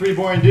Three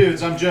boring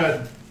dudes. I'm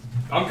Judd.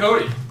 I'm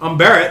Cody. I'm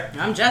Barrett.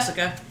 I'm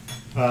Jessica.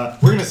 We're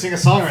gonna sing a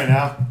song right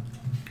now.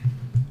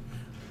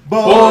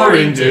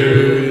 Boring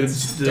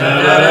dudes.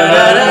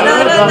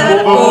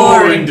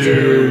 Boring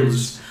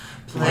dudes.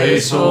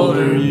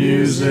 Placeholder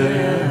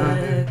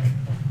music.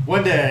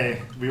 One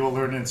day we will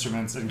learn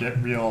instruments and get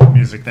real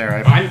music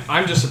there.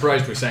 I'm just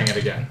surprised we sang it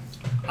again.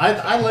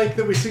 I like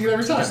that we sing it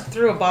every time. Just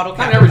threw a bottle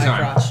cap Not every in my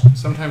time. crotch.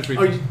 Sometimes we.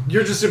 Oh,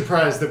 you're just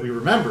surprised that we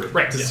remember to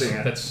yes, sing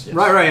it. That's yes.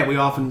 Right. We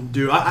often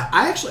do.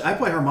 I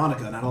play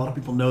harmonica. Not a lot of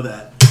people know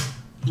that.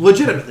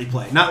 Legitimately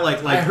play, not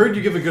like. I heard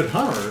you give a good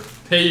hummer.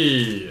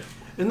 Hey.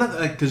 Isn't that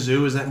like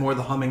kazoo? Is that more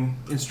the humming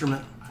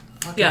instrument?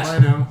 Yes. I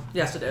know.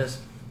 Yes, it is.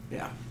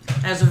 Yeah.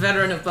 As a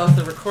veteran of both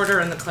the recorder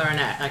and the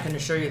clarinet, I can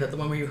assure you that the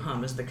one where you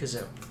hum is the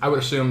kazoo. I would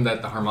assume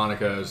that the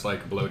harmonica is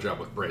like a blowjob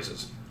with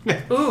braces.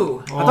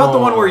 Ooh. I thought the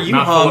one where you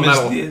Not hum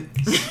full of is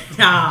the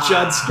Ah.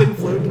 Judd skin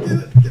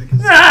flute.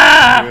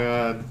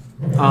 God.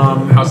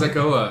 How's that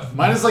go?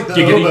 Mine is like the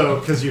Giggity. oboe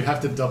because you have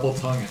to double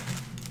tongue it.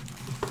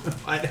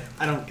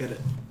 I don't get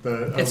it.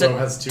 The It's oboe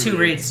has two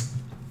reeds.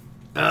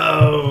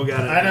 Oh,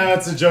 got it. I know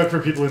it's a joke for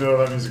people who know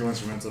about musical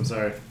instruments. I'm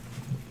sorry.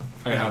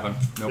 I got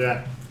nothing. Nope.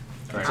 Yeah.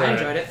 Right. I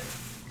enjoyed it.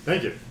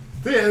 Thank you.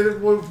 Yeah,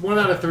 1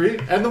 out of 3,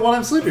 and the one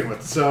I'm sleeping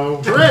with. So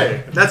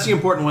hooray! That's the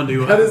important one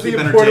to That is keep the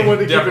important entertained. one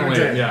to keep Definitely.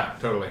 entertained. Yeah.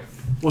 Totally.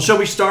 Well, shall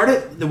we start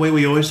it the way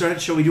we always start it?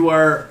 Shall we do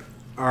our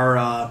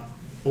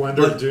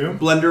Blender of Doom.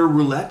 blender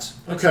roulette?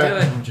 Let's Okay. do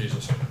it. Oh,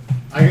 Jesus.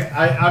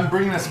 I'm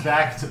bringing us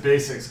back to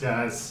basics,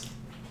 guys.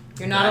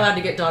 You're not allowed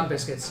to get dog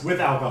biscuits.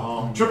 With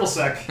alcohol. Triple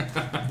sec.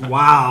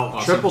 Wow,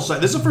 Awesome. triple sec.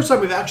 This is the first time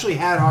we've actually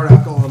had hard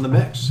alcohol in the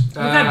mix.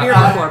 We've had beer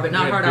before, but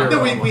not hard beer.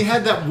 alcohol. No, we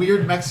had that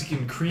weird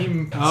Mexican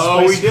cream.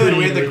 Oh, we spice did.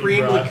 We had that the you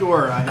cream brought.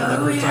 liqueur. I had that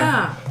Oh, first time.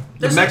 yeah.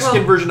 The This- Mexican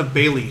well, version of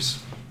Bailey's.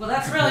 well,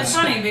 that's really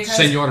funny because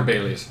Senor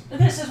Bailey's.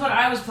 this is what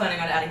I was planning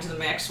on adding to the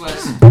mix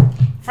was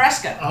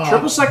Fresca.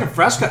 Triple second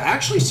Fresca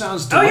actually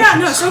sounds Oh, delicious. yeah,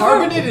 no, so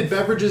Carbonated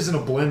beverages in a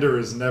blender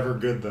is never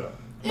good, though.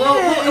 Well,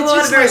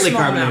 it's very slightly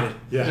small carbonated. amount.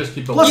 Yeah. Just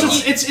keep the Plus, lid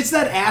on. it's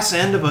that ass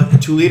end of a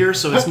 2 liter,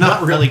 so it's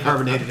not really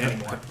carbonated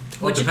anymore.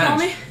 What'd you call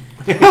me?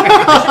 She would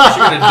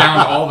have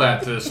downed all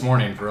that this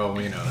morning for all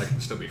we know. That can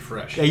still be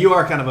fresh. Yeah, you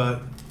are kind of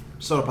a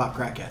soda pop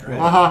crackhead, right?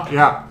 Uh-huh,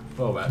 yeah.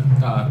 A little bit.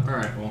 All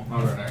right. Well,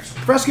 I'll go next.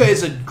 Fresca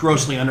is a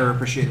grossly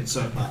underappreciated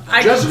soda pop.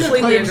 I Jessica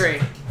completely claims-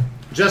 agree.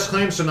 Jess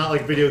claims to not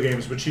like video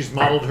games, but she's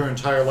modeled her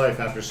entire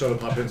life after Soda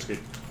Popinski.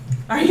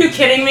 Are you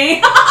kidding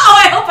me?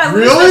 Oh, I hope I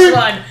lose Really? this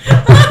one.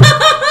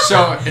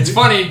 So it's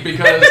funny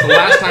because the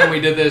last time we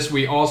did this,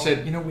 we all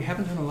said, we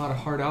haven't done a lot of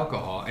hard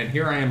alcohol, and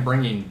here I am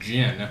bringing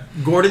gin.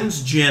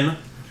 Gordon's Gin.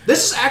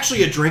 This is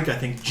actually a drink, I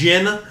think.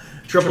 Gin,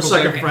 triple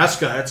second second.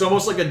 Fresca. It's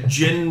almost like a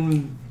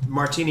gin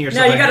martini or No,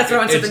 something. you gotta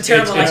throw in something It's-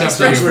 terrible it's like up these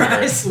to French you.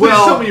 fries. Please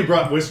Well- tell me you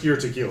brought whiskey or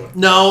tequila.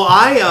 No,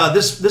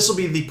 this will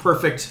be the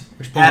perfect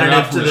pulling it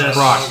out additive from to his this.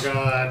 crotch. Oh,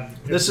 God.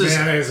 This It's is-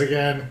 mayonnaise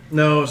again.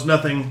 No, it's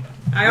nothing.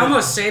 I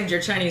almost saved your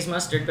Chinese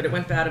mustard, but it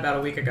went bad about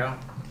a week ago.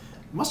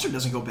 Mustard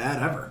doesn't go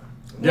bad ever.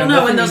 Yeah, Well, no,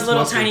 nothing when those beats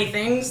little mustard. tiny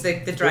things, they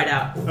dried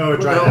out. Oh,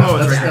 it dried Oh, out.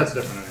 it's That's, right. that's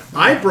different. Okay.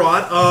 I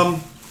brought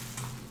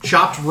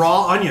chopped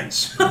raw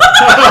onions.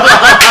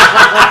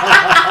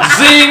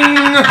 Zing!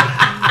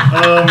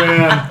 Oh,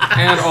 man.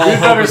 And all We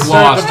hope better is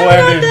start lost. the I'm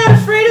not blending. that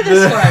afraid of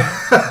this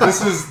one.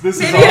 This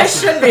is Maybe I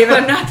awesome. should be,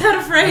 but I'm not that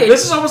afraid.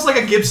 This is almost like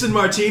a Gibson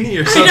martini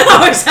or I something.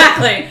 know,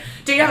 exactly.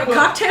 Do you have a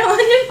cocktail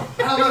onion?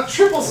 I don't know.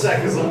 Triple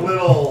sec is a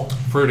little.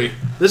 Fruity.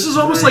 This is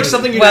almost like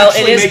something you'd Well, it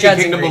actually is make in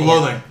Judd's Kingdom of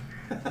ingredient. Loathing.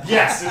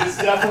 Yes, it is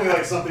definitely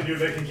like something you'd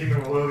make in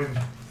Kingdom of Loathing.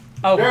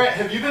 Oh, Barrett,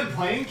 have you been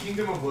playing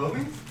Kingdom of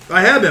Loathing?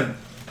 I have been.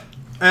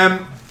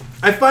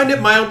 I find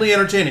it mildly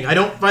entertaining. I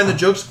don't find the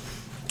jokes.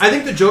 I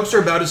think the jokes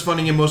are about as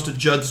funny as most of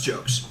Judd's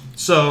jokes.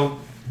 So,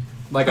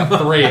 Like a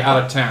 3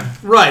 out of 10.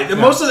 right. And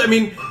most of the, I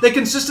mean, they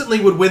consistently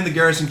would win the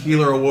Garrison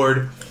Keillor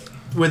Award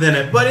within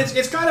it. But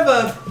it's kind of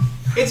a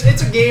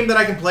it's a game that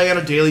I can play on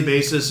a daily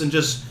basis and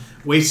just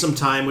waste some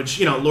time, which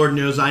Lord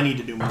knows I need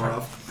to do more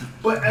of.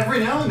 But every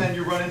now and then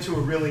you run into a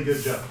really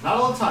good joke. Not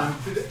all the time.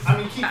 I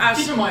mean, keep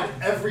in mind,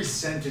 every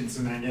sentence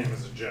in that game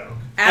is a joke.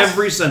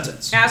 Every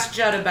sentence. Ask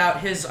Judd about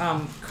his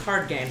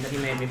card game that he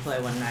made me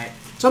play one night.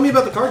 Tell me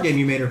about the card game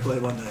you made her play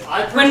one night.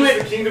 I When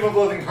purchased the Kingdom of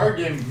Loathing card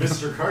game,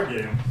 Mr. Card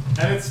Game,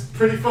 and it's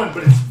pretty fun,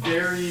 but it's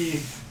very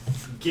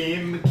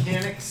game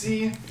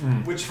mechanics-y,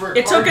 which for a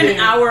It card took an game,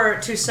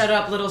 hour to set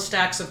up little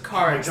stacks of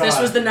cards. God. This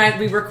was the night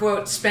we were,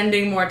 quote,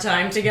 spending more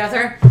time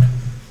together.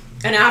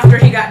 And after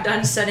he got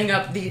done setting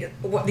up the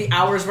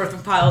hour's worth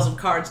of piles of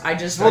cards, I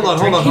just started Hold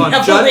on. drinking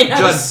heavily. Judd, I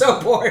Judd. was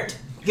so bored.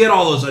 Get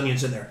all those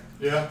onions in there.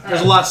 Yeah.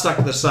 There's a lot stuck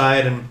to the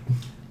side, and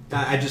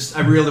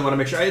I really want to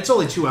make sure. It's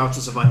only 2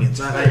 ounces of onions.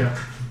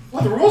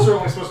 Well, the rules are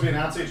only supposed to be an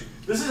ounce each.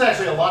 This is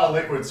actually a lot of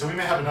liquid, so we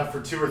may have enough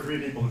for 2 or 3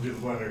 people to do the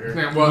blender here.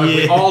 Yeah, well, if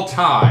we all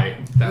tie,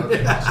 that would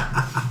be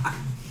awesome.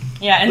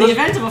 Yeah, in the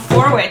event of a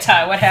four-way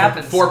tie, what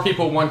happens? 4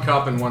 people, 1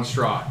 cup, and 1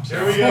 straw.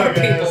 Here we go, Four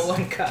guys. people,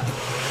 1 cup.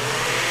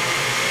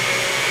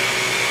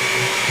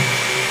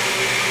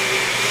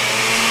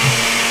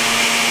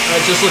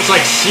 It just looks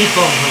like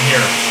seafoam from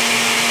here.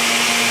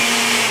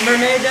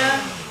 Mermaid,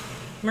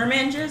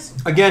 Merman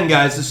jizz? Again,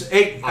 guys, this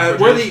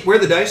where are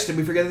the dice? Did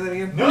we forget that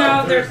again?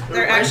 No, they're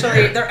right actually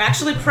there. they're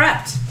actually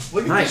prepped.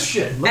 Look at Nice this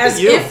shit. Look As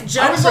at you. if I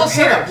Judd was all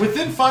set prepared. up.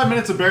 Within 5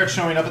 minutes of Barrett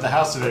showing up at the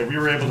house today, we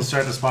were able to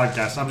start this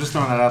podcast. I'm just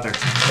throwing that out there.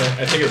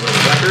 I think it's a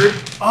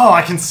record. Oh,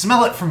 I can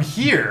smell it from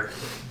here.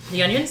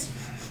 The onions?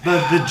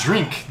 The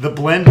drink, the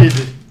blended.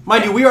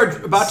 Mind you, we are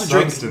about to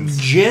drink Substance.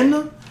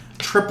 gin,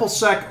 triple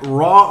sec,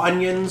 raw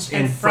onions,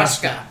 And and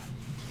Fresca.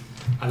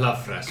 I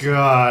love fresh.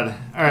 God.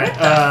 All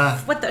right.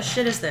 What the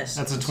shit is this?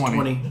 That's a 20.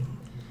 20.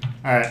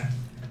 All right.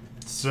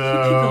 People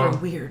are So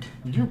weird.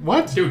 you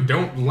what? Dude,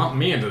 don't lump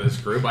me into this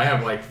group. I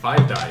have like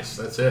 5 dice.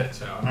 That's it.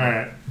 So All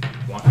right.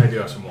 I do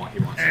have some wonky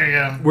ones. There you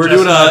go. We're Jess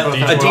doing and I both a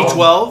have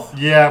D12.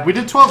 Yeah, we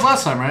did 12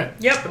 last time, right?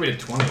 Yep. We did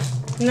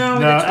 20s. No.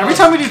 No, every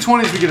time we do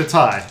 20s, we get a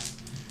tie.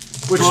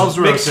 Which 12s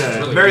were makes okay.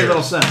 really very weird.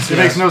 little sense. It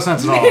makes no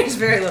sense at all. Makes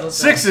very little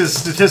sense. 6 is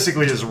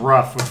statistically is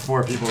rough with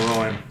 4 people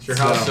rolling. Is your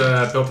So-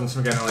 house built in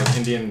some kind of like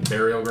Indian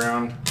burial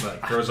ground?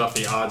 Like throws off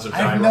the odds of I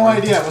die have no rolling?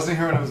 idea. I wasn't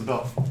here when it was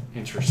built.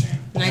 Interesting.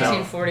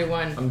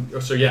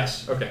 1941. So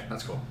yes. Okay,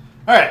 that's cool.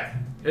 All right.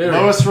 Here we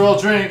Lowest roll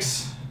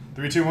drinks.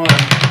 3, 2, 1.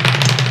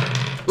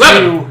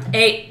 11.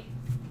 8.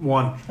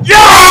 1.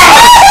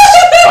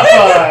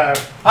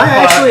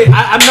 High five.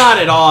 I'm not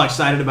at all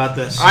excited about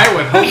this. I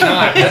would hope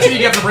not. That's what you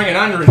get for bringing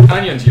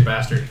onions, you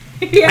bastard.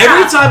 Yeah.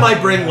 Every time I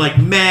bring like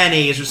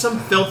mayonnaise or some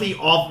filthy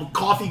awful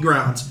coffee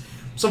grounds,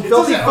 some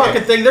filthy doesn't-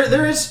 fucking okay. thing,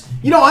 there is.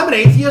 You know, I'm an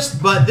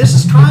atheist, but this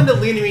is kind of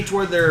leaning me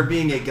toward there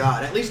being a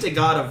god, at least a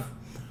god of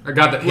I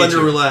got that. hates blender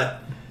you. roulette.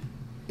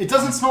 It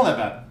doesn't smell that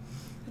bad.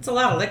 It's a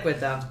lot of liquid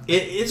though.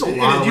 It's a You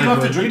lot of don't have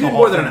to liquid. drink We the did whole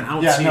more than thing. an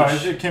ounce Yeah, no,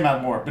 each. it came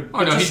out more. But Oh,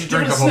 no, he just should give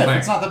drink it a the whole sniff. thing.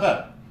 It's not that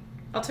bad.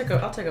 I'll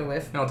take a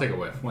whiff. No, I'll take a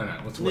whiff. Why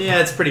not? Let's whiff. Yeah,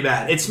 it's pretty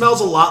bad. It smells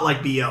a lot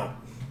like BO.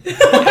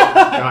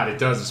 God, it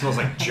does. It smells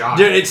like jock.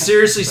 Dude, it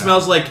seriously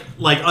smells like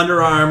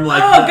underarm,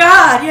 like. Oh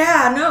God,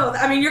 yeah, no.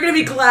 I mean, you're gonna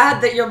be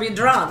glad that you'll be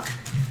drunk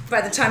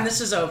by the time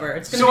this is over.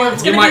 It's gonna So be,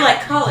 it's you gonna be might-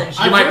 like college.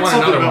 You I might learned want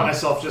something another about one.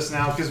 myself just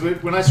now because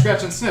when I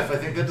scratch and sniff, I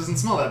think that doesn't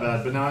smell that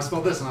bad. But now I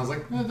smell this and I was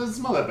like, it doesn't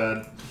smell that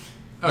bad.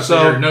 Oh,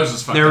 so your nose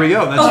is fucked there we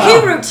up. go. That's,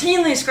 Oh, he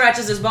routinely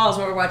scratches his balls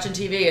when we're watching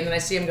TV, and then I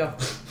see him go.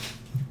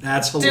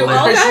 that's all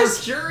hilarious. Because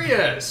guys? you're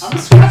curious. I'm a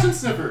scratch and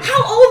sniffer.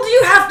 How old do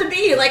you have to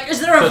be? Like,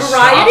 is there a To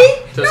variety?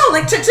 stop? To No,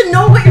 like to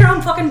know what your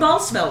own fucking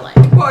balls smell like.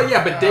 Well,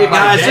 yeah, but day by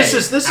Guys, day. this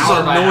is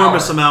hour an by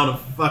enormous hour. amount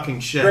of fucking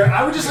shit. Barrett,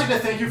 I would just like to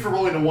thank you for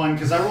rolling a 1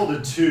 because I rolled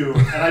a 2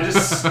 and I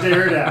just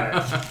stared at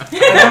it.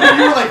 And then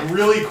you were like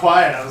really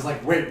quiet. I was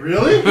like, wait,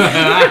 really?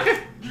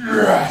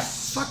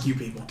 Yes. Fuck you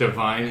people.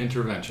 Divine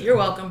intervention. You're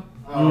welcome.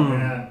 Oh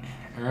man.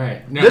 All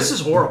right. Now, This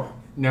is horrible.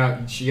 Now,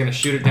 you gonna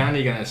shoot it down? Or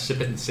you gonna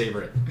sip it and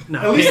savor it? No.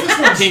 At least this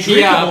one's Pinky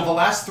drinkable. up. The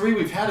last 3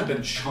 we've had have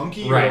been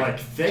chunky Right. or like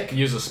thick.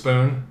 Use a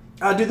spoon.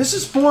 Dude, this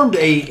has formed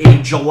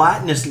a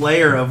gelatinous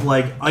layer of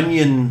like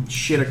onion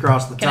shit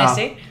across the Can top. I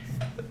see?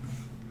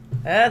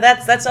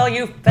 That's all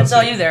you. That's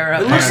all you there.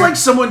 It looks like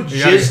someone You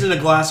gotta- jizzed in a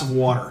glass of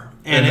water.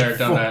 And And there, it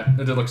done fo-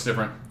 that. It looks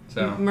different.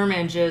 So,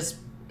 merman jizz.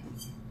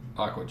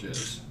 aqua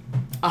jizz.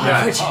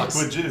 Yeah, Jizz. Aqua,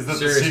 is that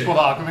Seriously. the sequel to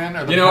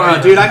Aquaman? Or the You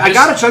know, Dude, I This-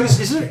 gotta chug this.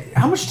 Is it,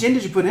 how much gin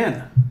did you put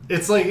in?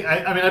 It's like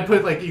I mean I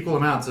put like equal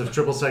amounts of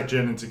triple sec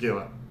gin and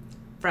tequila.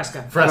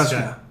 Fresca. Fresca.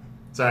 Fresca.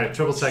 Sorry,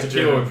 triple sec gin.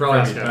 Tequila would and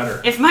probably be Fresca.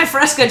 better. If my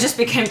Fresca just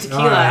became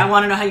tequila, All right. I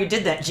want to know how you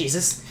did that,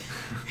 Jesus.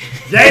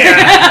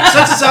 Yeah.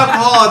 Since it's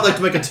alcohol, I'd like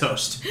to make a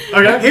toast.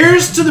 Okay.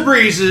 Here's to the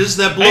breezes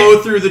that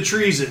blow through the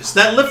treeses,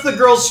 that lift the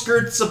girls'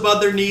 skirts above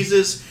their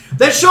kneeses,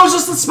 that shows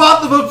us the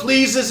spot that both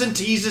pleases and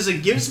teases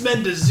and gives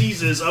men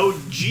diseases. Oh,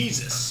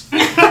 Jesus.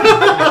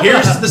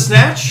 Here's to the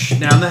snatch,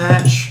 down the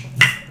hatch.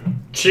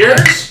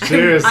 Cheers.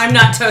 Cheers. I'm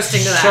not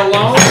toasting to that.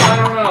 Shalom. I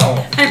don't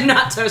know. I'm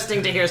not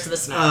toasting to here's to the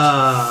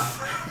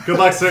snatch. Good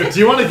luck, sir. Do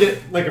you want to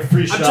get like a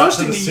free shot to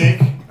toasting the to you.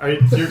 sink?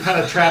 You're kind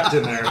of trapped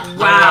in there.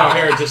 Wow.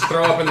 Here, just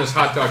throw up in this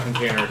hot dog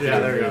container. Yeah,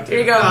 there you go. Here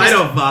you go, I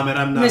don't vomit,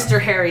 I'm not. Mr.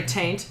 Harry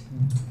Taint.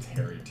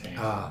 Harry Taint.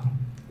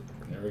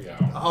 There we go.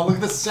 Oh, look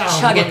at the sound.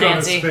 Chug it, look on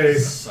his Nancy.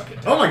 face. Suck it.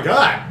 Oh my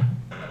god.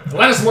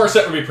 Alanis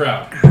Morissette would be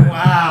proud.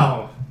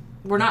 Wow.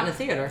 We're not in a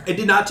theater. It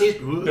did not taste.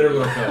 Bitter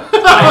little pill.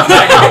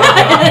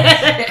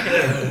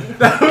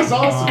 That was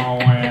awesome. Oh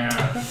man.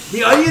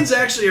 The onions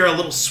actually are a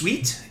little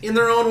sweet in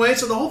their own way,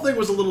 so the whole thing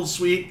was a little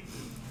sweet.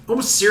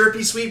 Almost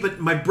syrupy sweet, but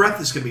my breath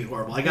is going to be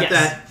horrible. I got Yes.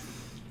 that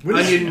What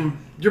is- onion.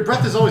 Your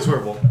breath is always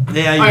horrible.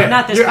 Yeah, Oh, yeah.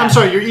 Not this I'm bad.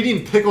 sorry, you're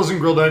eating pickles and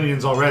grilled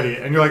onions already,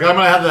 and you're like, I'm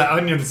gonna have that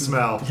onion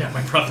smell. Yeah,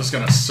 my breath is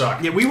gonna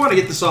suck. Yeah, we want to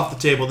get this off the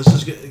table. This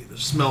is going to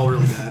smell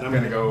really bad. I'm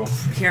gonna go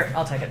Here,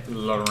 I'll take it. a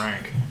little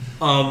rank.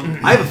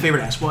 I have a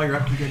favorite ask while you're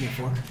up. Can you get me a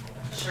fork?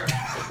 Sure.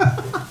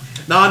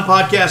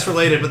 Non-podcast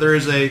related, but there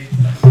is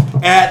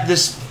at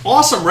this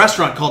awesome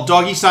restaurant called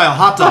Doggy Style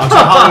Hot Dogs in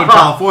Hollywood,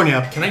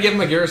 California. Can I give him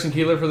a Garrison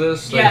Keeler for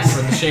this? Like, Yes.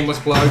 For the shameless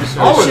plugs?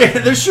 Oh,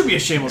 there should be a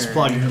shameless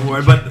plug for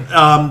it,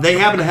 but they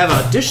happen to have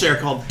a dish there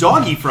called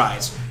Doggy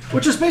Fries,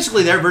 which is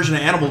basically their version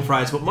of animal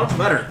fries, but much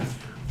better.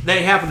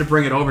 They happen to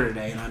bring it over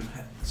today, and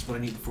that's what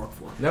I need the fork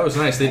for. That was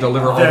nice. They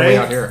deliver all the way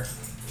out here.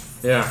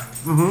 Yeah.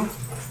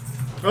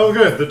 Oh,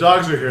 good. The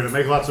dogs are here to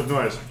make lots of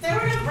noise. They were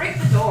gonna break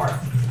the door.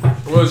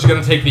 Willow's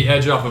gonna take the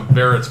edge off of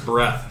Barrett's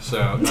breath, so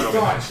that'll be Guys,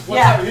 nice.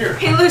 what's out here?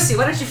 Hey, Lucy,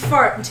 why don't you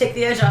fart and take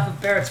the edge off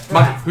of Barrett's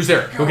Monty, breath? who's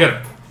there? Go get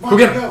him. Monty, Go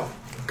get him. go.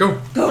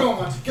 Go. Go,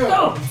 Monty, go.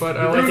 Go. But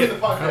I You're like ruining it.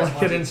 the podcast, I like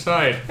it Monty.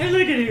 inside. I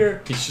like it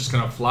here. He's just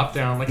gonna flop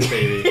down like a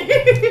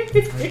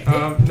baby.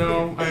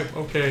 No,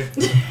 okay.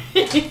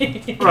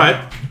 All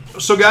right.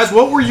 So, guys,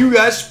 what were you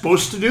guys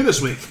supposed to do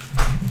this week?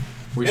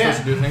 Were we supposed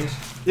to do things?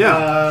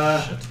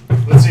 Yeah.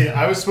 Let's see.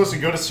 I was supposed to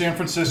go to San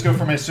Francisco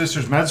for my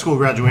sister's med school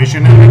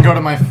graduation and then go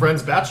to my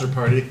friend's bachelor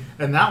party,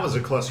 and that was a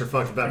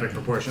clusterfuck of epic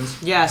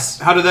proportions.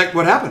 Yes.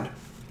 What happened?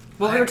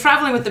 Well, we were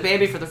traveling with the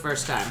baby for the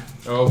first time.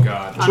 Oh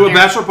God. To a there.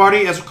 bachelor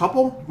party as a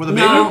couple with a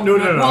baby? No.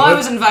 Well, I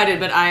was invited,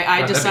 but I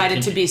that'd be decided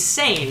to kinky. be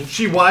sane.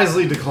 She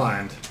wisely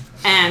declined.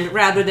 And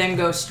rather than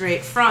go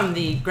straight from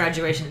the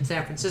graduation in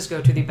San Francisco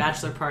to the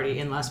bachelor party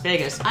in Las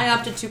Vegas, I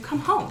opted to come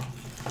home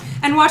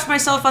and watch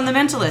myself on The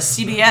Mentalist,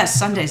 CBS,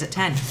 Sundays at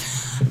 10.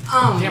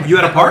 Damn, You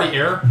had a that party? already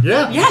air?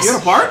 Yeah. Yes. You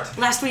had a part?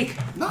 Last week.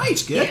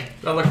 Nice, kid.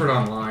 I looked for it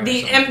online.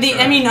 The or something. the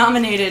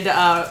Emmy-nominated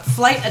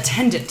flight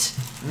attendant,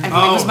 I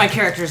believe was my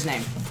character's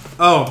name.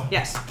 Oh.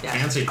 Yes. Yeah.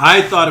 Fancy.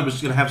 I thought it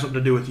was going to have something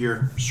to do with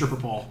your stripper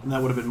pole, and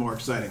that would have been more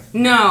exciting.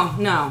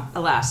 No,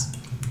 alas.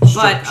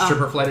 But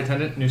Stripper flight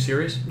attendant, new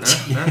series.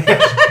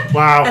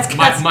 Wow.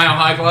 that's Mile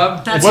High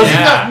Club. That's- Wasn't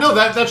Yeah. that? No,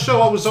 that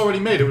show was already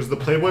made. It was the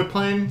Playboy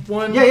plane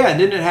one. Yeah.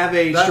 Didn't it have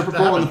a That- stripper that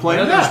pole on the happened. plane?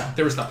 No, Yeah.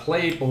 there was the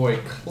Playboy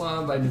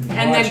Club. I didn't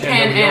and watch, then Pan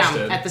nobody else Am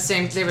did. at the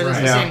same. They were at Right.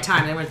 the Yeah. same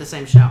time. They were at the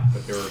same show.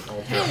 But they were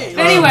all terrible.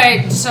 But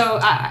anyway, so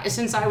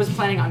since I was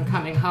planning on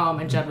coming home,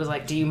 and Jed was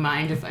like, "Do you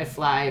mind if I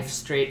fly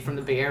straight from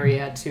the Bay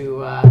Area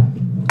to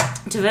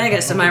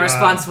Vegas?" And my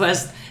response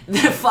was, "The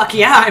fuck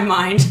yeah, I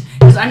mind,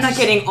 because I'm not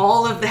getting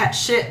all of that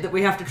shit that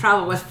we have to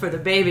travel with for the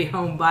baby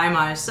home by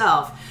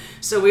myself."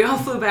 So we all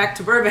flew back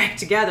to Burbank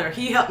together.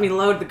 He helped me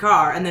load the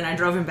car, and then I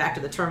drove him back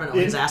to the terminal.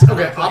 His ass got on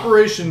Okay, the plane.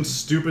 Operation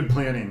Stupid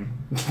Planning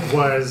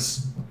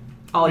was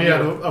All we you.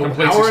 had an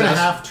Complete hour and a success?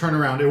 half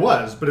turnaround. It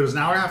was, but it was an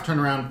hour and a half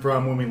turnaround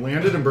from when we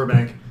landed in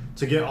Burbank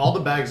to get all the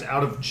bags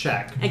out of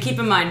check. And keep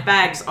in mind,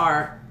 bags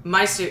are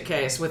my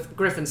suitcase with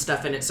Griffin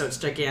stuff in it, so it's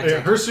gigantic. Yeah,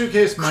 her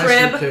suitcase, my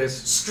Crib, suitcase.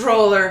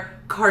 stroller,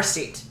 car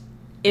seat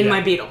in Yeah.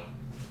 my Beetle.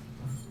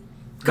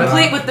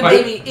 Complete with the but-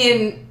 baby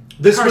in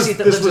This car was seat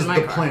that this lives was in my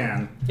the car.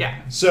 plan. Yeah.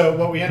 So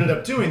what we ended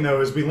up doing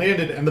though is we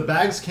landed and the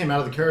bags came out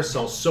of the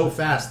carousel so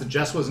fast that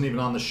Jess wasn't even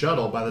on the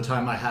shuttle by the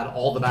time I had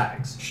all the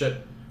bags.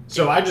 Shit.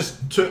 So I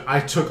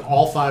took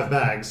all 5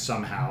 bags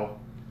somehow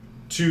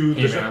to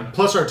Hey, the man.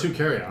 plus our 2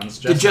 carry-ons.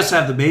 Did Jess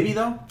have the baby,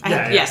 though?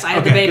 Yes, I had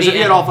Okay, the baby. because if you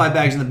had and- all 5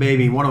 bags in the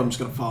baby, one of them's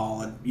going to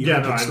fall, and you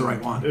don't think it's the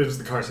right one. It was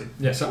the car seat.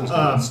 Yeah, something's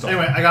going on.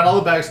 Anyway, I got all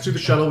the bags to the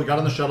shuttle. We got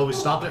on the shuttle. We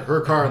stopped at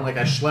her car and like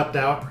I schlepped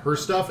out her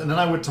stuff, and then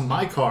I went to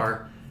my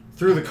car,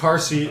 threw the car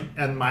seat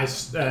and my And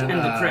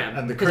the crib,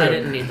 and the 'cause crib I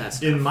didn't need that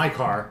stuff. in my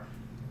car.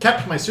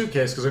 Kept my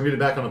suitcase because I needed it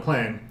back on the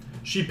plane.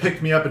 She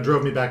picked me up and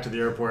drove me back to the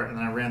airport, and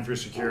then I ran through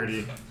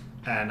security.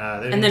 And they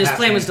didn't And then his catch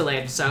plane me. was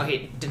delayed, so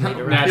he didn't need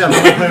to run. Naturally.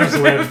 Yeah, my plane was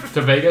delayed.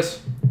 To Vegas?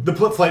 The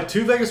flight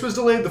to Vegas was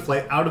delayed. The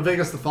flight out of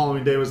Vegas the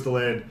following day was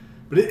delayed.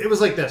 But it was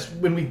like this.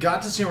 When we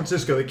got to San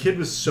Francisco, the kid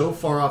was so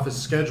far off his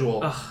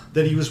schedule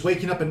that he was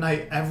waking up at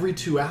night every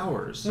 2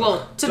 hours.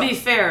 Well, to be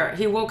fair,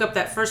 he woke up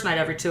that first night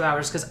every 2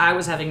 hours because I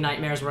was having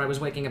nightmares where I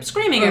was waking up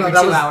screaming No, every that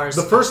 2 was- hours.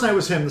 The first night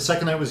was him. The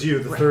second night was you.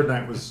 The third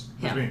night was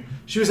Yeah. me.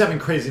 She was having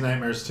crazy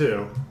nightmares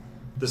too.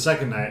 The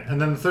second night,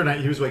 and then the third night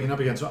he was waking up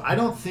again. So I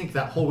don't think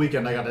that whole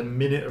weekend I got a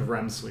minute of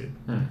REM sleep.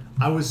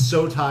 I was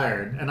so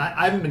tired, and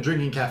I haven't been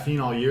drinking caffeine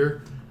all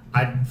year.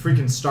 I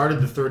freaking started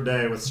the third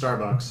day with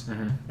Starbucks,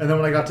 and then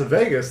when I got to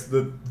Vegas,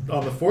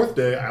 on the fourth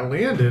day I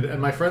landed,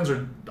 and my friends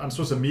I'm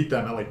supposed to meet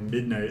them at like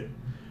midnight.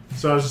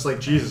 So I was just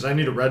like, Jesus, I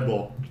need a Red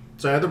Bull.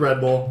 So I had the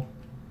Red Bull.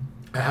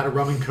 I had a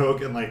rum and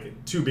Coke and like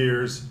 2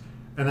 beers,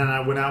 and then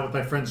I went out with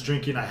my friends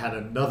drinking. I had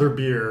another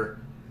beer.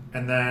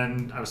 And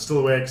then I was still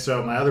awake,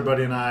 so my other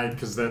buddy and I,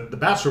 because the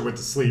bachelor went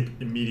to sleep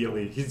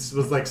immediately. He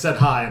was like said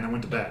hi and then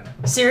went to bed.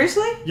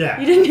 Seriously? Yeah.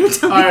 You didn't even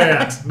tell me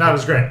that. Yeah. No, it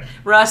was great.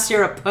 Russ,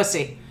 you're a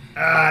pussy.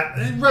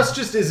 Russ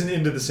just isn't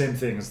into the same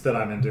things that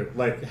I'm into,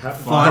 like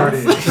Fun.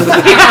 partying.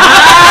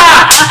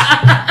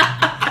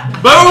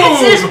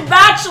 It's his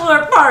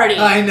bachelor party.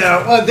 I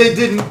know. They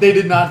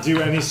did not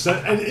do any.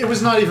 And it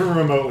was not even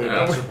remotely a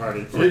Yeah. bachelor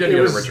party. We're gonna It go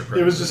to was. Richard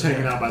It was just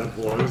hanging out by the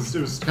pool. It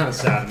was kind of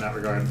sad in that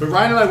regard. But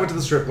Ryan and I went to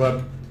the strip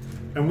club,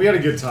 and we had a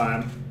good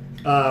time.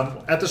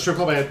 At the strip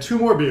club, I had 2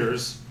 more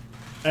beers,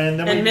 and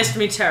then and we missed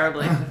me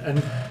terribly.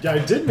 And yeah, I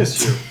did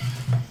miss you.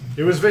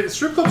 It was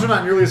strip clubs are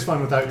not nearly as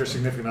fun without your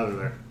significant other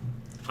there.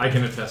 I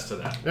can attest to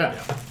that. Yeah.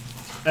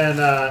 And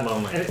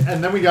Lonely.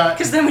 and then we got.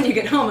 Because then when you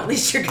get home, at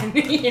least you're going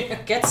to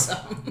get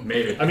some.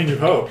 Maybe. I mean, you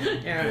hope.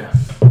 Yeah.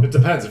 It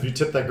depends. If you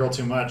tip that girl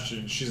too much,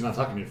 she's not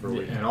talking to you for a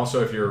week. And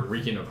also, if you're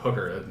reeking of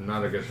hooker, that's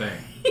not a good thing.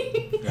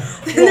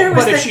 There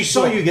was But if the- she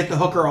saw you get the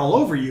hooker all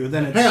over you,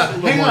 then it's Hang on, a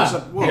little hang more on.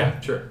 whoa. Yeah,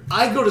 sure.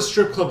 I go to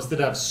strip clubs that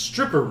have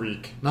stripper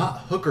reek, not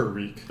hooker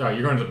reek. Oh,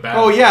 you're going to the bad.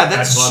 Oh, yeah, bad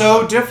that's club.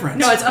 so different.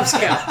 No, it's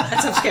upscale.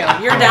 That's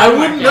upscale. You're down. I one.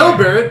 wouldn't know,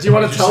 Barrett. Do you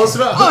want to tell us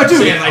about Oh, hookers? dude,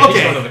 saying, like, he's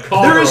okay. going to the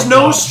call There is girl no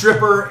club.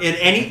 stripper in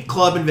any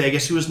club in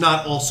Vegas who is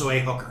not also a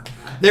hooker.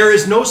 There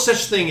is no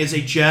such thing as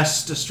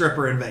a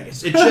stripper in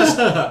Vegas. It just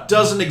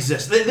doesn't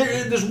exist.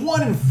 There's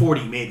 1 in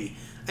 40 maybe.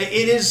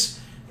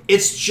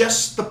 It's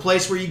just the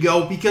place where you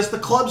go because the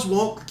clubs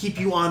won't keep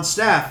you on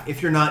staff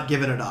if you're not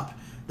giving it up.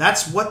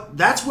 That's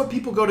what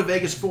people go to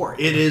Vegas for.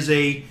 It is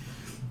a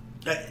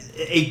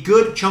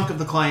good chunk of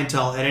the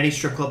clientele at any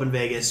strip club in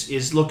Vegas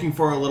is looking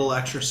for a little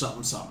extra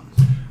something.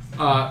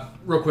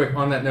 Real quick,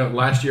 on that note,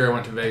 last year I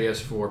went to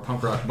Vegas for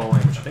Punk Rock Bowling,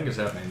 which I think is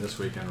happening this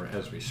weekend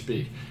as we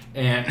speak.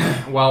 And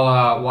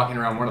while walking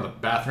around one of the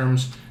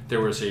bathrooms, there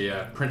was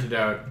a printed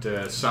out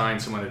sign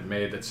someone had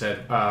made that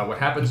said, what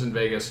happens in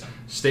Vegas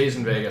stays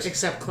in Vegas.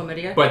 Except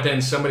chlamydia. But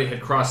then somebody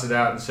had crossed it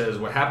out and says,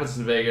 what happens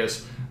in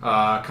Vegas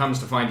comes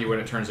to find you when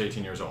it turns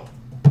 18 years old.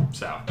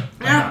 So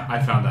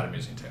I found that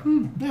amusing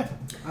too. Yeah,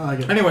 I like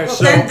it. Anyway, Well,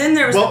 so then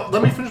there was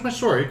let me finish my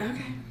story.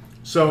 Okay.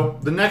 So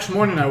the next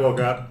morning I woke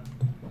up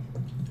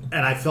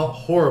and I felt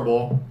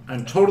horrible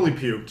and totally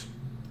puked,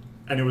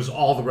 and it was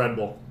all the Red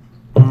Bull.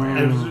 And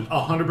it was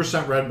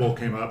 100% Red Bull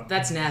came up.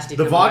 That's nasty.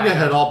 The vodka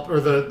had all, or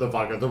the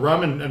vodka, the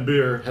rum and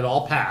beer had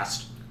all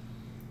passed.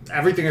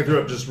 Everything I threw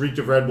up just reeked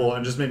of Red Bull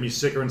and just made me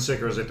sicker and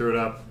sicker as I threw it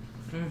up.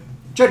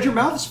 Judge, your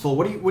mouth is full.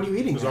 What are you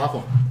eating? It was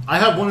awful. I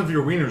have one of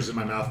your wieners in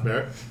my mouth,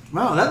 Barrett.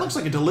 Wow, that looks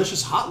like a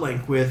delicious hot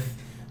link with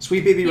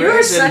Sweet Baby You were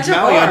Ray's and such a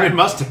Maui whore. onion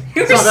mustard.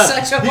 You were It's not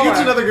such a bad. He gets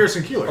whore. another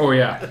Garrison Keeler. Oh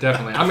yeah,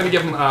 definitely. I'm going to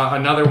give him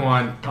another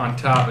one on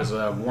top as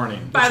a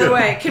warning. By the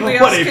way, can we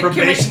What, also a can we,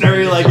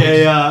 probationary, like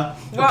a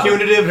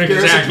punitive Garrison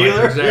Exactly.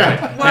 Keeler? Exactly.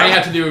 Yeah. Now you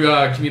have to do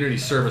community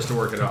service to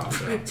work it off.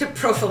 So. to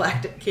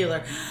prophylactic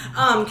keeler?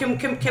 Can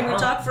we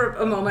talk for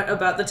a moment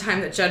about the time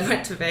that Judd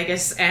went to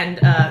Vegas and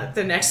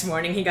the next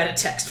morning he got a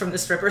text from the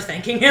stripper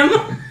thanking him?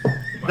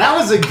 That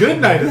was a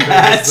good night at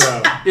Vegas,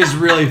 though. That is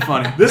really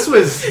funny. This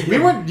was,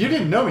 you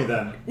didn't know me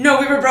then. No,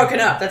 we were broken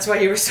up. That's why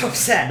you were so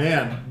upset.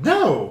 Man,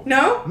 no.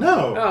 No?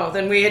 No. Oh,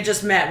 then we had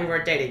just met. We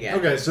weren't dating yet.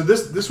 Okay, so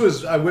this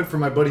was, I went for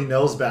my buddy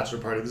Nell's bachelor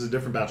party. This is a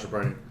different bachelor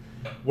party.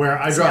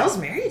 Where I dropped. Nell's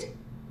married?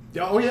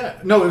 Oh, yeah.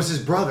 No, it was his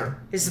brother.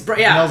 Yeah.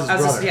 Nell's his I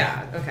was brother.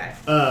 yeah, okay.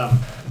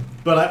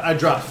 But I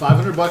dropped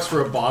 $500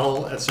 for a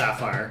bottle at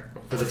Sapphire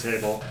for the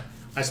table.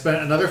 I spent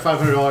another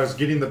 $500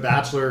 getting the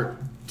bachelor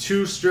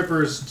 2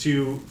 strippers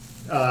to.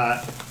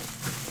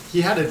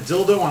 He had a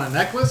dildo on a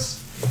necklace,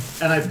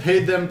 and I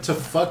paid them to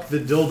fuck the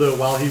dildo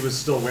while he was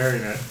still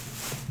wearing it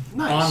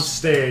Nice. on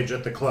stage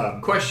at the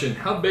club. Question: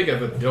 how big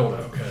of a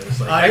dildo? Because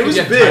that It could was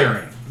get big.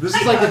 tiring. This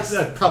is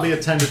like probably a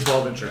 10 to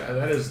 12 incher.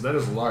 That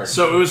is large.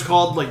 So it was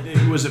called, like,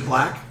 was it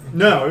black?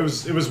 No, it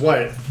was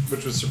white,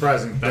 which was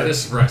surprising. that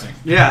is surprising.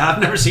 Yeah,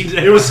 I've never seen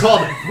it. It was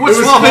called. What's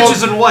it was 12 called,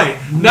 inches in white?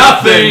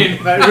 Nothing.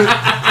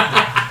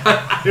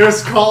 It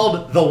was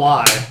called The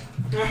Lie.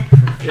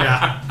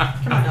 Yeah.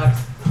 Come on, Doug.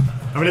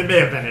 I mean, it may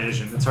have been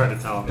Asian. It's hard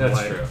to tell. That's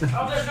Like- true.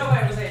 Oh, there's no way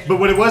it was Asian. But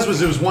what it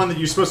was one that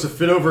you're supposed to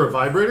fit over a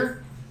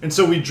vibrator, and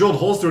so we drilled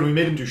holes through it and we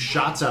made him do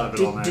shots out of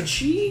it all night. Did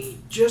she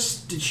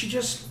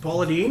just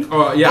Paula Dean?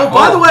 Oh, yeah. Oh,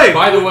 by the way,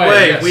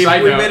 yeah, we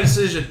side made note. a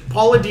decision.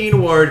 Paula Dean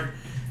Award.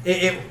 We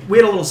had a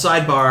little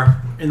sidebar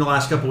in the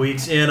last couple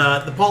weeks, and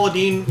the Paula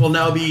Dean will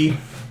now be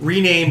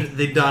renamed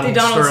the Donald,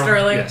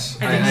 Sterling. Yes,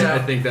 I think so. I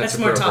think that's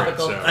more appropriate,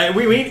 topical.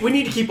 so. We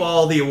need to keep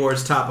all the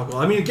awards topical.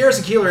 I mean,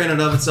 Garrison Keeler in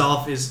and of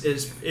itself is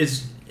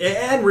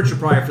and Richard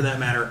Pryor for that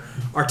matter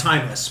are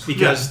timeless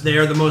because they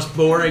are the most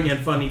boring and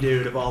funny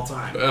dude of all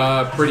time.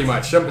 Pretty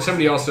much.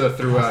 Somebody also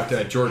threw out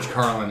George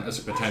Carlin as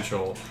a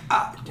potential.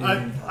 I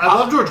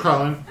love George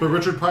Carlin, but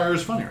Richard Pryor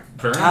is funnier.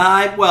 Fair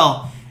enough.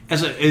 Well,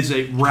 as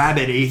a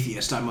rabid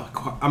atheist, I'm a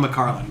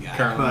Carlin guy.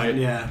 Carlin, but right?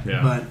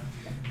 yeah.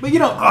 But you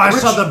know, I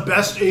saw the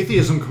best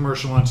atheism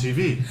commercial on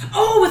TV.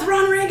 Oh, with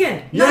Ron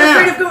Reagan. Not Yeah.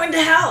 afraid of going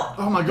to hell.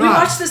 Oh my We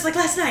God. watched this like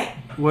last night.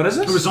 What is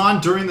it? It was on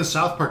during the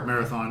South Park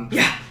Marathon.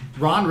 Yeah.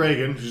 Ron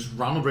Reagan, who's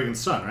Ronald Reagan's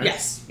son, right?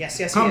 Yes. Comes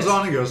he is.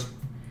 on and goes,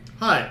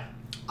 "Hi,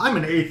 I'm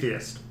an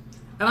atheist.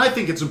 And I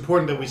think it's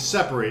important that we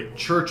separate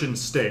church and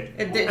state."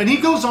 And he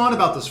goes on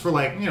about this for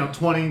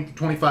 20,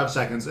 25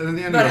 seconds. And in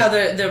the end, About he how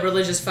goes, the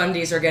religious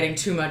fundies are getting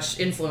too much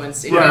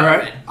influence in Right,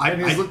 government. right.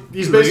 and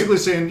he's basically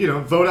saying,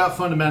 vote out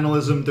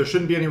fundamentalism. There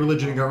shouldn't be any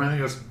religion in government.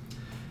 And he goes,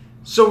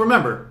 so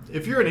remember,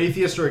 if you're an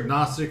atheist or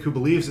agnostic who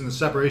believes in the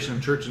separation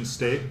of church and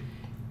state,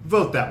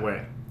 vote that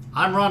way.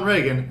 I'm Ron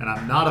Reagan, and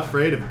I'm not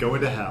afraid of going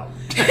to hell.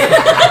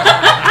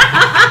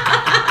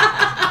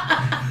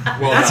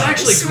 Well That's done.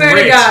 actually Swear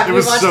great. to God, It we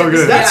was watched so it.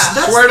 good.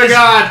 That's Swear to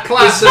God,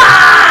 classic.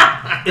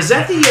 Is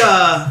that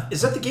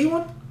the gay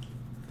one?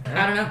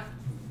 I don't know.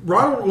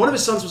 Ronald, one of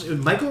his sons was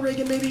Michael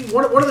Reagan, maybe.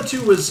 One of the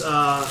two was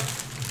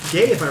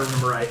gay, if I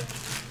remember right.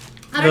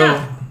 I don't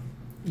know.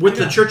 With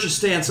the church's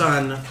stance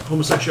on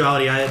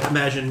homosexuality, I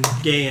imagine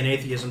gay and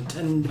atheism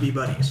tend to be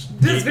buddies.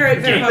 That's very,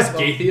 very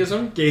possible.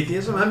 Gaytheism?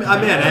 Gaytheism, I'm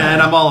in,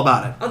 and I'm all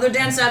about it. Although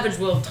Dan Savage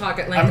will talk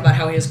at length about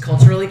how he is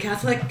culturally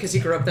Catholic because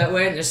he grew up that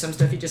way, and there's some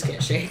stuff he just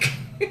can't shake.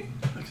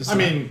 I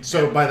mean,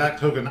 so by that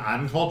token,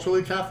 I'm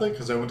culturally Catholic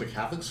because I went to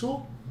Catholic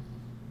school.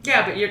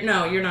 Yeah, but you're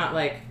not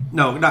like.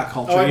 No, not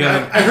culture. Oh, I heard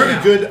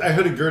Yeah. I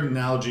heard a good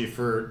analogy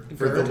for the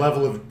Good?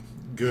 level of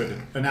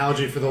good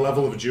analogy for the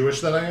level of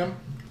Jewish that I am.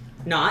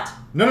 Not.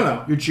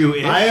 No. You're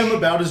Jewish. I am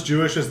about as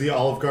Jewish as the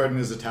Olive Garden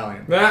is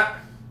Italian.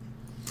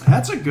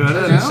 That's a good I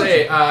was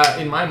analogy. gonna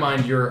say, in my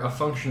mind, you're a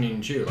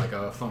functioning Jew, like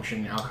a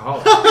functioning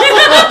alcoholic.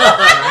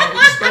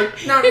 It's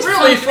like, not It's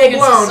really functioning full in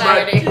blown,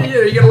 but society.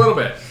 you get a little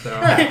bit. So.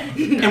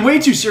 And way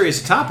too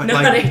serious a topic.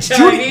 Not like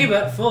HIV,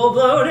 but full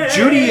blown.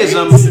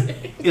 Judaism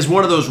is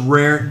one of those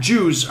rare.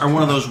 Jews are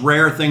one of those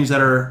rare things that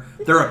are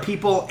they're a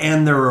people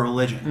and they're a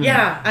religion.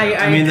 Yeah,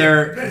 I mean,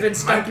 they're- I've been Might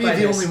stumped be by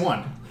the this. only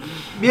one.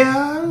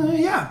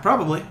 Yeah,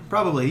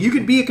 probably. You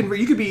could be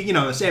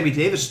a Sammy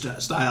Davis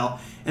style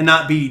and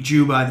not be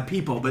Jew by the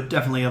people, but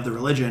definitely of the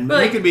religion. But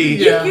But you could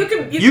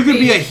be you could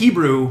be a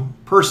Hebrew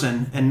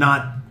person and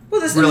not well,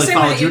 this is really the same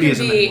follow way that you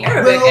Judaism could be anymore.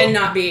 Arabic Well- and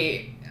not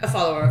be a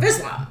follower of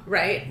Islam,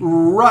 right?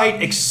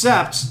 right,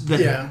 except that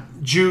Yeah.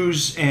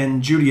 Jews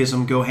and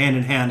Judaism go hand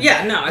in hand.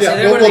 Yeah, no, I Yeah, say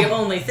they're well, one of the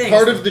well, only things.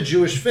 Part of the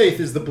Jewish faith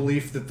is the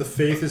belief that the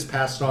faith is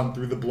passed on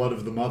through the blood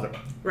of the mother,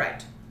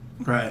 right.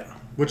 Right.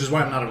 which is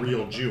why I'm not a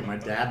real Jew. My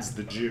dad's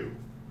the Jew.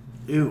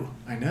 Ew.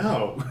 I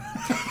know.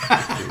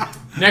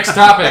 Next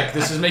topic.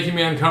 This is making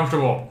me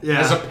uncomfortable. Yeah.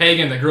 As a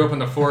pagan that grew up in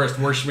the forest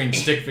worshiping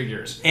stick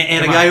figures.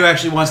 And a Come guy on. who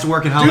actually wants to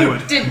work in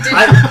Hollywood.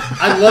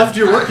 I loved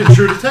your work in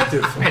True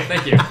Detective. Hey,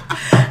 thank you.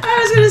 I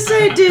was gonna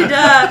say,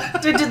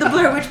 did the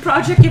Blair Witch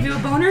Project give you a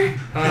boner?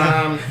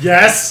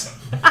 Yes.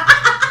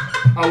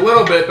 A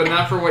little bit, but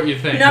not for what you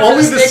think. No.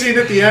 Only for the the scene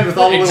at the end with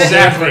all the little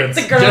Exactly. handprints.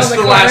 The girl Just in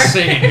the last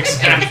corner. scene.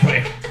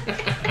 Exactly.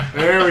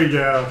 There we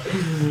go.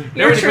 You're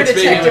Never a True puts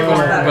baby in the Detective was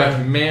corner, better.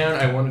 but man,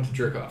 I wanted to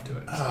jerk off to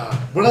it.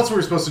 What else were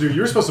we supposed to do?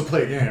 You were supposed to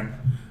play a game.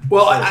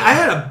 Well, I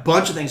had a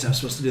bunch of things I was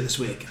supposed to do this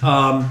week.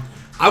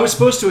 I was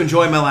supposed to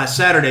enjoy my last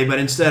Saturday, but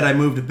instead I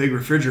moved a big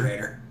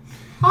refrigerator.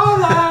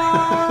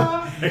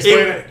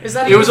 Explain it. Is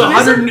that It was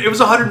euphemism? 100. It was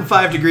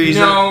 105 degrees.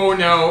 No,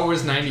 it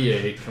was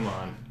 98. Come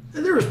on.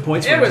 There was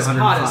points It where it was was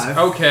hot 105.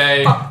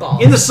 Okay. Fuck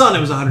balls. In the sun,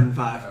 it was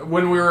 105.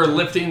 When we were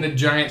lifting the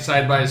giant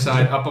side by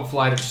side up a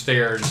flight of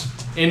stairs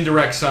in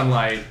direct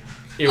sunlight,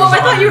 it Oh, was I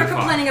thought you were 105.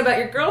 complaining about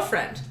your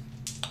girlfriend.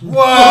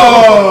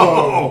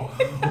 Whoa!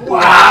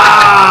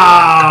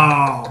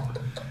 Wow!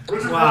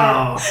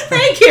 Wow!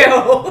 Thank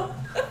you.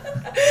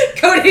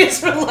 Cody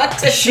is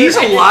reluctant. She's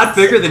to a lot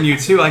bigger than you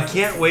too. I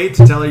can't wait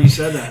to tell her you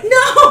said that.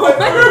 No.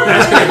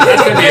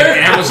 That's gonna be an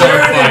Amazon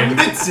fight.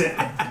 Admits it.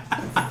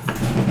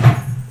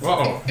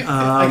 Uh-oh.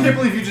 I can't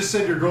believe you just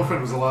said your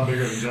girlfriend was a lot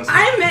bigger than Justin.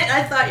 I meant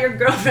I thought your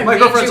girlfriend. My made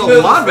girlfriend's you a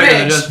move lot the bigger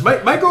than fridge. just.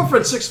 My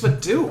girlfriend's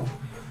 6'2",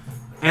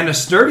 and a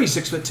sturdy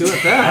 6'2"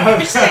 at that.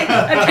 You're saying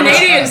a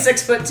Canadian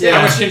 6'2". Yeah.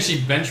 How much can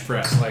she bench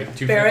press? Like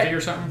 250 Barrett?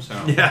 or something? So.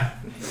 Yeah.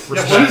 What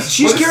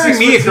She's is carrying 6'2"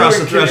 me across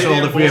the in threshold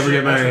Canadian if we ever bullshit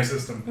get married. metric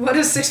system? What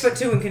is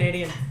 6'2" in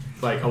Canadian?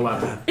 Like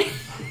 11.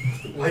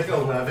 Like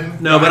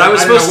 11? No, but I was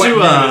don't know supposed what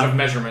unit to. of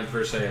measurement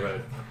per se,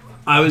 but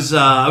I was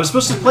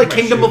supposed to play My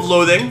Kingdom of shoes.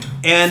 Loathing,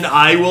 and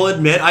I will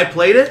admit I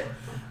played it.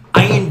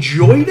 I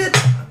enjoyed it.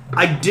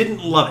 I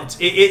didn't love it.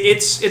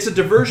 It's a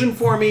diversion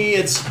for me.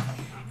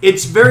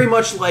 It's very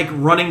much like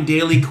running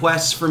daily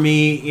quests for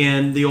me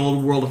in the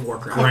old World of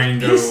Warcraft.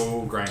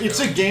 grindo. It's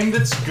a game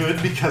that's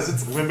good because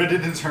it's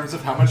limited in terms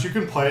of how much you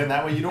can play, and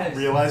that way you don't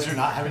realize you're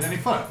not having any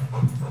fun.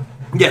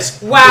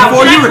 Yes. Wow.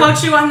 Before Can I you,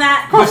 quote you on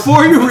that?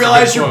 before you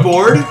realize you're quote.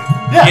 bored,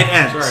 Yeah. it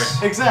ends.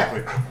 Sorry.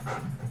 Exactly.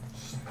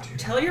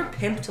 Tell your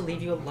pimp to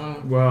leave you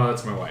alone. Well,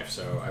 that's my wife,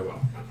 so I will.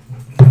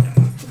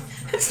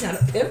 That's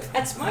not a pimp.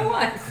 That's my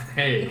wife.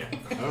 Hey.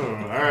 Oh,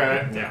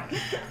 alright. Yeah.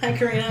 Hi,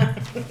 Karina.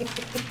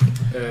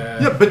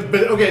 Yeah, but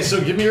okay, so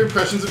give me your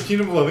impressions of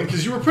Kingdom of Loathing,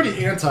 because you were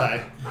pretty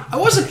anti. I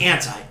wasn't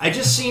anti. I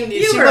just seemed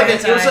You seemed were like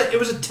anti. it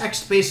was a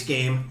text-based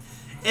game,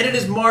 and it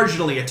is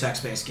marginally a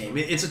text-based game.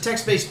 It's a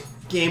text-based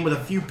game with a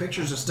few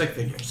pictures of stick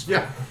figures.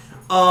 Yeah.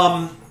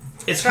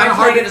 It's Try kind of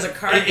hard. playing it as a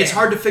card It's game.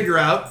 hard to figure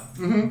out.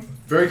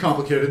 Very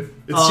complicated.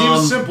 It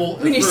seems simple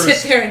When at you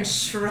first. sit there and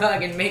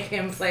shrug and make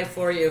him play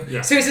for you.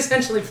 Yeah. So he's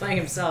essentially playing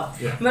himself.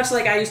 Yeah. Much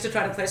like I used to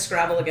try to play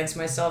Scrabble against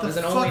myself The as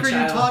an fuck only are you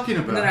child. talking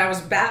about? And then I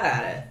was bad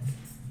at it.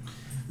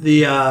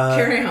 The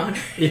Carry on.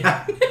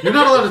 yeah. You're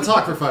not allowed to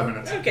talk for 5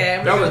 minutes. Okay.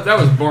 I'm That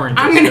was boring.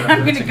 I'm Jessica.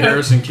 gonna It's go.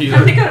 Garrison I'm Keillor.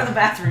 gonna go to the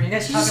bathroom. You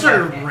guys You talk just about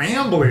started games.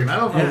 rambling. I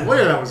don't know Yeah.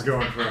 where that was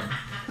going from.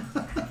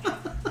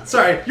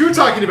 Sorry, you were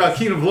talking about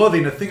Kingdom of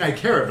Loathing, a thing I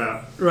care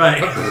about.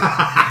 Right.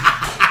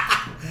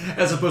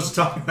 As opposed to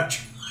talking about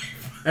your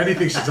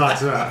Anything she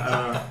talks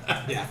about.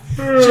 yeah.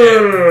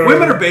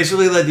 Women are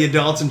basically like the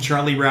adults in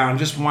Charlie Brown,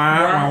 just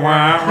wah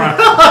wah wah.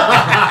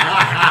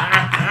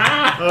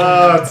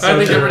 It's I so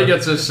think terrible. everybody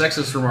gets a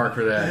sexist remark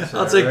for that.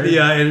 I'll take the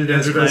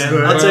Interdesk Interdesk plan.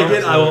 plan. I'll take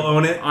it. Well, I will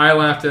own it. I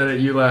laughed at it.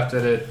 You laughed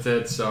at it.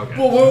 It's okay.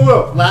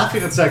 Whoa.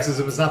 Laughing at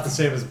sexism is not the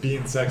same as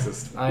being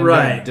sexist. I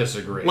Right.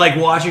 disagree. Like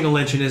watching a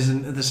lynching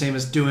isn't the same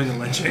as doing a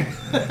lynching.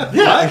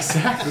 Yeah,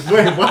 exactly.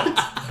 Wait, what?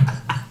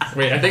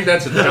 wait, I think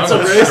that's a a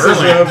Donald racism.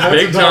 Sterling. That's a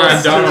Big Donald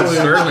time Donald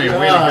Sterling. Sterling.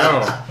 Way to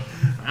go.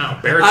 Wow,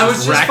 Barrett's I was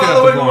just racking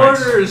following up the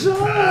points. orders.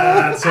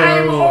 That's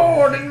I'm horrible.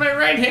 old, and my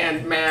right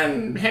hand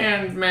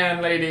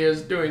man lady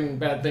is doing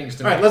bad things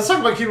to me. Alright, let's talk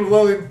about Kingdom of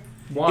Loathing.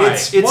 Why?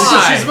 It's-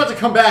 Why? She's about to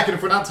come back, and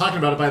if we're not talking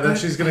about it by then,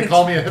 she's going to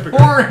call me a hypocrite.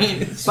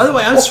 boring. By the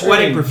way, I'm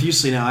sweating boring.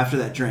 profusely now after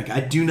that drink. I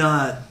do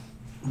not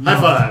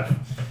High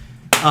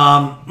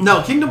five.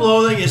 No, Kingdom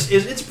Loathing is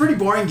it's a pretty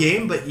boring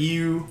game, but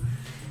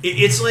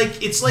it's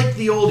like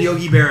the old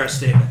Yogi Berra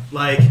statement.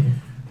 Like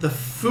the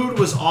food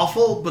was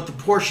awful, but the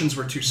portions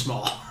were too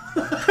small.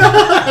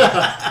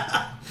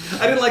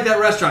 I didn't like that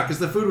restaurant because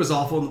the food was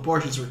awful and the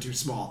portions were too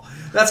small.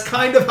 That's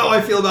kind of how I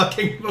feel about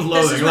Kingdom of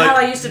Loathing. This is how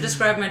I used to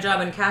describe my job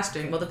in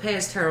casting. Well, the pay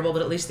is terrible,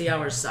 but at least the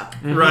hours suck.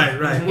 Right.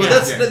 Well,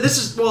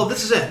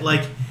 this is it.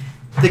 Like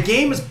the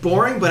game is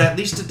boring, but at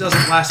least it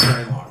doesn't last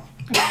very long.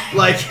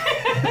 Like.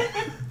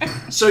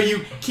 So you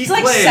keep It's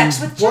like playing. sex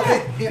with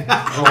Jack.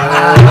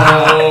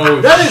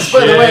 Oh, That is,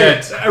 by the way,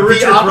 shit.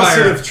 the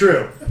opposite of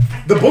true.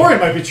 The boring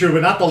might be true,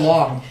 but not the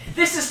long.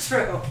 This is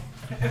true.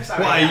 I'm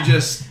sorry. Why you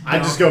just? I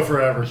just go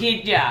forever.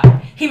 He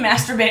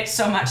masturbates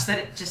so much that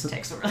it just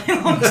takes a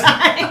really long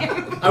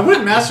time. I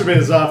wouldn't masturbate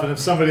as often if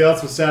somebody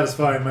else was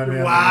satisfying my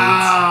man.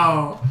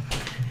 Wow.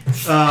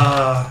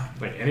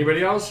 Like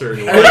anybody else, or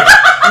Literally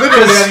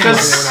anyone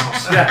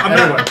else. Yeah,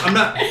 everyone. I'm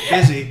not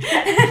busy.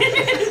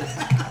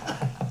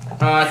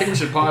 I think we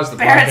should pause the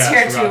Barrett's podcast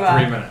here for about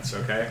to, 3 minutes,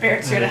 okay?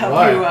 Barrett's here to help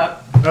Why? you move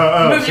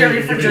your so you give me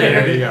a refrigerator.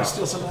 There you handy.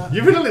 go.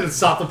 You really need to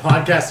stop the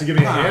podcast to give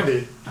me a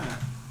handy.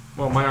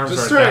 Well, my arms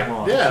Just are straight, back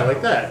long. yeah, so-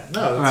 like that.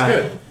 No, that's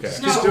Right. good.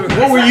 Okay. Just doing What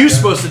this. were you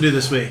supposed to do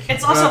this week?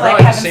 It's also probably like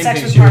the having same sex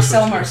things with you were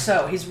Marcel supposed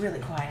Marceau. He's really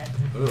quiet.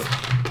 Ugh.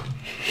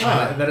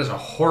 That is a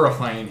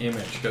horrifying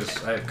image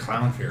because I have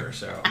clown fear,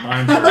 so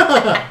mine's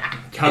are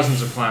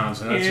cousins of clowns,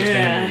 and that's just ain't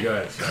any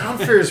good. So. Clown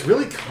fear is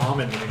really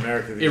common in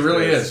America these It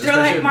really days. is. They're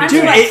like, especially- mine's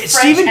Dude, like French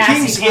Stephen assy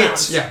King's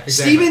towns. It. Yeah, exactly.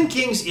 Stephen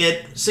King's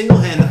It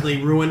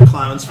single-handedly ruined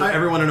clowns for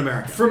everyone in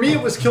America. For me,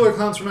 it was Killer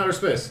Clowns from Outer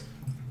Space.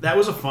 That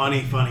was a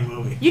funny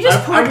movie. You just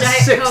I poured was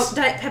Diet 6. Coke,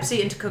 Diet Pepsi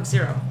into Coke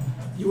Zero.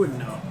 You wouldn't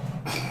know.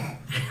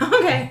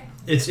 Okay.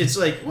 It's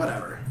like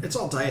whatever. It's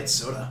all diet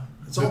soda.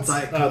 It's all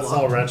diet cola. It's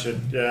all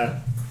wretched, yeah.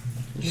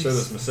 So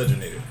this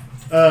miscegenated.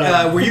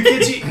 Were you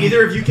kids?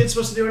 Either of you kids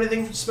supposed to do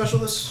anything special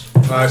this?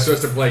 I was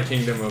supposed to play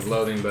Kingdom of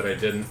Loathing, but I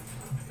didn't.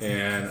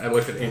 And I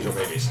looked at Angel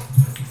Babies.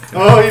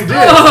 Oh, you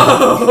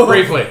did?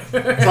 Briefly.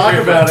 Talk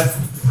about it.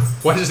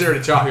 What is there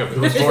to talk about? It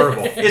was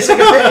horrible. It's like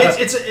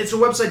it's a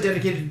website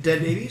dedicated to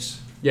dead babies.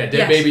 Yeah, dead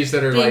Yes. babies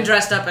that are Being like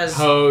dressed up as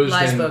posed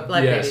live and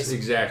live yes, babies.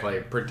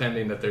 exactly,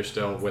 pretending that they're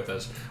still with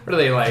us. What are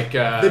they like?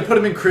 They put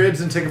them in cribs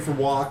and take them for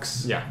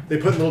walks. Yeah. They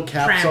put little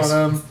caps Prams.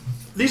 on them.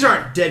 These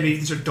aren't dead babies.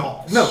 These are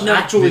dolls. No, No.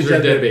 actually These are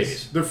dead dead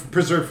babies. They're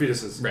preserved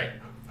fetuses. right.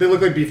 They look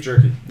like beef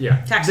jerky.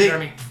 Yeah.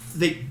 Taxidermy.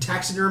 They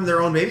taxiderm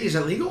their own baby. Is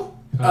that legal?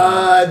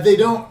 They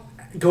don't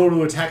go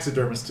to a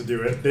taxidermist to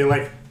do it. They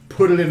like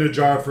put it in a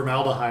jar of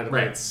formaldehyde and let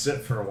Right. it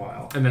sit for a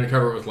while. And then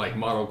cover it with like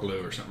model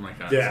glue or something like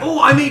that. Yeah.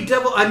 Oh, I made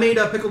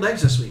pickled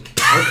eggs this week.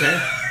 Okay.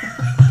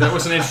 That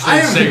was an interesting I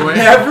am segue.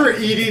 never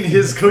eating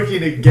his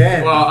cooking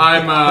again. Well,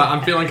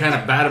 I'm feeling kind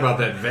of bad about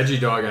that veggie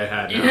dog I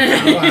had.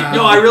 Now. Wow.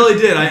 No, I really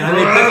did. I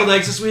made pickled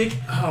eggs this week.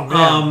 Oh,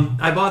 man.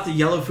 I bought the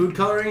yellow food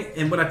coloring,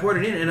 and when I poured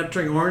it in, it ended up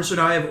turning orange. So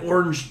now I have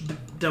orange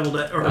deviled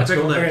or That's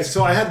pickled cool. Okay, eggs.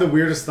 so I had the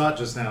weirdest thought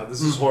just now.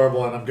 This is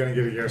horrible, and I'm gonna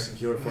get a Garrison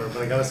Keeler for it,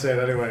 but I gotta say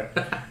it anyway.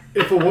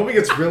 If a woman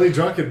gets really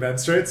drunk and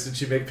menstruates, did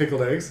she make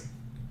pickled eggs?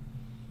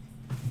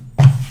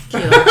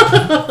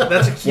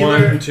 That's a killer.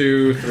 1,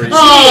 2, 3.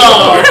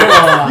 Oh, come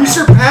on. You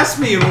surpassed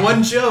me in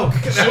one joke.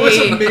 That was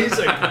Gee.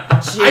 amazing.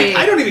 Gee.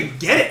 I don't even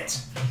get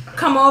it.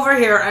 Come over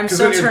here. I'm 'Cause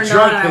so when you're turned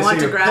drunk, on and they I want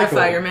see to your gratify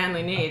pickle. your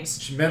manly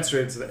needs. She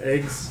menstruates, the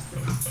eggs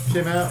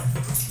came out.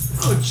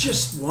 Oh,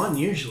 just one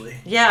usually.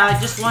 Yeah,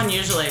 just one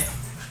usually.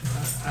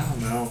 I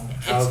don't know.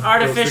 how It's those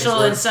artificial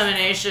things work.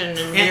 insemination and,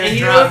 And weird you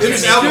drugs. don't use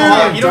It's alcohol.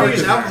 very You don't dark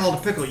use in there. alcohol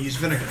to pickle. You use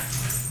vinegar.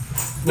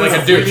 Like a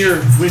When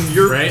douche.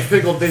 you're Right?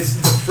 pickled, the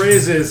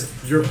phrase is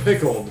 "you're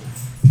pickled."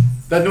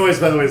 That noise,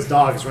 by the way, is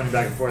dogs running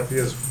back and forth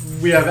because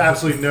we have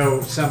absolutely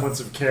no semblance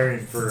of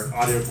caring for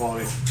audio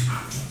quality.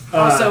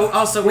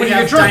 Also, when we you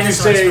have get drunk, you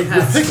dinosaurs say for you're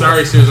pets. pickled.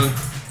 Sorry, Susan.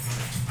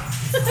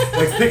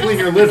 Like pickling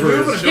your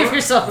liver. is- Give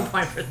yourself a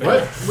point for that.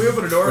 What? Can we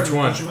open a door Which and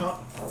one? push them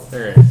out?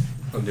 There.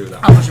 I'll do that.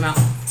 I'll push him out.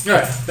 All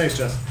right, thanks,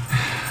 Jess.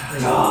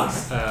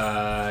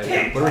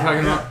 Yeah. What are we talking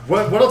about?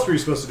 What else were you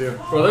supposed to do?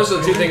 Well, those are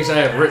the two things I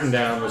have written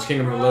down: was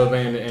Kingdom of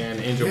Loathing and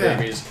Angel Yeah.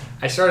 Babies.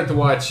 I started to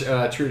watch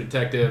True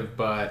Detective,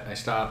 but I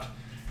stopped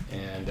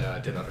and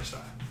did other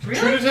stuff. True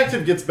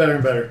Detective gets better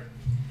and better.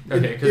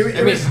 Okay, It, because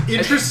it was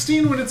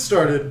interesting when it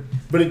started,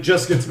 but it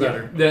just gets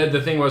better. The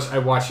thing was, I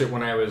watched it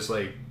when I was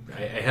like,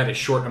 I had a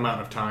short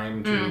amount of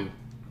time to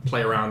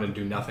play around and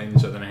do nothing,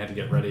 so then I had to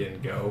get ready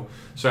and go.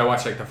 So I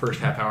watched like the first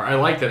half hour. I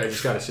liked it. I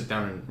just got to sit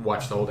down and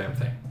watch the whole damn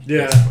thing.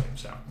 Yeah. basically.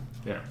 So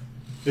yeah.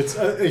 It's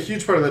a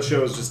huge part of that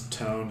show is just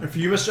tone. And for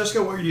you, Miss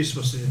Jessica, what are you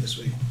supposed to do this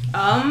week?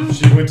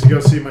 She went to go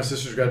see my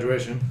sister's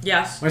graduation.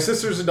 Yes. My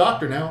sister's a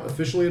doctor now,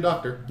 officially a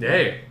doctor.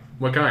 Yay.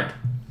 What kind?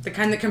 The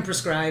kind that can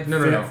prescribe.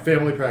 No.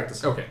 Family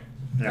practice. Okay.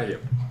 Yeah. Thank you.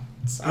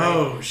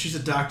 Oh, she's a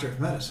doctor of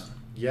medicine.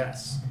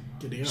 Yes.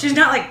 Giddy up. She's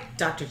not like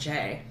Dr.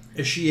 J.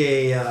 Is she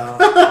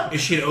a?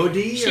 Is she an OD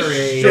or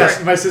a?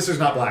 Yes, my sister's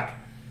not black.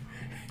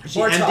 Is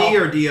she Or MD tall.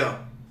 or DO?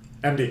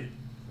 MD.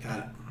 Got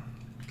it.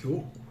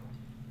 Cool.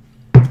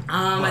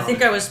 I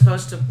think I was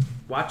supposed to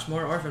watch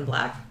more Orphan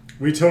Black.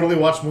 We totally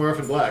watched more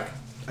Orphan Black.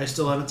 I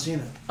still haven't seen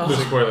it. No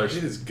spoilers.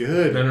 It is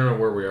good. No,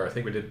 where we are. I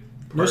think we did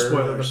No part of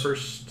spoilers. the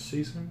first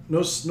season.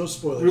 No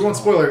spoilers. We won't at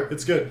all. spoil it.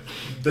 It's good.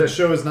 The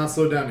show is not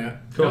slowed down yet.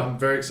 Cool. I'm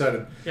very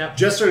excited. Yep.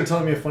 Jess started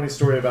telling me a funny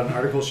story about an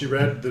article she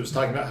read that was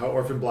talking about how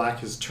Orphan Black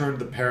has turned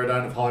the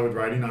paradigm of Hollywood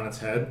writing on its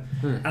head.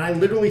 And I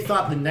literally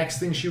thought the next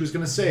thing she was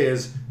going to say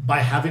is by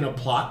having a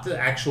plot that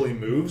actually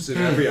moves in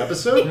every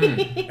episode.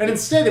 And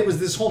instead it was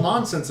this whole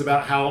nonsense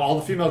about how all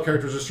the female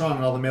characters are strong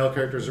and all the male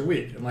characters are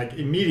weak. And like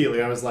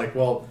immediately I was like,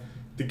 well,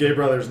 the gay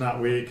brother's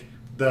not weak.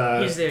 He's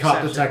the The cop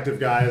exception. detective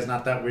guy is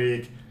not that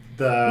weak.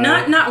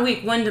 Not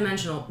weak,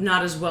 one-dimensional,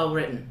 not as well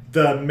written.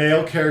 The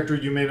male character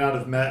you may not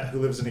have met who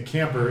lives in a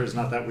camper is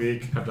not that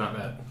weak. Have not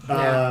met.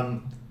 Yeah.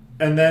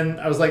 And then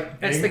I was like...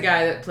 That's the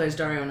guy that plays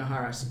Dario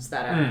Naharis. It's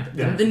that actor.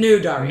 Yeah. The new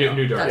Dario.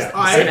 New Dario. That's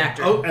Yeah. the same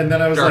actor. And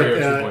then I was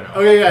Dario like... 2.0.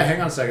 okay, yeah,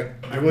 hang on a second.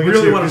 I will get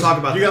really you, want to 'cause talk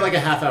about you that. got like a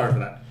half hour for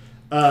that.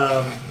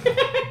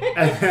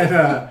 And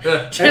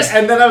then, Just-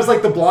 and then I was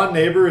like, the blonde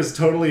neighbor is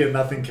totally a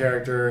nothing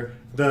character.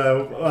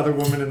 The other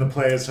woman in the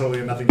play is totally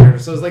a nothing character.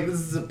 So I was like, this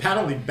is a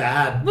patently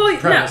bad Well, no,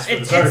 premise for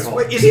it's- this it's- article.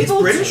 Wait, is it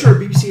People- British or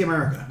BBC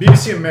America?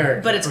 BBC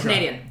America. But it's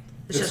Canadian.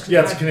 It's just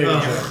yeah, it's a Canadian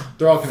Ugh. show.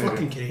 They're all Canadian.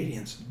 Fucking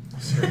Canadians.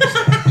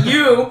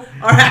 You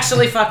are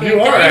actually fucking You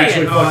are Canadian.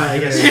 actually Oh, I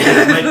guess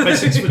my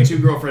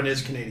 6'2" girlfriend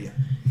is Canadian.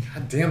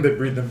 God damn, they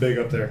breed them big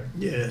up there.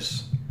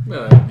 Yes.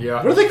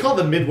 Yeah. What do they call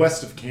the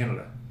Midwest of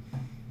Canada?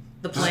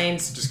 The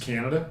plains. Just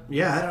Canada?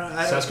 Yeah, I don't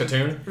know.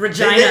 Saskatoon.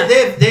 Regina.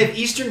 They have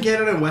Eastern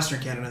Canada and Western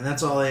Canada, and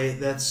that's all they.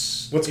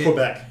 That's What's it.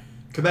 Quebec?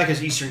 Quebec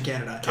is Eastern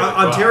Canada. Quebec.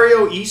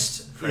 Ontario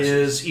East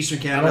is Eastern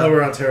I Canada. don't know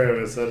where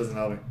Ontario is, so that doesn't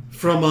help me.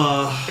 From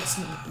It's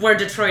where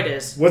Detroit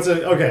is. What's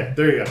a okay?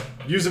 There you go.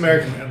 Use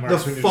American the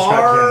landmarks when you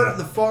describe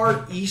Canada.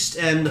 far east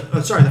end.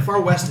 The far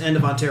west end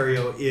of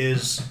Ontario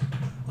is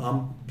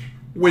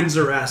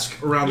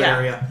Windsor-esque around Yeah. that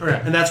area,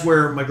 Okay. and that's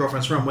where my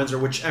girlfriend's from, Windsor,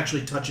 which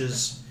actually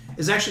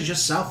is actually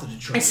just south of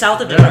Detroit. It's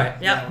south of Detroit.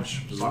 Yeah, Yep.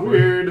 which is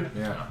Weird.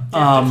 Yeah.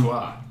 Um,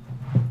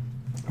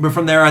 But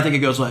from there, I think it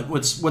goes like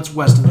what's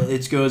west of it?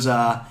 It goes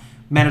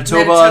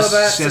Manitoba, Manitoba,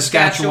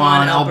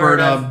 Saskatchewan,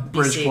 Alberta, Alberta,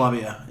 British BC.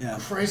 Columbia. Yeah.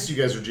 Christ, you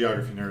guys are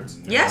geography nerds.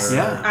 Yes,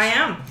 Yeah. I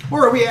am.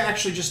 Or we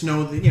actually just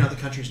know the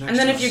countries next. And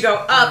then to if us. you go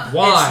up,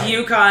 Why? it's I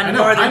Yukon, know,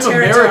 Northern I'm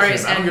Territories,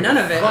 American. I don't and give none a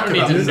of it. fuck I don't need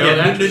about to this. know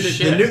that the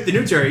shit. new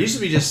territory it used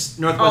to be just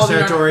All Northwest the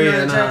Territory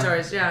Northern and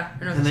Territories, yeah.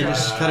 Or Northern and they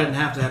Territories. just cut it in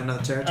half to add another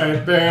All territory.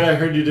 right, Barrett, I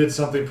heard you did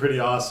something pretty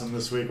awesome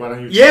this week. Why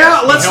don't you?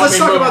 Yeah, let's Help me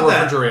talk move about a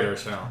that. refrigerator,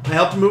 so. I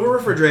helped move a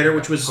refrigerator,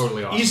 which was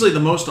Totally awesome. easily the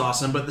most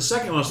awesome. But the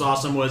second most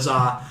awesome was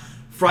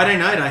Friday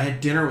night. I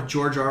had dinner with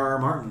George R.R.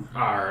 Martin.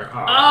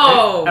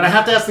 Oh! And I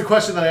have to ask the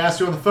question that I asked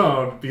you on the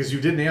phone because you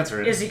didn't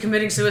answer it. Is he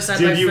committing suicide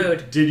by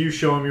Did food? you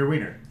show him your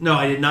wiener? No,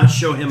 I did not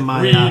show him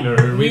my Wiener,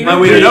 my wiener,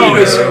 wiener. No,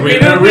 it's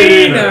wiener,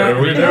 wiener,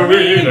 wiener,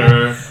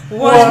 wiener.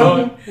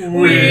 One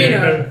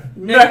wiener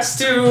next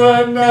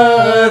to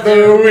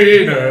another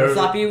wiener.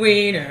 floppy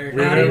wiener.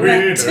 Wiener,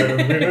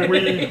 wiener,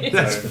 wiener.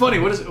 That's funny.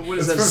 What is that? From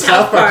South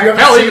South Park. You haven't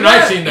Hell, seen even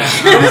that? I've seen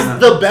that. It is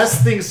the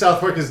best thing South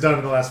Park has done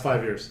in the last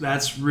 5 years.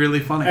 That's really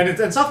funny.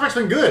 And South Park's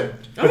been good.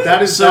 But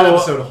that is So- that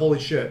episode. Holy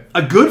shit.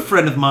 A good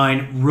friend of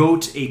mine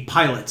wrote a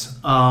pilot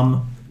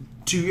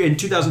in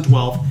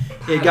 2012.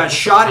 It got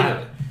shot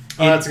in.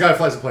 It's a guy who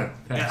flies a plane.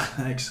 Yeah,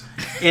 thanks.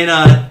 In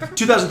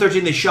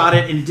 2013, they shot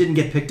it and it didn't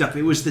get picked up.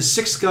 It was the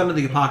Sixth Gun of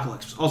the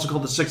Apocalypse, also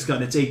called the Sixth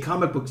Gun. It's a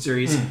comic book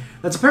series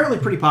that's apparently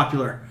pretty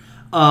popular.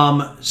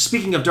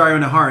 Speaking of Dario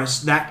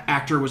Naharis, that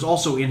actor was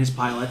also in his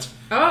pilot.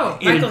 Oh,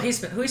 In- Michael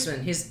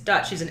Huisman. He's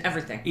Dutch. He's in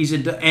everything. He's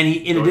in, and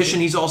in addition,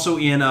 he's also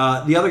in.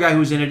 The other guy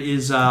who's in it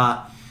is the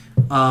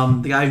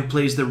guy who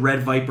plays the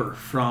Red Viper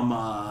from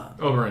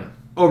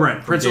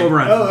Oberyn, Prince Game-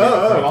 Oberyn.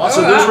 Oh,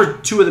 awesome. So those were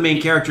two of the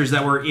main characters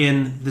that were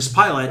in this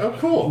pilot. Oh,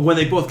 cool. When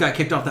they both got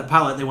kicked off that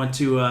pilot, they went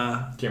to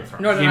Game of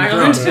Thrones. Northern Game of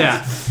Ireland. Thrones.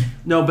 Yeah.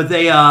 No, but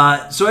they.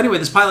 So anyway,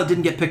 this pilot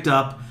didn't get picked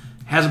up.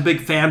 Has a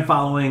big fan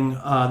following.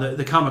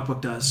 The comic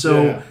book does.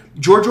 So Yeah.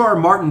 George R. R.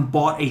 Martin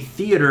bought a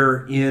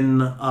theater in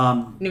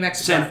New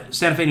Mexico.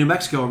 Santa Fe, New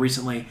Mexico,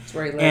 recently. That's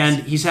where he lives. And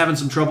he's having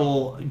some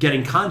trouble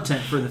getting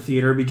content for the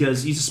theater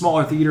because he's a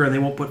smaller theater and they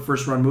won't put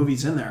first-run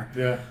movies in there.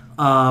 Yeah.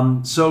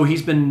 So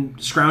he's been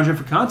scrounging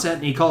for content,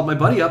 and he called my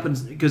buddy up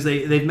because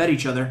they've met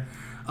each other.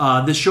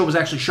 This show was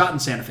actually shot in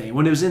Santa Fe.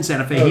 When it was in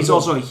Santa Fe, he's cool.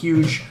 also a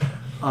huge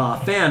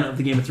fan of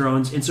the Game of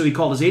Thrones, and so he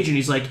called his agent.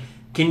 He's like,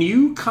 "Can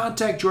you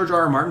contact George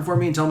R. R. Martin for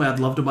me and tell him I'd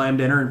love to buy him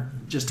dinner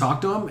and just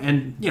talk to him?"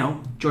 And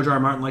George R. R.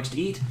 Martin likes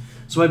to eat,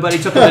 so my buddy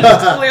took him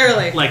to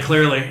Clearly.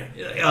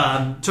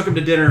 took him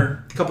to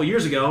dinner a couple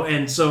years ago,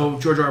 and so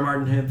George R. R.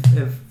 Martin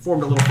have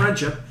formed a little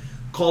friendship.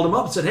 Called him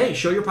up and said, "Hey,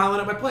 show your pilot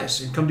at my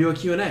place and come do a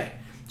Q&A."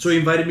 So he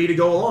invited me to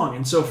go along.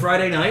 And so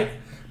Friday night,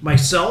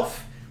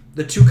 myself,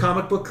 the two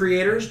comic book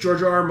creators,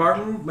 George R. R.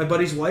 Martin, my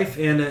buddy's wife,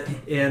 and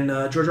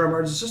George R. R.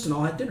 Martin's assistant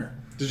all had dinner.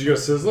 Did you go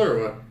Sizzler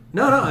or what?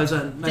 No, it was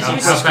a nice you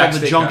place see- called The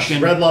Steakhouse.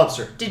 Junction. Red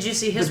Lobster. Did you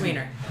see his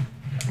wiener?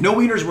 No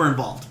wieners were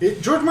involved.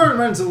 George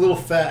Martin's a little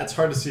fat. It's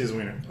hard to see his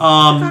wiener.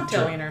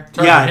 Cocktail wiener.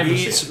 Hard Yeah, for him to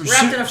he's see.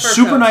 Wrapped in a fur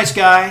super coat. nice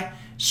guy,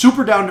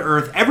 super down to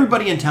earth.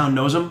 Everybody in town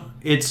knows him.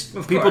 People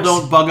course.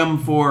 don't bug him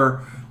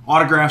for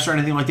autographs or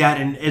anything like that.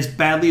 And as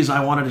badly as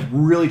I wanted to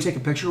really take a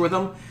picture with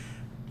him,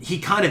 he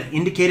kind of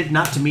indicated,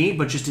 not to me,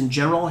 but just in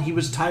general, he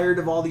was tired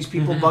of all these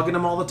people bugging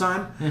him all the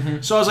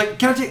time. So I was like,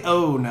 can I take...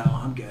 Oh, no,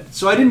 I'm good.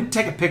 So I didn't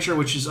take a picture,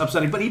 which is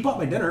upsetting. But he bought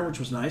my dinner, which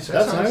was nice.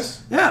 That's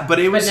nice. Yeah, but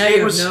it was... But now it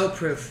you was, have no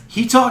proof.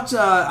 He talked...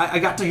 I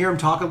got to hear him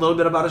talk a little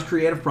bit about his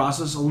creative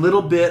process, a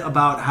little bit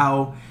about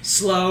how...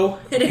 Slow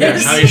it Yeah,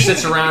 is. how he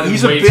sits around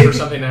and waits for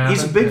something to happen.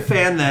 He's a big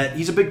fan that...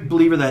 He's a big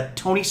believer that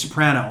Tony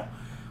Soprano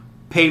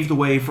paved the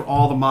way for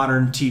all the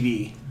modern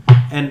TV.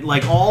 And,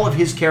 like, all of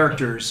his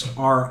characters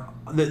are...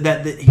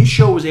 That his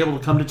show was able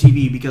to come to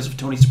TV because of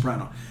Tony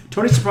Soprano.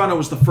 Tony Soprano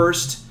was the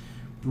first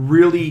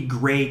really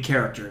gray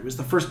character. It was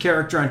the first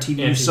character on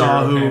TV you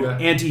saw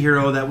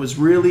anti-hero that was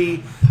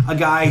really a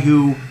guy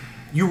who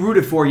you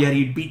rooted for, yet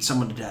he'd beat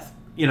someone to death.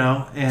 You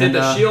know? And, did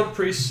the Shield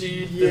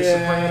precede the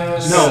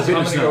Sopranos? No, I'm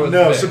gonna go with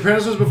No, Vic.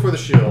 Sopranos was before the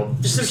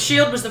Shield. So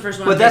Shield was the first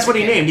one. But that's what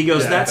he named. He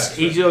goes, Yeah,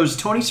 he goes,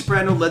 Tony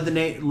Soprano led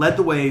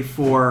the way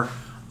for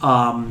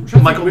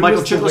Michael when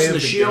was The Chiklis Way in of the the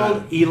Shield.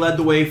 Gun? He led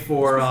the way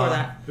for before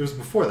that. It was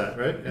before that,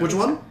 right? Yeah. Which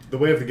one? The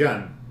Way of the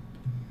Gun.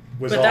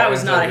 Was But all that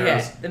was not a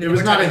anti-heroes. hit. I mean, It was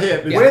we're not a talking-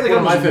 hit. It's Way of the one Gun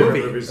of my was a favorite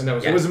movie. movies. And that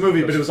was- It was a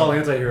movie, but it was all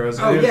anti-heroes.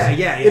 Oh, It was-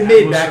 yeah. It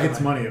made Most back certainly. its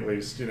money at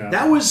least, you know.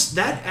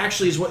 That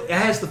actually is what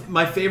has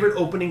my favorite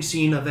opening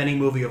scene of any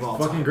movie of all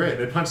time. fucking great.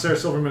 They punched Sarah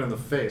Silverman in the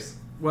face.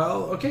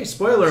 Well, okay,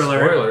 spoiler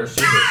alert. Spoilers.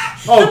 Jesus.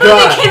 Oh The movie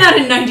god. came out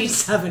in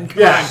 '97.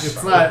 Come Yeah, on.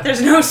 it's not.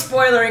 There's no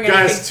spoilering anything.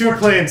 Guys, two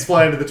planes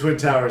fly into the Twin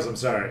Towers. I'm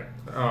sorry.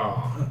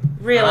 Oh.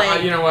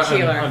 Really? You know what?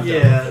 Keeler. I'm done.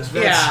 Yeah, that's,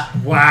 Yeah.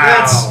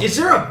 Wow. Is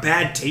there a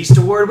bad taste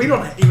award? We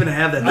don't even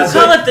have that. We'll That's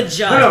call it. it the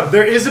Judge. No,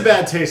 there is a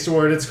bad taste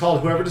award. It's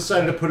called whoever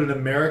decided to put an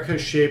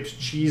America-shaped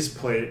cheese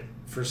plate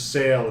for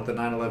sale at the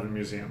 9/11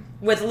 Museum.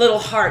 With little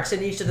hearts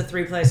in each of the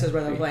three places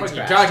where the What planes are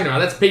you crashed. talking about?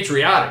 That's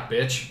patriotic,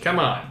 bitch. Come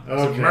on.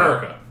 It's Okay.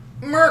 America.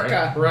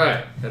 Merca.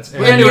 Right. That's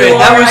Anyway,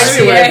 that was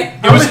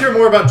URICA. I want to hear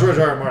more about George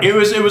R. R. Martin.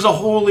 it was a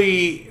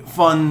wholly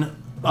fun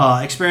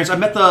experience. I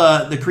met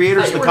the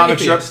creators of the comic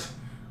strip.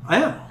 I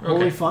am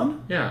wholly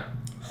fun. Yeah.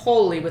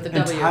 Holy with a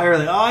W.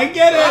 Entirely. Oh, I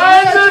get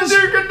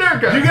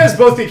it. You guys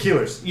both get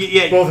Keelers.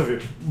 Yeah. Both of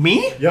you.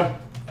 Me? Yep.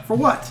 For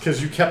what?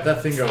 Because you kept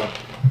that thing going.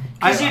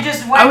 Because you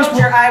just I was-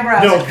 wiggled your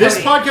eyebrows. No, at this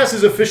Cody. podcast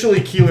is officially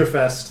Keeler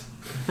Fest.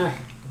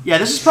 Yeah,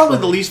 this is probably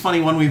the least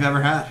funny one we've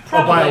ever had. Oh,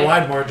 by Probably. a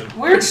wide margin.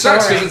 Weird Which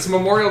sucks story. because it's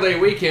Memorial Day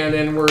weekend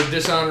and we're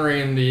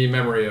dishonoring the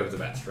memory of the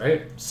vets,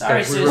 right? Sorry, Okay,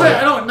 we Susan. were- Wait,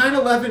 I don't.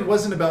 9/11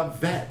 wasn't about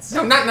vets.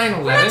 No, not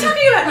 9/11. We're not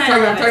talking about I'm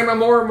 9/11. talking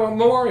about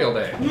Memorial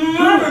Day.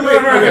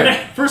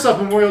 Okay. First off,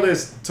 Memorial Day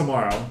is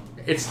tomorrow.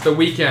 It's the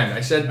weekend.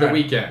 I said the Alright.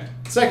 weekend.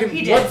 Second,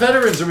 He did. what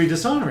veterans are we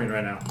dishonoring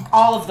right now?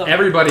 All of them.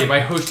 Everybody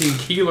by hosting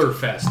Keeler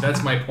Fest.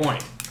 That's my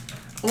point.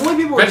 Only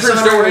people we're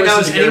Veterans dishonoring don't right now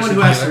listen is to anyone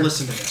who Garrison has to Keillor.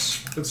 listen to this.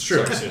 That's true.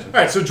 Sorry, Susan. All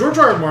right, so George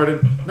R. R.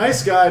 Martin,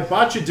 nice guy,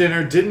 bought you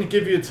dinner, didn't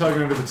give you a tug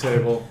under the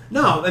table.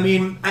 No, I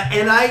mean,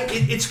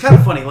 it's kind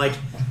of funny. Like,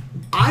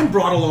 I'm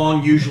brought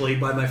along usually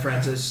by my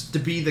friends as to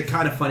be the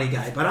kind of funny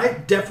guy, but I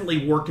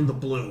definitely work in the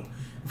blue.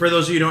 For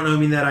those of you who don't know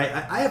me, that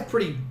I have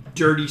pretty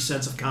dirty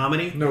sense of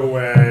comedy. No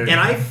way. And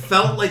I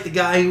felt like the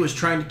guy who was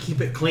trying to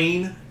keep it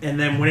clean, and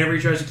then whenever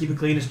he tries to keep it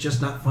clean, it's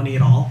just not funny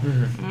at all.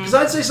 Because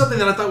I'd say something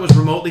that I thought was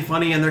remotely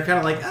funny, and they're kind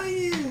of like, oh, yeah.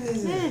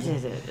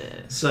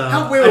 So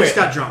wait, I wait. just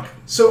got drunk.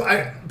 So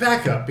I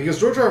back up because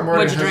George R. R.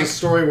 Martin What'd you has drink? a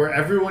story where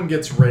everyone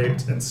gets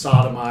raped and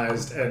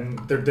sodomized and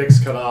their dicks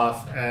cut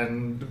off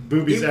and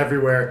boobies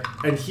everywhere,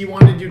 and he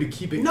wanted you to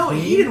keep it No,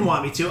 clean. he didn't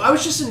want me to. I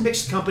was just in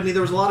mixed company.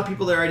 There was a lot of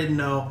people there I didn't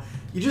know.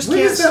 You just When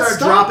can't does that start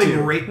stop dropping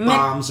you? rape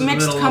bombs in the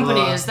Mixed middle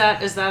company. of Is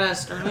that a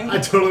Sterling? I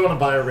totally want to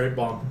buy a rape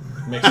bomb.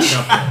 Mixed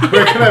company.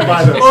 Where can I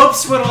buy those?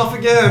 Oops, went off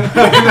again.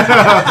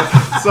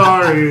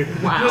 Sorry.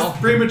 Wow.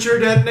 Just premature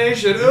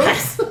detonation.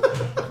 Oops.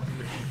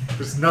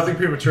 There's nothing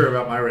premature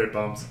about my rape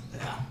bombs.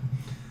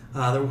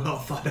 They're well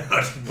thought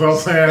out. Well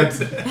planned.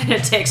 And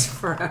it takes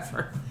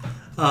forever.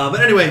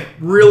 But anyway,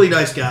 really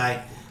nice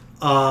guy.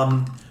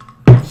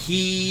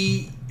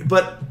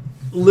 But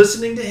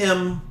listening to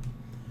him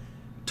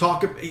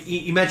talk,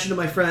 he mentioned to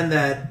my friend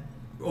that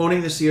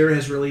owning the Sierra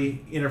has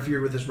really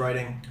interfered with his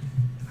writing.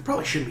 I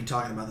probably shouldn't be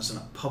talking about this in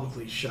a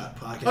publicly shot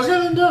podcast. Okay,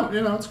 then don't.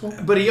 You know, it's cool.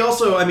 But he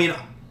also, I mean,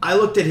 I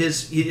looked at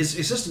his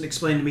assistant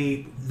explained to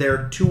me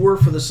their tour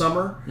for the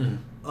summer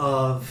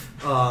of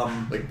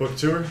Like book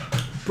tour?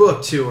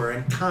 book tour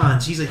and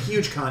cons. He's a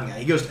huge con guy.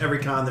 He goes to every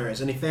con there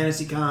is, any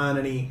fantasy con,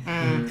 any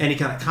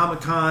kind of comic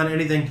con,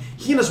 anything.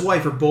 He and his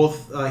wife are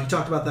both. He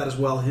talked about that as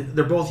well.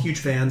 They're both huge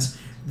fans.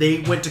 They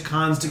went to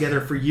cons together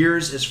for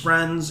years as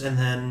friends, and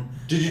then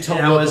Did you tell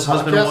him now about as the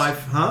husband and podcast?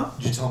 wife. Huh?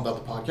 Did you tell him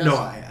about the podcast? No,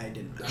 I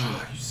didn't.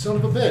 Ah, you son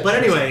of a bitch. But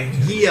anyway,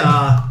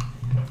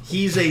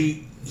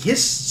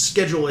 his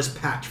schedule is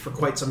packed for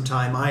quite some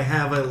time. I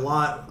have a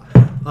lot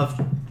of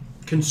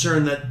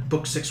concern that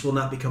book 6 will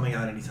not be coming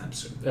out anytime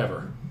soon.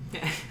 Ever.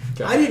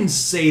 I didn't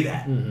say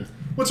that.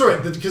 What's all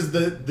right? Because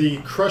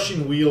the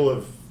crushing wheel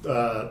of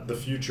the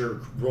future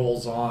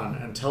rolls on,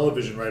 and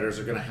television writers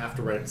are going to have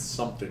to write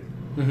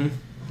something.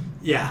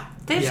 Yeah.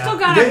 They've Yeah. still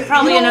got They-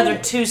 probably you know, another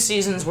 2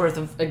 seasons worth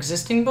of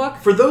existing book.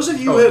 For those of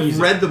you Oh, who have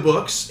easy. read the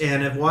books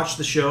and have watched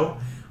the show,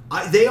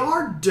 they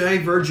are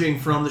diverging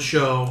from the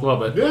show A little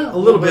bit. Yeah, a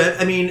little bit.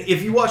 I mean,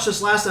 if you watch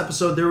this last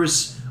episode, there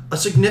was a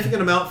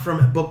significant amount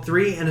from book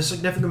 3 and a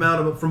significant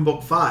amount from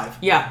book 5.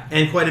 Yeah.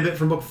 And quite a bit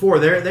from book 4.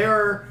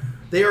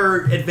 They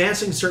are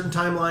advancing certain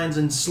timelines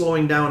and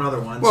slowing down other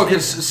ones. Well,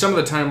 because some of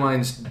the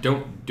timelines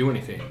don't do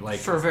anything. Like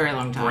For a very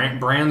long time.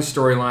 Brand's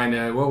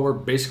storyline, we're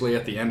basically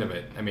at the end of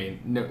it. I mean,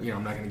 no,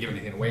 I'm not going to give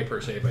anything away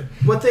per se, but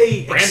what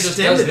they Brand just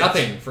extended does it.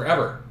 nothing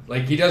forever.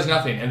 Like, he does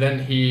nothing, and then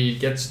he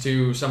gets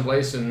to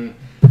someplace and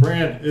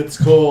Bran, it's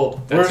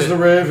cold. that's Where's it. the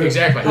raven?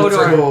 Exactly. It's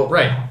Hodor. cold.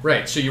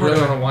 Right. So you really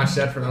Hodor. want to watch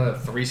that for another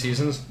 3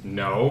 seasons?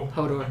 No.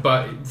 Hodor.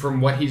 But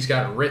from what he's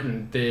got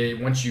written,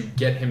 once you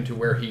get him to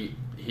where he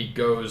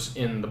goes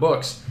in the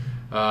books,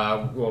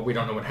 well, we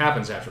don't know what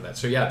happens after that.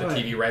 So yeah, the Right.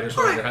 TV writers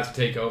will Right. either have to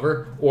take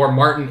over, or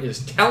Martin is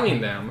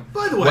telling them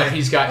By the way- what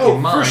he's got Oh,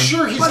 in mind. for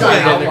sure he's By the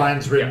got way,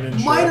 outlines written in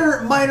shit.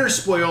 Minor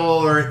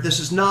spoiler. This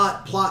is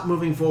not plot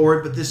moving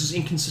forward, but this is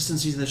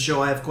inconsistencies in the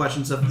show. I have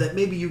questions of that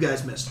maybe you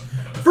guys missed.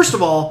 First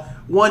of all,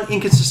 one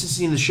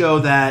inconsistency in the show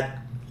that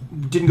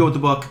didn't go with the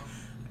book.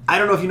 I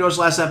don't know if you noticed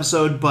last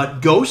episode,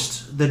 but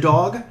Ghost, the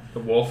dog, The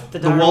wolf. the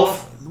Dire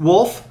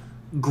wolf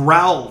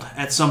growled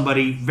at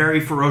somebody very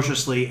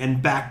ferociously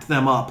and backed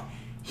them up.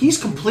 He's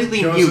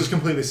completely Ghost mute. is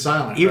completely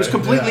silent. He was right?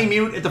 completely Yeah.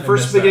 mute at the missed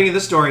first that. beginning of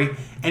the story,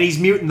 and he's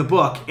mute in the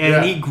book. And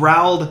Yeah. he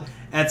growled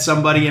at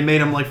somebody and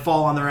made them like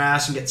fall on their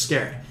ass and get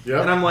scared.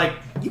 Yep. And I'm like,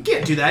 you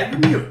can't do that. You're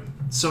mute.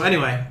 So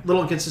anyway,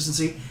 little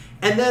inconsistency.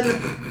 And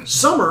then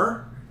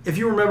Summer, if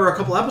you remember a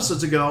couple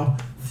episodes ago,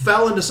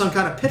 fell into some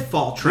kind of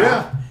pitfall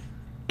trap,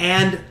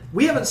 and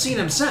we haven't seen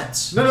him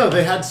since. No,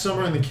 they had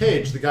Summer in the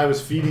cage. The guy was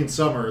feeding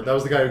Summer. That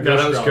was the guy who No,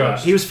 that was growled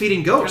Ghost. at. He was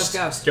feeding Ghost.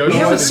 Ghost. Ghost We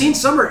haven't was- seen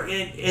Summer,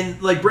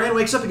 and like Bran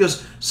wakes up, he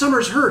goes,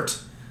 "Summer's hurt,"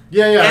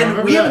 Yeah, I and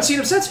remember we that. haven't seen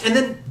him since. And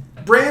then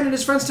Bran and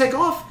his friends take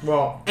off.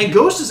 Well, And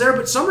Ghost is there,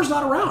 but Summer's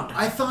not around.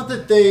 I thought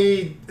that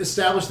they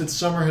established that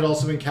Summer had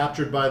also been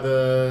captured by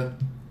the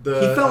He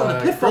fell in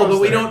a pitfall, crows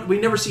but there. we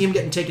never see him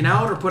getting taken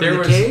out or put there in a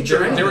was cage or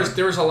there, anything.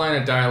 there was a line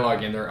of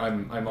dialogue in there.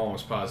 I'm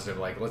almost positive.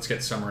 Like, let's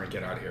get Summer and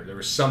get out of here. There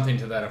was something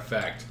to that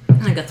effect.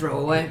 Like a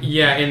throwaway.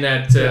 Yeah, in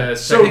that. So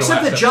second to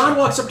except last that John episode.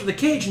 walks up to the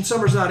cage and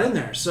Summer's not in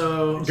there.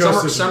 So Ghost Summer,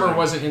 isn't Summer there.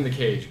 wasn't in the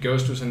cage.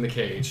 Ghost was in the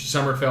cage.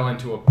 Summer fell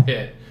into a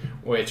pit,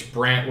 which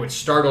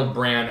startled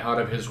Bran out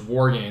of his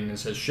warging and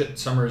says, "Shit,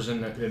 Summer's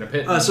in a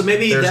pit." so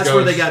maybe There's that's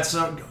where they Ghost.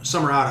 got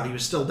Summer out of. He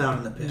was still down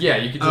in the pit. Yeah,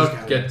 you could just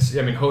Okay. get.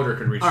 I mean, Hodor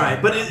could reach. All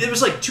right, Summer. but it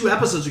was like 2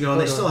 episodes ago, and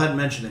they Hold on. still hadn't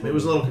mentioned him. It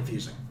was a little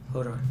confusing.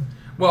 Hold on.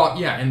 Well,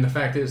 yeah, and the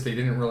fact is they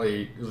didn't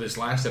really. This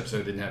last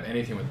episode didn't have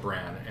anything with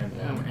Bran,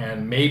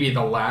 and maybe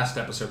the last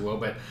episode will,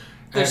 but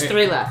There's I-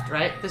 3 left,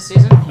 right? This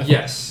season?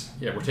 Yes,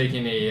 yeah, we're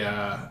taking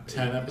a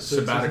 10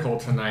 episodes. sabbatical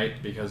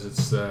tonight because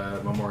it's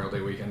Memorial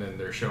Day weekend and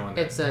they're showing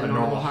It's a normal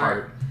Normal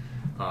heart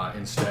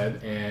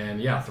instead. And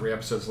yeah, 3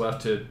 episodes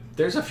left.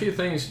 There's a few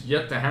things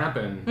yet to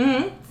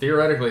happen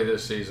theoretically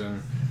this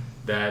season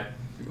that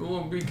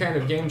will be kind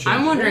of game changing.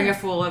 I'm wondering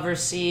if we'll ever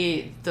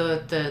see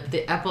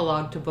the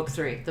epilogue to book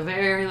 3. The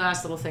very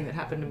last little thing that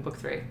happened in book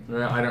 3.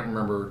 Well, I don't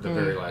remember the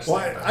very last. Well,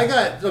 thing. I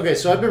got okay.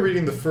 So I've been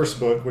reading the first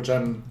book, which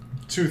I'm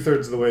 2/3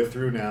 of the way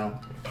through now,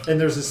 and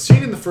there's a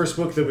scene in the first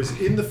book that was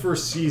in the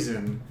first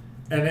season,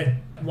 and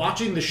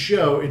watching the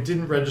show, it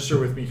didn't register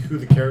with me who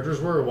the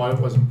characters were or why it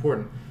was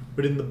important.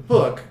 But in the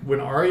book,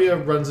 when Arya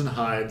runs and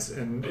hides,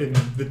 and in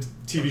the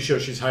TV show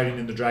she's hiding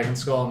in the dragon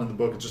skull, and in the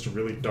book it's just a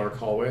really dark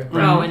hallway.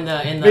 Oh, in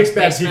the Makes bad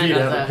basement TV to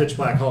of have a the... pitch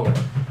black hallway.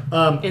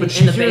 In but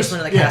she the hears-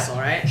 basement of the castle,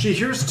 right? She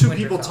hears 2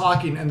 people Winterfell.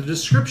 talking, and the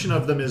description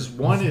of them is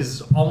one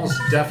is almost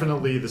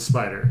definitely the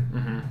spider.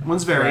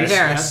 One's Varys.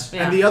 Varys,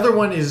 yeah. And the other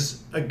one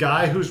is a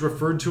guy who's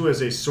referred to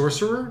as a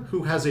sorcerer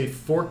who has a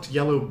forked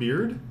yellow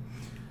beard.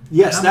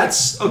 Yes, I'm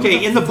that's like, okay.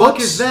 who In the fuck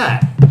books, is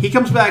that? he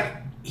comes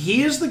back.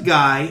 He is the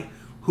guy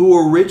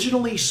who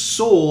originally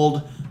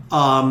sold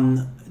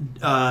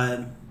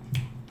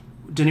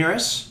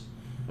Daenerys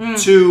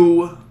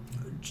to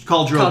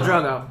Khal Drogo. Khal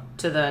Drogo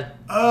to the...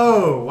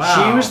 Oh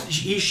wow!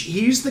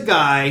 He's the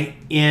guy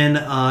in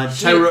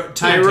Pentos.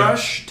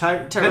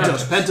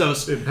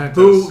 Pentos, In Pentos.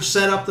 who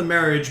set up the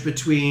marriage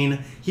between.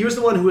 He was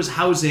the one who was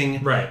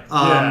housing Right.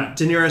 Yeah.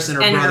 Daenerys and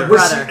her And her brother.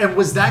 brother. And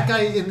was that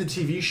guy in the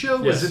TV show?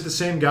 Yes. Was it the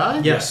same guy?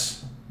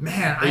 Yes.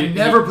 Man, I He-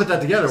 never put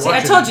that together. See, I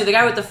watching told it. you, the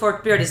guy with the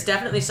forked beard is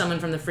definitely someone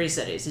from the Free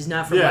Cities. He's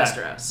not from Yeah.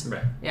 Westeros.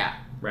 Right. Yeah.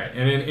 Right,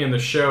 and in the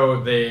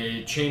show,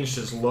 they changed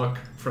his look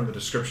from the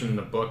description in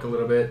the book a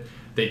little bit.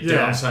 They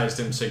Yeah. downsized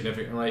him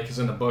significantly because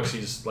in the books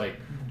he's like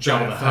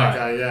Giant Jabba the fat Hutt,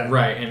 guy, yeah.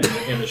 right, and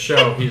in the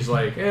show he's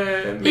like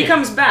He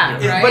comes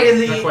back, Yeah, right? but in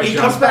Not the quite he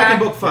sure. comes back in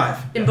Back. book 5.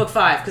 in book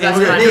 5, because that's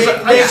Okay, what they-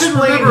 I they I just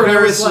explained remember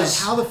I was Varys' like,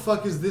 how the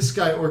fuck is this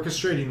guy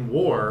orchestrating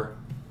war?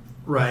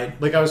 Right.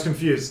 Like I was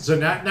confused. So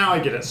now I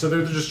get it. So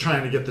they're just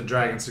trying to get the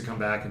dragons to come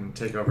back and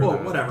take over. Well,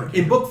 the, whatever. the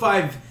In book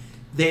 5,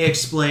 they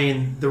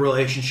explain the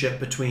relationship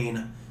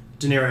between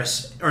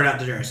Daenerys, or not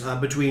Daenerys,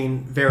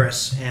 between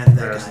Varys and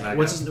that Varys guy. and that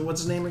What's guy.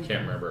 his name again?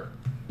 Can't remember.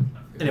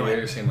 Anyway,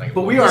 You're saying, like,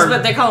 but we This is are.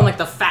 what they call him, like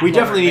the fat. We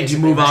definitely lord, need to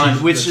basically, move right?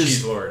 on, which the is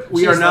cheese lord.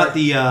 we are Cheese not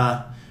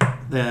lord.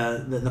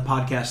 the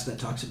podcast that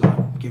talks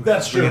about Game of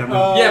That's Thrones. We true.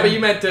 gotta move. Yeah, but you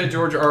met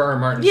George R.R.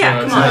 Martin. Yeah, so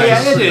come it's on. nice.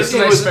 Yeah, it is. It's a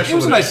nice It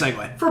was a nice special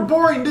segue. For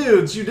boring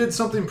dudes, you did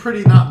something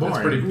pretty not boring.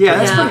 That's pretty. Yeah,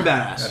 that's Yeah. pretty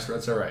badass.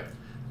 That's all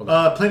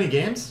right. Plenty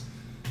games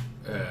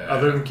Uh,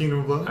 other than Kingdom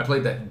of Blood. I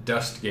played that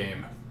Dust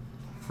game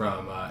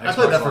from Xbox I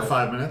played that for Live.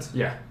 5 minutes.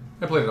 Yeah,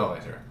 I played it all the way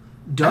through.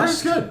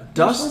 Dust. That was good.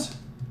 Dust.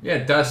 Yeah,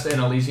 Dust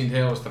and Elysian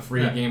Tale was the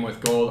free Yeah. game with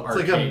gold. It's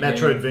like a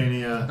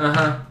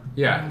Metroidvania,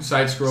 Yeah,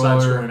 side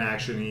side-scrolling scroller.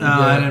 action-y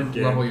I didn't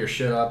game. Level your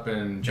shit up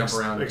and jump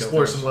around. and kill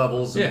Explore things. some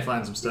levels and Yeah.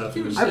 find some stuff.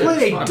 It was- I Yeah,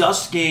 played it's a fun.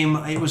 Dust game.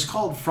 It was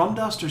called From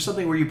Dust or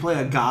something, where you play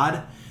a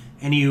god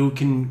and you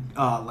can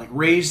like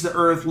raise the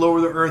earth,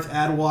 lower the earth,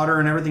 add water,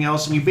 and everything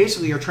else. And you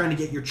basically are trying to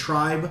get your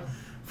tribe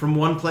from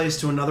one place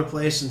to another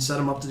place and set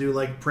them up to do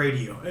like pray to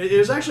you. It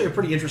was actually a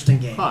pretty interesting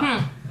game.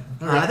 Huh.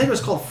 I think it was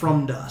called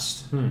From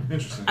Dust.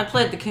 Interesting. I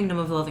played the Kingdom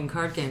of Loathing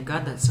card game.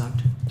 God, that sucked.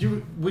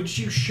 Would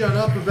you shut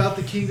up about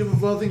the Kingdom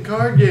of Loathing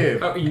card game?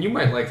 Oh, you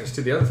might like this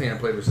too. The other thing I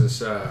played was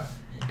this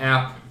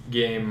app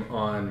game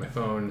on my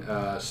phone,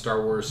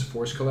 Star Wars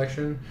Force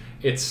Collection.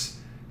 It's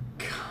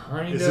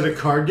kind Is of. it a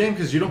card game?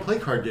 Because you don't play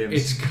card games.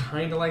 It's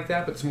kind of like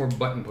that, but it's more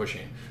button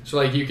pushing. So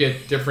like you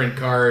get different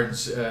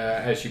cards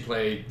as you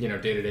play. You know,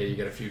 day to day, you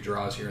get a few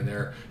draws here and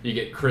there. You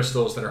get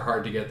crystals that are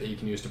hard to get that you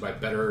can use to buy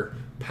better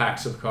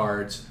packs of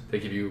cards. They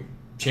give you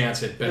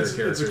chance at better It's a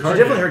characters. card I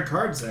definitely game. heard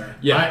cards there.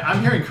 Yeah.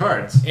 I'm hearing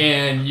cards.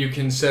 And you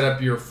can set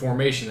up your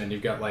formation. Then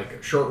you've got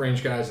like short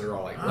range guys that are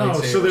all like Oh,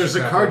 lightsabers. so there's a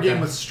crap card like game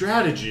that. with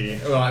strategy.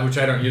 Well, which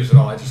I don't use at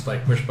all. I just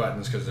like push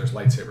buttons because there's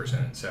lightsabers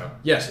in it. So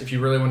yes, if you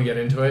really want to get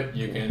into it,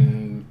 you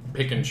can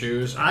pick and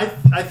choose. I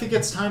think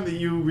it's time that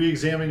you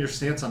re-examine your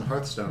stance on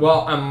Hearthstone.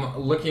 Well, I'm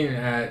looking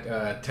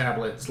at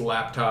tablets,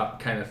 laptop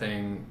kind of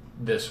thing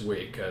this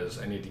week because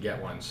I need to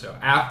get one. So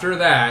after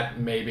that,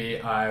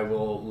 maybe I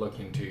will look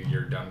into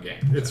your dumb game.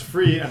 it's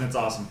free and it's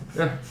awesome.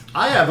 Yeah.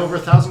 I have over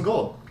 1,000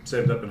 gold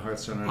saved up in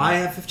Hearthstone right now. I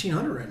have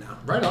 1,500 right now.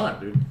 Right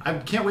on, dude. I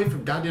can't wait for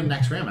goddamn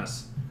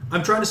Naxxramas.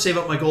 I'm trying to save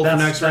up my gold for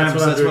next That's round.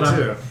 what I'm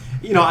doing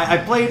too. You know, I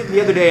played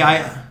the other day.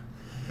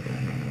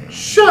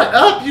 Shut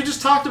up! You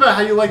just talked about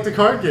how you like the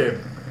card game.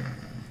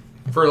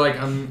 For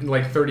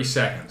like 30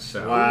 seconds.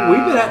 So Wow. We've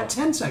been at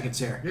 10 seconds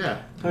here.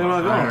 Yeah. How do you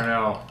want to I go? don't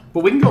know.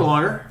 But we can go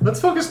longer.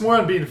 Let's focus more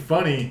on being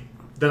funny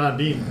than on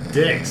being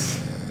dicks.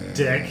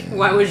 Dick.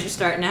 Why would you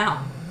start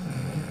now?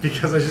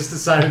 Because I just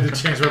decided to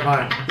change my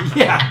mind.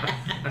 Yeah.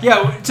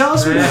 Yeah, tell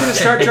us when you're going to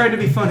start trying to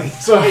be funny.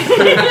 So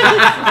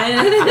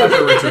I That's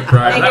a Richard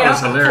Pryor. There That you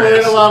was go. played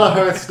hilarious. a lot of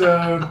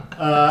Hearthstone.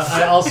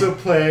 I also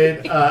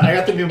played. I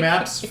got the new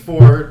maps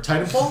for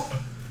Titanfall,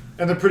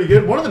 and they're pretty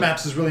good. One of the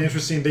maps is really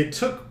interesting. They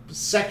took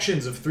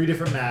sections of 3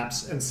 different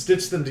maps and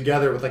stitched them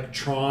together with like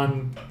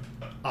Tron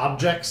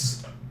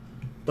objects,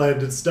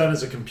 but it's done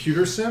as a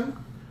computer sim.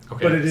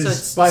 Okay. But it is So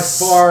it's by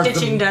far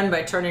stitching the, done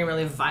by turning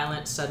really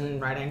violent, sudden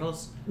right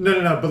angles.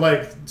 no, but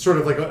like sort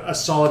of like a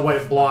solid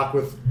white block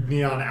with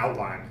neon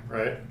outline,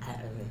 right?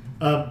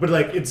 But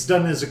like it's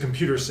done as a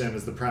computer sim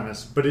is the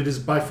premise, but it is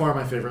by far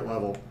my favorite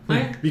level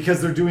Right. because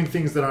they're doing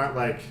things that aren't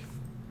like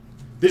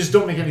they just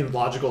don't make any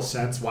logical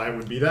sense why it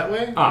would be that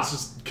way. Ah. It's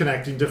just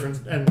connecting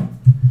different and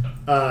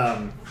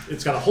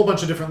it's got a whole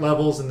bunch of different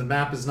levels and the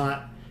map is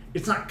not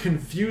it's not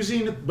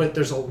confusing, but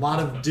there's a lot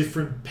of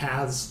different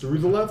paths through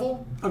the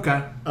level.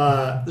 Okay.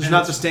 There's And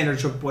not it's- the standard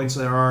choke points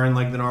there are in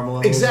like the normal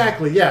levels.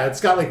 Exactly, yeah. It's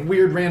got like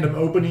weird random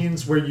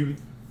openings where you,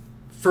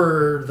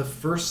 for the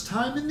first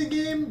time in the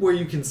game, where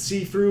you can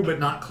see through but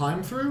not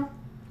climb through.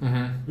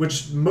 Mm-hmm.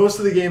 Which most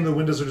of the game, the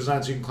windows are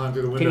designed so you can climb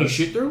through the windows. Can you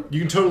shoot through? You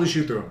can totally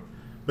shoot through them.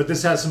 But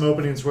this has some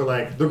openings where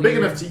like they're big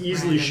Weird enough to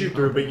easily random shoot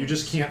through, but you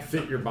just can't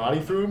fit your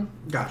body through them.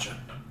 Gotcha.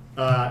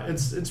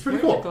 It's pretty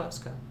Where'd your cool. gloves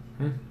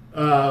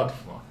go?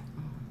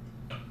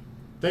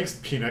 Thanks,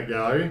 Peanut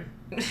Gallery.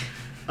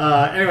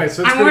 Anyway,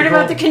 so it's I'm pretty worried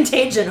about cool. the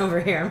contagion over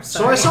here. I'm So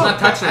sorry. I saw I'm not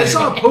touching I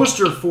saw a anything.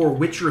 poster for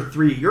Witcher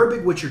 3. You're a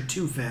big Witcher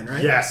 2 fan,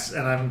 right? Yes,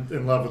 and I'm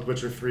in love with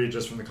Witcher 3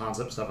 just from the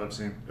concept stuff I've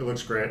seen. It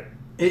looks great.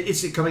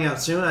 Is it coming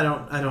out soon? I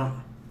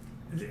don't.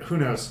 Who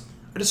knows?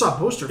 I just saw a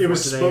poster for It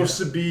was today. supposed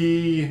to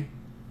be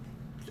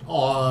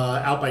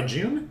out by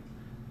June,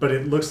 but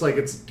it looks like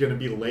it's going to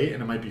be late,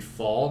 and it might be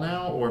fall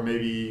now, or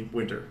maybe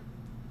winter.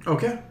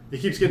 Okay. It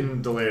keeps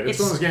getting delayed. It's It's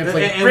one of those games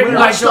like and written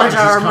when- by Watch Dogs George is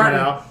R. R. coming Martin.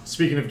 out.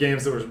 Speaking of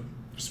games that were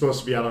supposed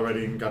to be out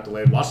already and got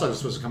delayed, Watch Dogs was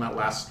supposed to come out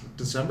last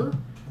December,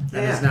 and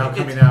Yeah, is now it-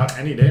 coming out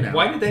any day now.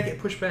 Why did that get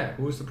pushed back?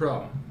 What was the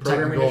problem?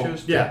 Programming Technical-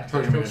 issues? Yeah,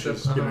 programming Technical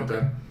issues. stuff? Getting it Uh-huh.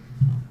 done.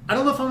 I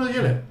don't know if I'm gonna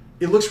get it.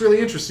 It looks really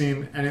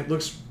interesting, and it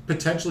looks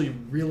potentially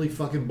really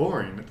fucking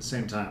boring at the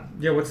same time.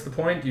 Yeah, what's the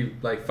point? Do you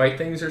like fight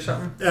things or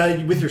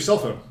something? With your cell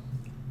phone.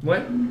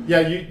 What?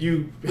 Yeah, you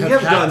You have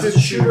have hacked guns. It's a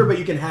into- shooter, but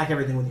you can hack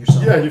everything with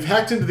yourself. Yeah, you've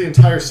hacked into the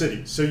entire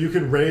city, so you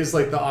can raise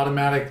like the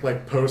automatic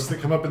like posts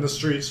that come up in the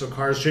street. So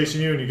cars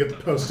chasing you, and you get the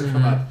post to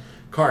come up.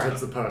 Car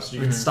hits the post. You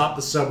can stop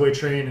the subway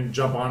train and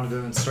jump onto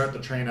it and start the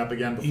train up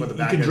again before the You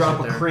bad can guys drop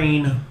get a there.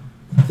 crane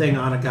thing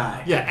on a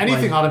guy. Yeah,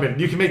 anything Like,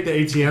 automated. You can make the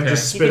ATM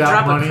just You spit could out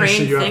drop money a crane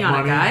so you thing have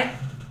on money. a guy.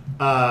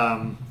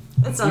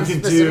 That sounds You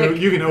can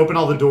specific. you can open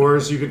all the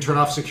doors. You can turn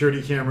off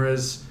security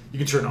cameras. You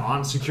can turn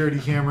on security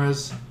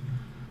cameras.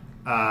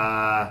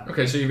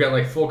 Okay, so you've got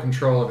like full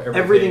control of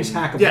everything. Everything's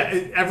hackable.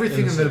 Yeah, everything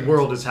in the settings.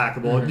 world is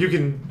hackable. You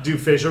can do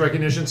facial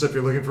recognition, so if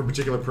you're looking for a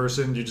particular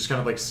person, you just kind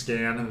of like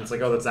scan, and it's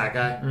like, oh, that's that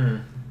guy.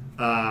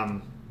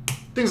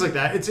 Things like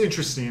that. It's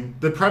interesting.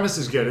 The premise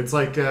is good. It's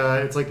like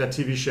that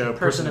TV show,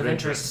 Person of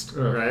Interest,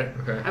 right?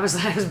 Okay. I was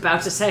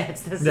about to say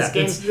it's this Yeah,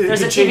 game. it's-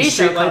 There's you a can TV Change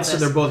show streetlights called so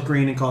this. they're both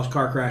green and cause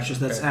car crashes.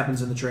 That Okay.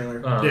 happens in the trailer.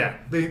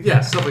 Yeah,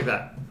 stuff like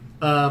that.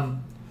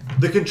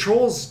 The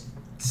controls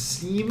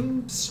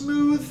seem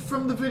smooth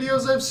from the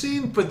videos I've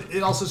seen, but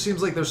it also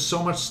seems like there's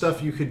so much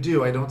stuff you could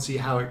do. I don't see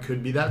how it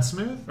could be that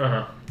smooth.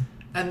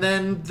 And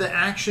then the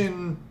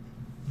action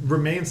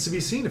remains to be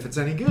seen if it's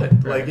any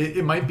good. Right. Like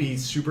it might be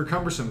super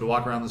cumbersome to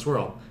walk around this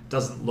world.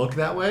 Doesn't look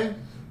that way,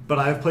 but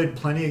I've played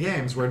plenty of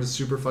games where it is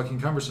super fucking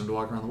cumbersome to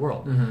walk around the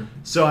world.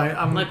 So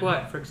I'm Like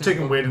what, for example?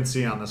 taking wait and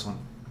see on this one.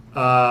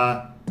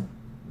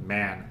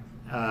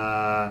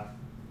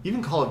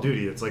 Even Call of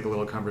Duty, it's like a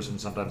little cumbersome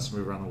sometimes to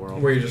move around the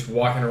world. Where you're just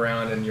walking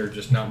around and you're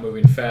just not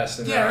moving fast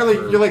enough. Yeah, or like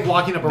you're like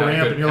walking up a not a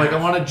ramp good and you're like, I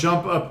path. want to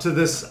jump up to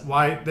this.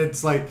 Why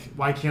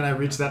can't I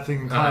reach that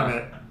thing and climb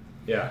it?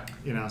 Yeah.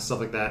 You know,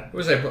 stuff like that.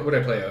 What did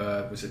I play?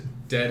 Was it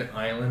Dead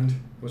Island?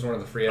 It was one of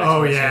the free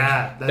Oh, Xbox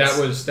yeah,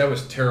 games. That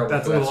was terrible.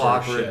 that's for a that little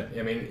sort awkward. Of shit.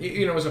 I mean,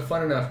 it was a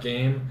fun enough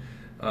game,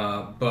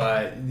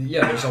 but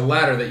yeah, there's a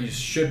ladder that you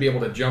should be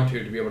able to jump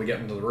to be able to get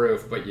into the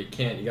roof, but you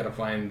can't. You got to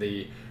find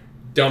the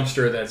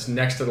dumpster that's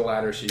next to the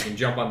ladder so you can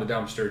jump on the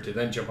dumpster to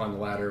then jump on the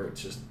ladder.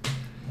 It's just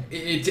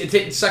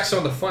it sucks some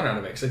of the fun out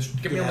of it. So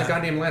get me on the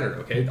goddamn ladder,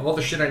 okay? All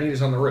the shit I need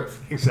is on the roof.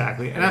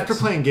 Exactly. And after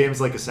playing games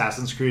like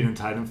Assassin's Creed and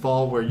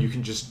Titanfall, where you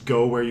can just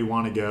go where you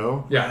want to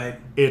go, Yeah, Right.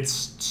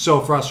 it's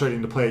so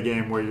frustrating to play a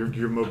game where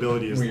your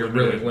mobility is where you're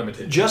limited. really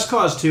limited. Just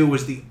Cause 2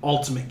 was the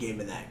ultimate game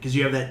in that because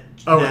you have that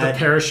Oh, with that the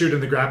parachute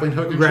and the grappling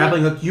hook. And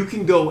grappling shit? hook. You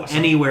can go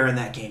anywhere in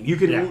that game. You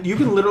can Yeah. you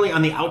can literally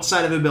on the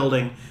outside of a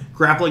building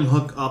grappling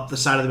hook up the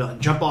side of the building,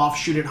 jump off,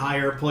 shoot it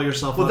higher, pull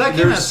yourself Well, up. that game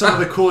There's- has some of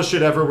the coolest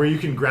shit ever, where you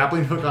can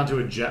grappling hook onto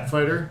a jet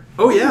fighter.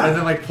 Oh yeah, And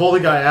then like pull the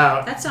guy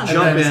out. That sounds and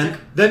Jump then, in.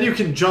 Then you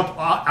can jump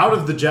out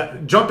of the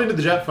jet, jump into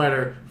the jet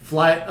fighter,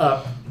 fly it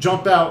up,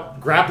 jump out,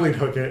 grappling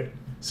hook it.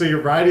 So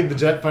you're riding the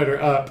jet fighter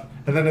up,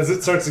 and then as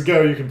it starts to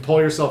go, you can pull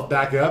yourself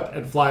back up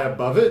and fly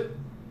above it.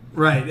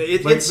 right. Like,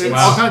 It's there's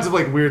all kinds of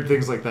like weird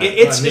things like that.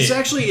 it's neat.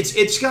 actually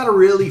it's got a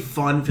really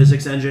fun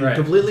physics engine, Right.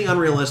 completely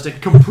unrealistic.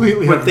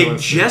 completely. But they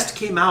unrealistic. just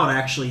came out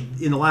actually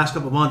in the last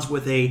couple of months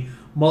with a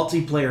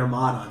multiplayer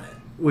mod on it,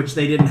 which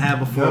they didn't have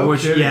before. No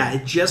which kidding. yeah,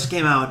 it just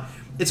came out.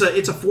 It's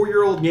a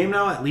 4-year-old game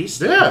now at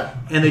least. Yeah.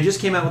 And they just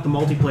came out with the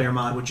multiplayer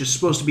mod, which is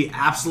supposed to be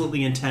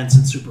absolutely intense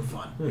and super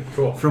fun.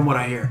 Cool. From what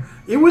I hear,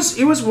 it was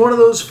one of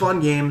those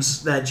fun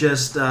games that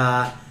just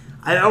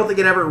I don't think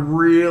it ever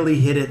really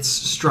hit its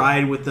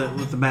stride with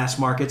the mass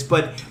markets.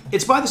 But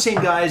it's by the same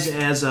guys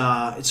as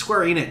it's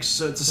Square Enix,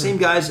 so it's the same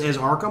guys as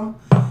Arkham.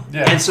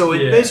 Yeah. And so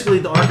it Yeah. basically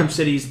the Arkham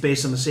City is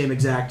based on the same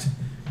exact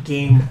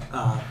game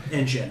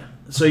engine.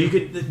 So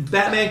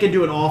Batman can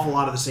do an awful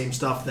lot of the same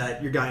stuff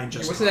that your guy in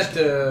Just Wasn't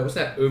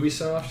that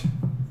Ubisoft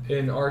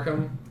in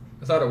Arkham?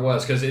 I thought it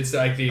was because it's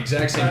like the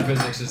exact same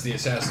physics as the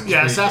Assassin's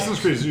Yeah, Creed. Assassin's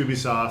games. Creed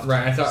is Ubisoft.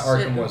 Right, I thought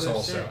Arkham was Shit.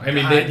 also. I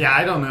mean, they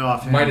I don't know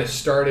offhand. might have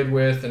started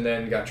with and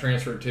then got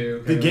transferred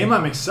to. The game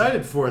I'm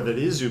excited for that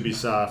is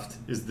Ubisoft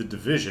is The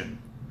Division.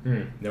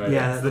 No idea.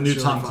 Yeah, It's the that's new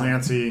really Tom fun.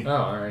 Clancy. Oh,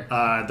 all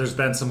right. There's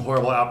been some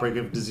horrible outbreak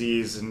of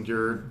disease, and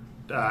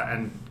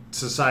and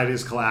society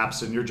has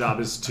collapsed, and your job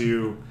is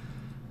to.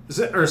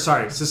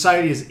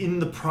 Society is in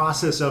the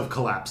process of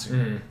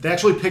collapsing. They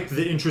actually picked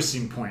the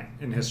interesting point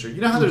in history. You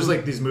know how there's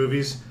like these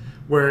movies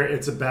where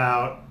it's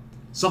about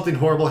something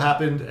horrible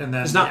happened, and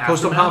then It's not the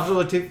aftermath?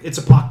 post-apocalyptic. It's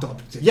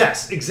apocalyptic.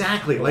 Yes,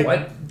 exactly. Like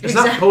What? It's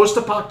not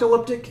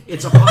post-apocalyptic.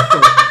 It's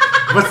apocalyptic.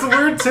 what's the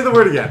word? Say the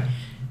word again.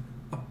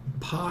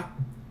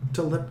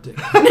 Apocalyptic.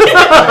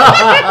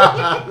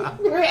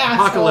 We're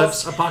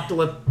Apocalypse.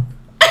 Apocalypse.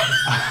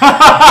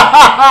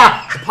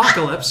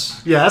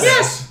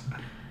 Yes.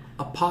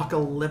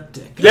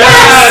 Apocalyptic.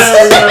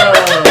 Yes.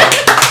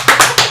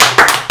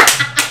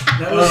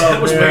 That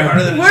was way man.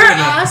 harder than We're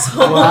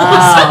assholes.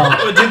 Wow.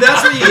 Oh, dude,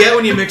 that's what you get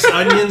when you mix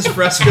onions,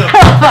 fresco,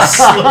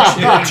 slow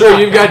gin. Sure,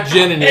 you've got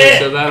gin in you,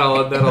 so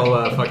that'll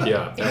fuck you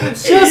up. That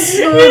one's- Just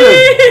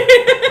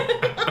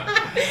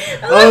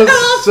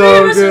Oh,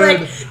 so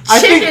good. I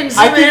think chickens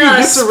you in a get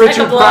to speck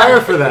Richard of blood.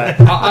 Pryor for that.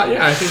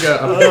 yeah, I think.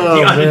 Oh,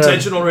 The man.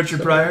 unintentional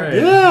Richard Pryor.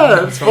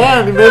 Yeah, it's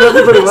fun. He made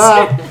everybody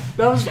laugh.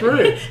 That was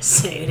great.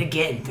 Say it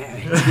again,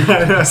 Barry.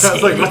 I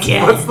was like,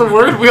 again. what's the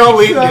word? We all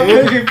leaned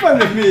in. making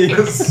fun of me.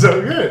 It's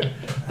so good.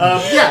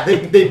 Yeah,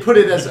 they put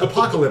it as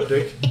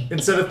apocalyptic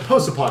instead of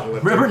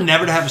post-apocalyptic. Remember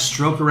never to have a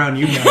stroke around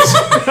you guys.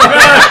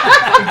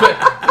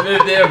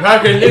 The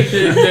apocalyptic.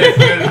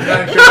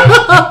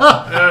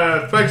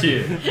 Fuck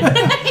you.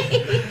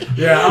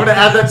 Yeah, I'm gonna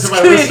add that to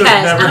my list of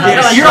Yes, never I'm had.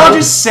 gonna- You're all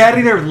just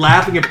standing there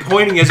laughing and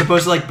pointing as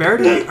opposed to like,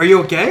 Barry, are you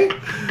okay?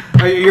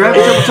 You're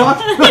having trouble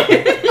talking?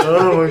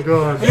 Oh my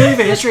god. You have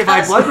a history of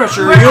high blood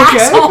pressure. We're Are you okay?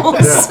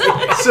 assholes.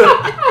 Yeah. So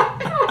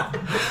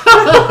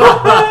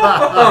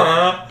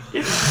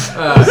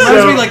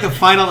Reminds me like the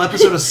final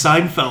episode of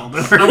Seinfeld.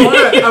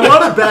 I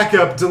want to back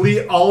up,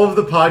 delete all of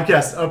the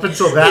podcast up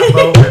until that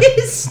moment.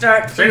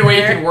 Start. Is there any way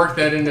you can work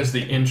that in as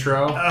the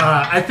intro?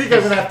 I think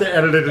I'm gonna have to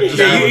edit it. And just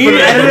Yeah, you put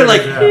it edit it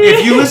like yeah.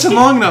 if you listen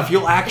long enough,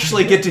 you'll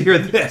actually get to hear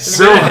this.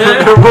 So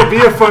there will be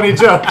a funny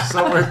joke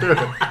somewhere through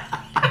it.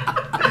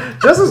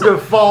 Justin's gonna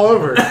fall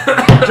over. Do you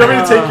want me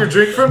to take your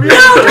drink from you?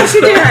 No, don't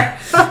you dare!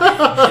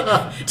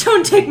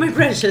 Don't take my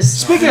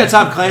precious. Speaking of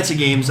Tom Clancy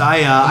games, I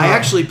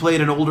actually played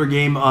an older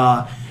game.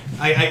 I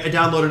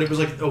downloaded it. It was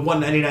like a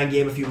 $1.99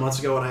 game a few months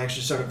ago, and I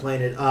actually started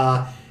playing it.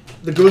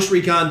 The Ghost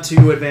Recon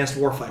 2 Advanced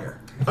Warfighter.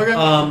 Okay.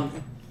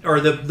 Or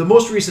the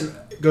most recent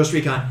Ghost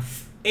Recon.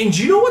 And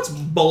do you know what's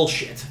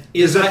bullshit?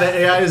 Is that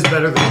the AI is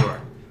better than you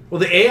are? Well,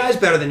 the AI is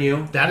better than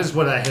you. That is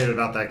what I hate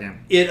about that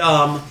game.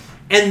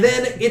 And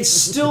then it's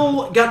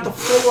still got the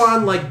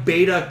full-on like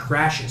beta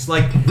crashes.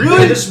 Like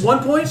Really? At this one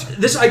point,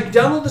 I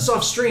downloaded this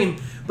off stream,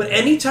 but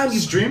anytime you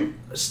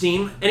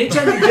Steam,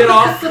 anytime you get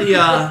off the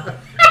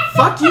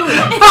fuck you,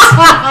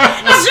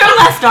 Is your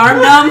left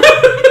arm numb?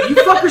 you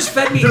fuckers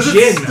fed me Does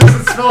gin.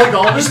 it smell like You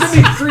almonds? fed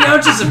me 3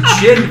 ounces of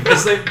gin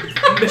as the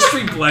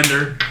mystery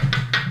blender.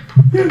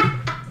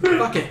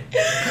 Fuck it.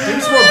 Give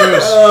me some more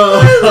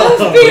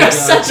booze. You're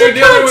such a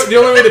Dude, the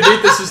only way to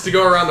beat this is to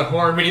go around the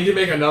horn. We need to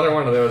make another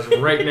one of those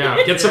right now.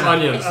 Get some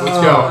onions. Let's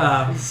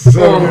go.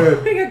 So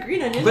good. We got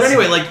green onions. But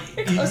anyway, like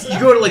you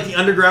go to like the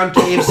underground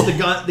caves,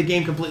 the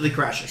game completely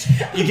crashes.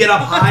 You get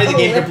up high, the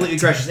game completely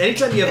crashes.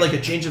 Anytime you have like a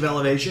change of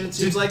elevation, it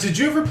seems like Did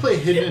you ever play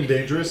Hidden and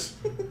Dangerous?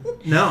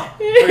 no.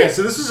 Okay,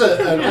 so this is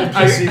an old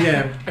PC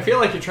game. I feel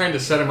like you're trying to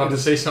set him up to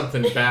say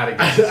something bad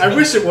again. I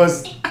wish it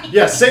was.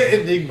 Yeah, say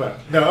Enigma.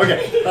 No,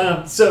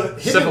 okay. So Hidden and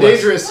Syphilis.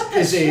 Dangerous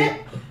is a.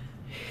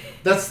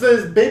 That's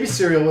the baby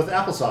cereal with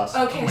applesauce.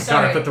 Okay, Oh my god, I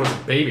sorry. thought that was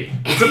a baby.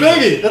 It's a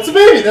baby. That's a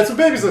baby. That's what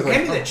babies look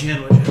Hand me like. that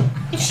gin, would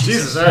you?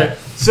 Jesus. All right.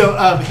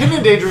 So Hidden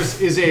and Dangerous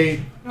is a.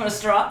 You want a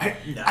straw?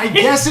 I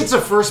guess it's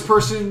a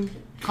first-person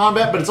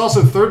combat, but it's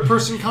also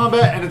third-person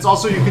combat, and it's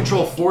also you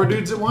control 4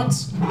 dudes at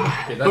once.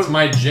 Okay, that's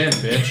my gin,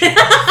 bitch.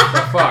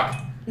 The fuck?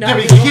 No, Yeah,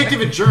 but you can't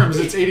give it germs.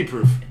 It's 80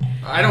 proof.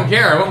 I don't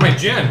care. I want my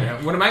gin.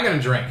 What am I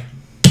gonna drink?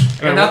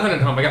 I got nothing at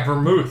home. I got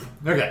vermouth.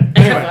 Okay.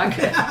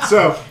 Anyway,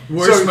 so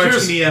Worst so here's-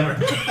 martini ever.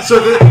 So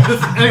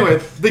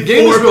anyway, the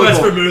game is 4 really bucks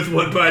cool. vermouth,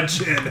 1 pint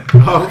gin.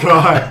 Oh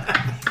god.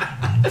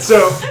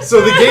 So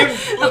the game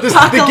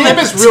the game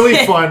is really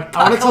Apocalyptic. fun.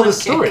 I want to tell the Apocalyptic.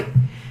 story.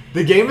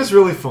 The game is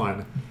really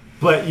fun,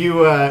 but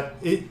you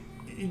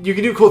you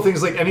can do cool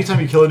things like anytime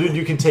you kill a dude,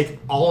 you can take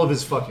all of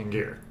his fucking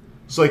gear.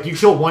 So like you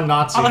kill one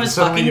Nazi, All of and his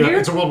suddenly fucking gear?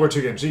 it's a World War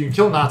II game. So you can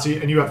kill Nazi,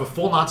 and you have a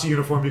full Nazi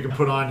uniform you can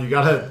put on. You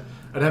got an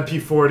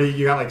MP40.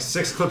 You got like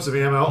 6 clips of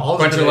ammo. All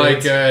Bunch of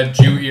like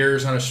Jew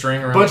ears on a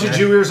string around. bunch the of neck.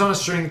 Jew ears on a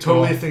string,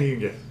 totally a thing you can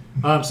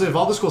get. So they have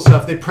all this cool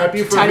stuff. They prep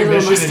you for Tiny every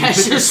little mission, and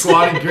you pick your mustaches.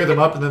 squad and gear them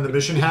up, and then the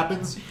mission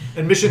happens.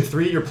 In mission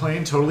 3, your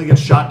plane totally gets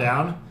shot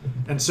down,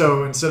 and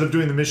so instead of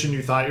doing the mission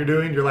you thought you're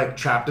doing, you're like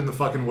trapped in the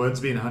fucking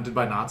woods being hunted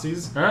by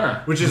Nazis,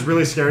 Ah, which is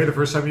really scary the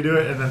first time you do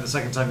it, and then the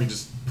second time you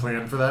just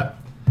plan for that.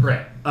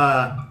 right.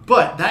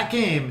 But that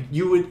game,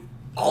 you would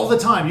all the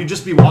time you'd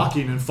just be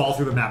walking and fall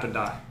through the map and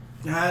die.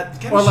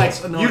 Or like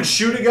you'd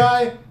shoot a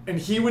guy and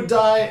he would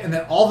die, and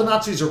then all the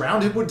Nazis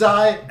around him would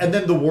die, and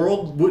then the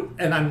world would.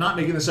 And I'm not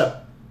making this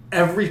up.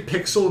 Every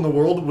pixel in the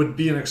world would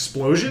be an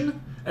explosion,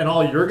 and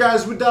all your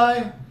guys would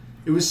die.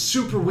 It was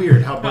super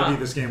weird how buggy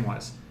this game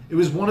was. It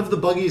was one of the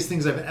buggiest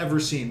things I've ever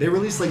seen. They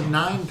released like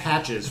 9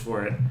 patches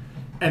for it,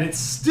 and it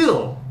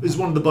still is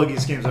one of the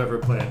buggiest games I've ever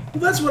played.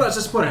 Well, that's what I was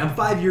just pointing. I'm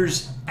 5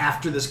 years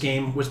after this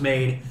game was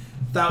made,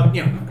 without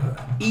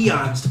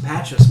eons to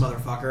patch this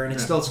motherfucker, and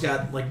it's still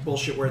got like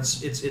bullshit where it's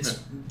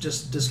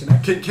just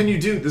disconnected. Can you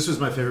do this? Was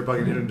my favorite bug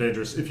in Hidden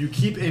Dangerous. If you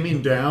keep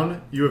aiming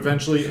down, you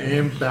eventually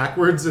aim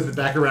backwards and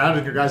back around,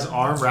 and your guy's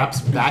arm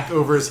wraps back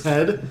over his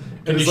head.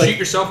 Can And you it's shoot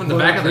yourself in the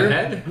back of the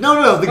head?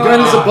 No. The gun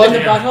is Oh, above in the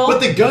you, butthole?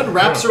 but the gun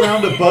wraps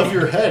around above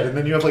your head, and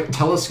then you have like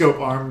telescope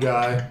arm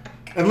guy,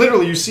 and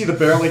literally you see the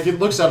barrel. Like it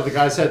looks out of the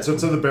guy's head, so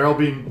instead of the barrel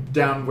being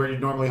down where you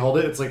normally hold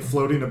it, it's like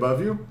floating above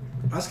you.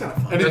 That's kind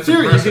of fun. And in That's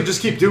theory, impressive. you can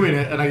just keep doing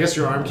it, and I guess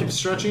your arm keeps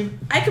stretching.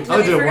 I I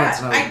completely did it forgot. once,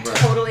 and I was I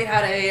impressed. totally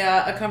had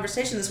a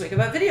conversation this week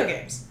about video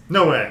games.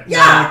 No way.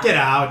 Yeah. Get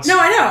out. No,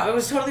 I know. It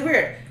was totally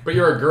weird. But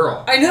you're a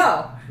girl. I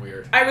know.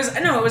 Weird. I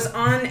was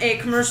on a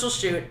commercial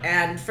shoot,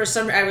 and for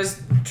some, I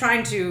was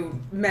trying to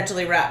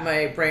mentally wrap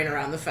my brain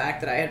around the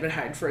fact that I had been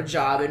hired for a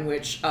job in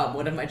which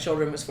one of my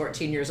children was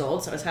 14 years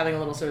old. So I was having a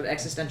little sort of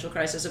existential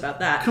crisis about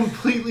that.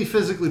 Completely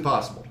physically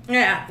possible.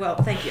 Yeah. Well,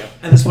 thank you.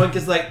 And this one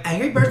kid's like,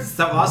 Angry Birds is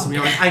so awesome.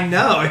 You're like, I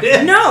know it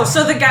is. No,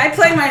 so the guy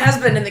playing my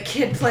husband and the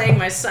kid playing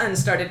my son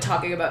started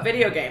talking about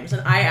video games,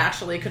 and I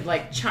actually could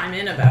like chime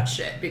in about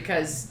shit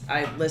because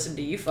I listen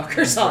to you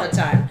fuckers all the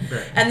time.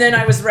 Right. And then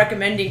I was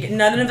recommending.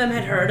 None of them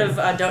had heard heard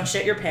of Don't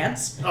Shit Your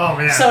Pants. Oh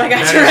man. So I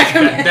got to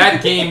recommend.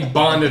 That game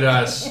bonded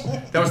us.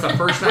 That was the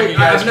first time you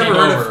guys I've never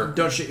came heard over. of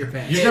Don't Shit Your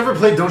Pants. You've never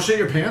played Don't Shit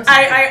Your Pants?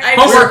 I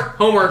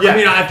Homework. Yeah. I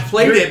mean, I've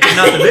played it, but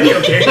not the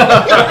video game.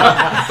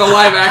 The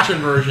live action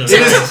version. It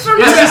is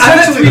essentially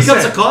essentially the 3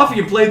 cups same. of coffee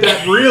and played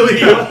that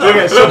really.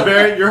 Okay, so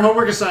Barry, your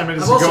homework assignment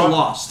is I've to also go on,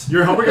 lost.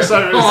 Your homework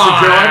assignment is to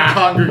go and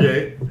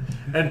congregate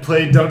and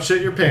play Don't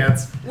Shit Your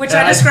Pants. Which And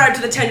I described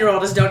to the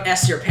 10-year-old as don't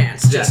S your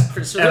pants, just for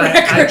the and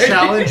I record.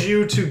 challenge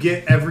you to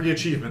get every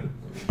achievement.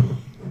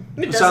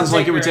 It doesn't Sounds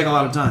like take it would very take a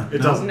lot of time. It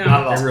doesn't. No.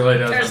 Not at all. It really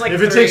does. There's like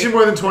If it 3. takes you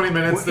more than 20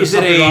 minutes, there's Is it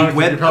something wrong with a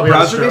you. You web probably had a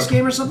browser-based stroke.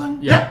 game or something?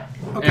 Yeah.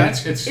 Okay. And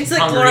It's like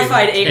congregate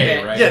glorified K,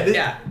 8-bit. right?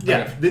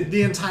 Yeah,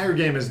 the entire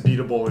game is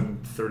beatable in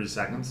 30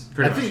 seconds.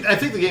 Pretty I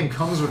think the game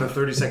comes with a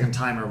 30-second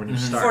timer when you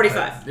start. 45.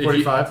 right?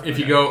 45? If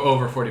you go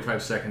over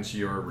 45 seconds,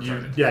 you're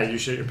retarded. Yeah, you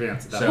shit your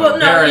pants at that So, point. Well,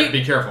 no, Barrett, you-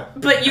 be careful.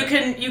 But you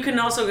can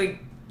also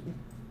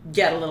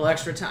get a little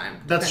extra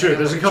time. That's depending true. on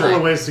There's a what couple you're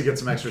of ways to get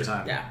some extra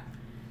time. trying. Yeah.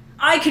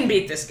 I can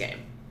beat this game.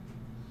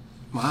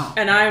 Wow.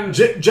 And I'm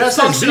Jess has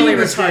functionally beaten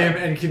this retarded.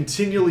 game and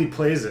continually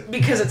plays it.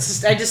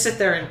 Because I just sit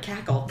there and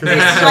cackle. 'Cause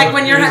it's It's so- like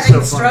when you're it is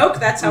having a so fun. stroke,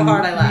 that's how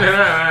hard I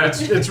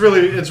laugh. It's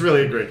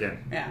really a great game.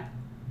 Yeah.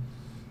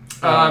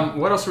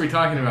 What else are we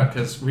talking about?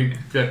 Because we've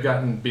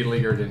gotten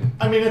beleaguered in.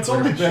 I mean, it's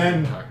only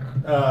been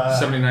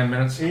 79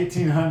 minutes.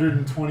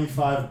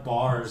 1,825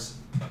 bars.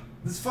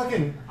 This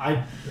fucking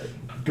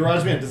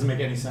GarageBand doesn't make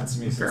any sense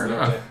to me. Fair since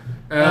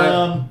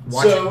enough.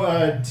 Watch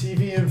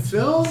TV and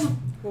film.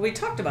 Well, we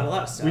talked about a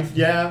lot of stuff.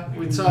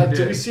 We saw. We Did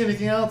we did. see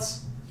anything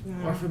else?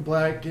 Orphan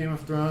Black, Game of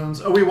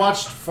Thrones. Oh, we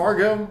watched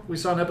Fargo. We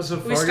saw an episode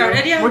of We Fargo.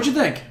 started, yeah. What'd you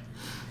think?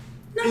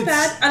 Not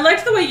It's- bad. I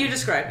liked the way you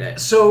described it.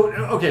 So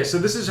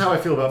this is how I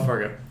feel about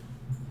Fargo.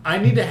 I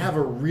need to have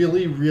a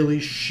really, really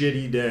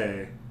shitty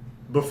day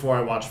before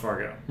I watch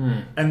Fargo.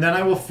 And then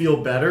I will feel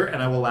better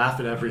and I will laugh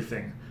at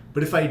everything.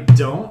 But if I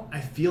don't,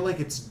 I feel like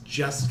it's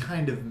just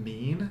kind of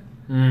mean.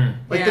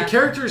 Like the Yeah.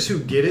 characters who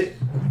get it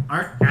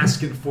aren't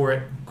asking for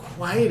it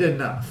quite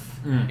enough.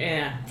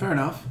 Yeah. Fair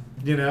enough.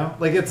 You know?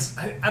 Like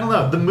I don't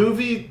know. The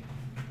movie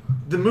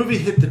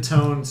hit the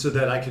tone so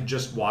that I could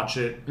just watch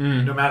it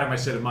no matter my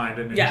state of mind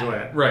and Yeah. enjoy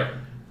it. Right.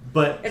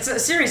 But A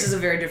series is a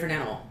very different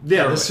animal. yeah,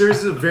 Totally. the series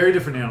is a very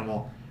different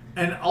animal.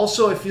 And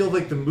also, I feel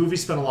like the movie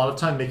spent a lot of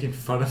time making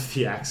fun of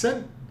the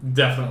accent.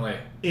 Definitely.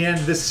 And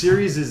the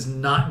series is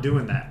not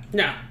doing that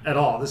No. at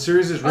all. The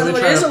series is really Although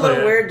it trying is to a play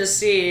little it. weird to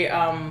see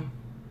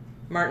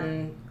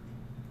Martin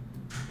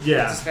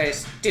Yeah. his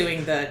face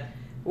doing the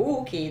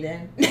okay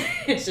then.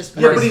 It's just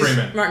Yeah, but Martin he's,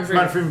 Freeman. Martin Freeman.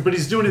 Martin Freeman, but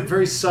he's doing it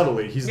very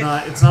subtly. He's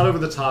not. It's not over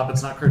the top.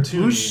 It's not cartoony.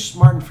 Who's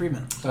Martin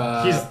Freeman?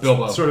 He's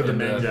Bilbo. sort of the in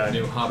main guy.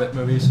 New Hobbit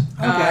movies.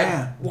 Okay,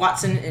 yeah.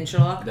 Watson in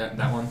Sherlock. That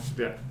one.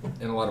 Yeah.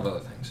 And a lot of other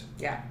things.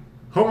 Yeah.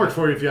 Homework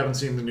for you if you haven't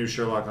seen the new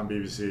Sherlock on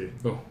BBC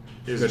Oh.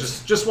 is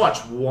Good. just watch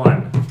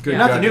one. Good.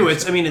 Not the God. new.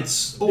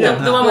 It's old. Yeah,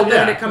 The one with Well,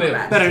 yeah. Benedict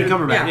Cumberbatch. Benedict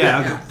Cumberbatch. Yeah. Yeah.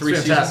 Okay. Three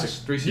It's fantastic.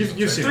 seasons. 3 You've- seasons.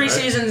 you've right? seen it. 3 right?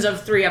 seasons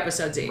of 3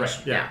 episodes each. Right.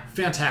 Yeah,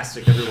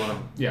 fantastic. Every one of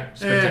them. Yeah.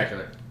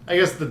 Spectacular. I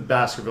guess the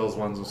Baskervilles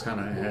ones was kind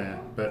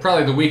of but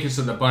Probably the weakest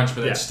of the bunch,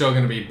 but Yeah. it's still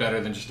going to be better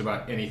than just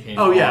about anything.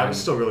 Oh, yeah, on it's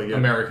still really good.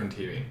 American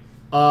TV.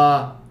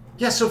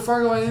 yeah. So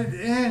Fargo,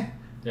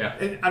 Yeah.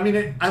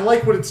 I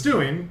like what it's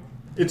doing.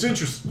 It's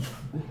interesting.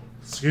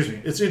 Excuse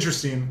me. It's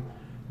interesting.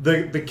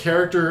 The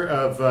character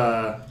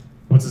of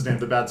what's his name,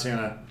 the bad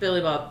Santa,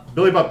 Billy Bob.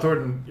 Billy Bob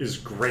Thornton is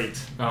great.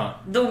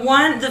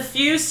 The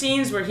few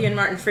scenes where he and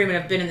Martin Freeman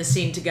have been in the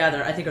scene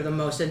together, I think are the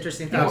most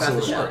interesting thing about the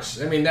Of show. course.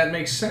 I mean, that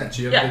makes sense.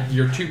 You have Yeah.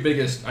 your two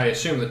biggest, I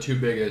assume, the two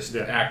biggest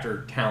Yeah.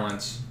 actor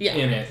talents Yeah.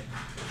 in it.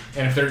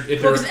 And if they're Well,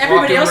 because off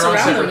everybody doing else their own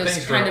around them separate is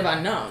things kind for- of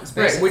unknowns.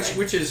 right, Basically.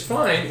 which is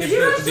fine. Did if you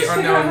the, guys the just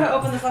figure out how unknown to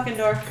open the fucking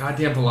door?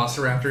 goddamn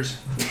velociraptors,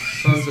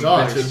 sons of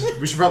Dogs. bitches.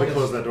 We should probably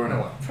close that door No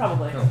now. one.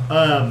 Probably.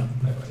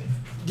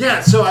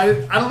 Yeah, so I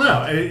don't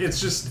know. It's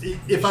just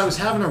if I was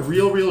having a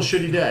real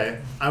shitty day,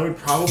 I would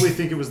probably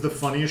think it was the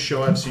funniest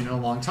show I've seen in a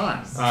long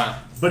time.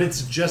 But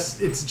it's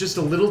just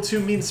a little too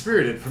mean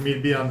spirited for me to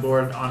be on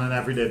board on an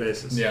everyday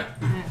basis. Yeah.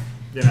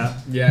 You know.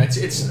 Yeah,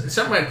 it's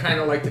something I'd kind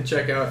of like to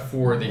check out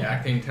for the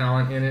acting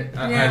talent in it.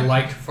 I Yeah.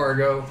 liked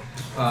Fargo.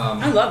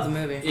 I love the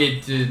movie.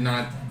 It did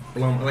not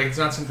blow like it's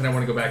not something I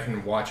want to go back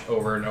and watch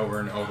over and over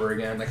and over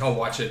again. Like I'll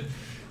watch it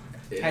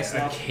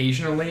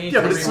occasionally.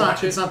 Yeah, to but it's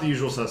rewatch not the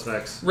usual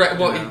suspects. Right.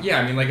 Well, You know? yeah.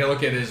 I mean, like I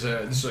look at it as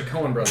this is a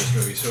Coen Brothers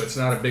movie, so it's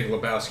not a Big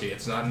Lebowski.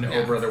 It's not an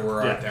Oh Brother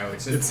Where Art Thou.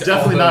 It's all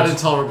definitely not those-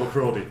 Intolerable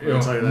Cruelty. you know,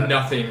 I'll tell you that.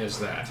 Nothing is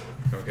that.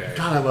 Okay.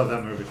 God, I love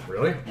that movie.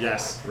 Really?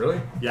 Yes.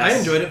 Really? Yes. I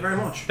enjoyed it very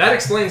much. That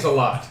explains a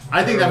lot.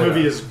 I think that Really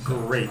movie does. is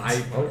great.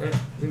 I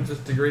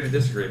just agree to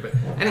disagree, but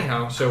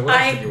anyhow. So what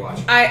else did you watch?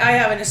 I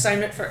have an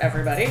assignment for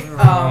everybody.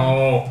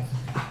 Oh.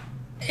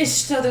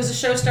 So there's a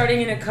show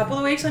starting in a couple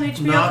of weeks on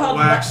HBO Not called.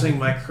 waxing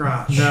my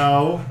crotch.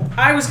 No.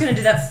 I was gonna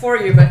do that for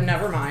you, but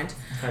never mind.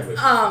 I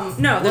wish.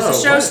 No, there's a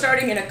Whoa, show what?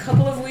 starting in a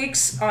couple of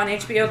weeks on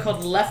HBO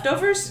called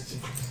Leftovers,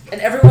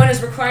 and everyone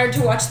is required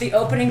to watch the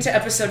opening to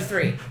episode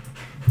 3.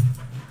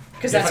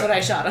 Because that's what I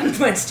shot on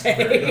Wednesday.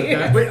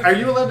 Okay. Wait, are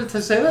you allowed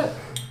to say that?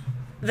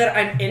 That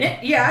I'm in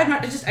it? Yeah, I'm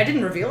not. I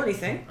didn't reveal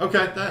anything. Okay,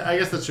 I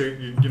guess that's true.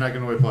 You're not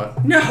giving away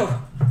plot. No.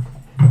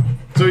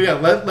 So yeah,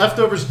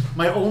 Leftovers.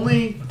 My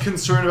only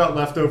concern about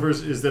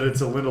Leftovers is that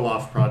it's a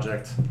Lindelof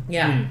project,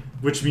 Yeah.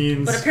 which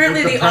means But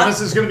apparently the the premise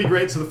is going to be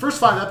great. So the first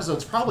 5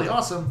 episodes probably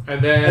awesome,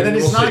 And then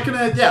it's we'll not see.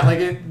 going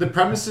to. The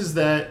premise is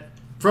that,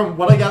 from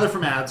what I gather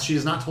from ads, she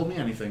has not told me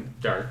anything.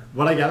 Dark.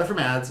 What I gather from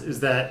ads is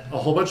that a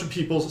whole bunch of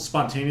people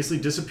spontaneously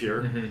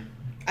disappear.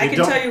 I They can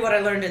don't- tell you what I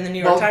learned in the New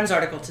York Well- Times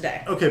article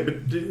today. Okay, but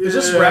Is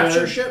this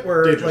Rapture shit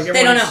where dangerous. like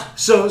They don't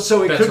everyone's- know.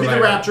 So it That's could be what I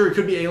the heard. Rapture, it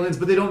could be aliens,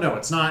 but they don't know.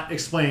 It's not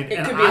explained. It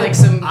And could be like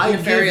some I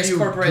nefarious give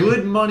you corporate-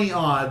 good money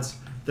odds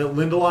that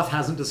Lindelof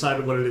hasn't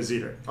decided what it is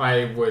either.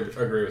 I would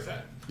agree with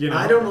that. You know,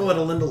 I don't know what a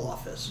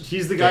Lindelof is.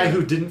 He's the guy Yeah.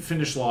 who didn't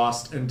finish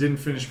Lost and didn't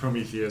finish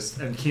Prometheus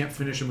and can't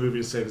finish a movie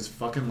to save his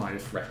fucking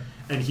life. Right.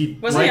 And he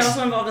Wasn't he likes,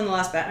 also involved in the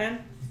last Batman?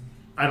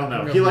 I don't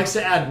know. No. He likes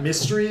to add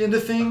mystery into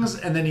things,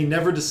 and then he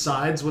never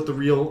decides what the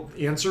real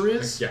answer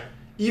is. Yeah.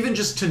 Even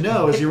just to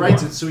know as he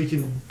writes it, so he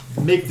can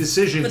make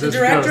decisions. But the as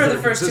director goes of that the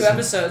are first 2 consistent.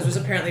 episodes was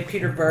apparently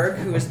Peter Berg,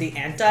 who was the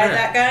that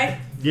guy.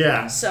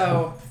 Yeah,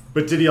 So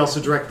but did he also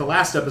direct the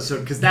last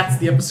episode? Because that's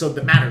the episode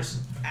that matters.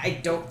 I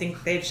don't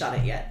think they've shot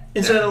it yet.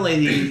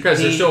 Incidentally, Because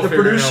they're still the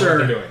figuring out what producer,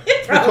 they're doing.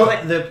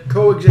 Probably. the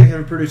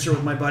co-executive producer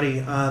with my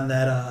buddy on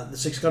that the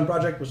Six Gun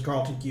project was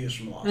Carlton Cuse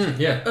from Lost.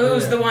 Yeah.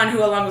 Who's yeah. the one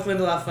who, along with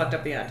Lindelof, fucked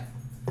up the end?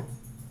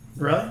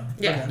 Really?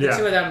 Yeah, Okay. the Yeah.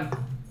 2 of them.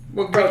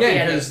 Well, broke the again,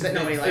 ending because that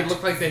nobody it liked.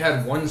 looked like they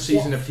had one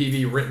season of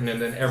TV written,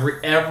 and then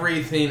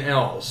everything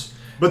else.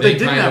 But they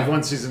didn't kind have of-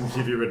 one season of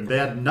TV written. They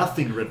had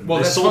nothing written. Well,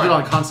 they that's sold it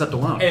fine. on concept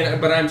alone.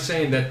 But I'm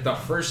saying that the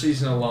first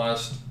season of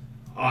Lost,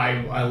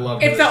 I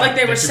loved. It felt like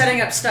they were setting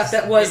up stuff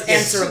that was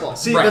It's- answerable.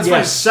 See, Right, that's why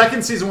yes.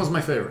 second season was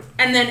my favorite.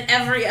 And then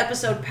every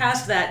episode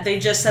past that, they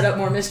just set up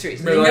more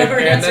mysteries. They Like, never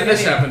and answered then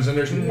this any. happens, and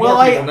there's Well,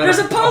 more people. There's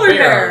a polar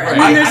bear, right.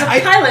 and then there's a I-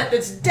 pilot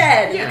that's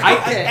dead.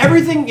 Yeah.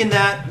 Everything in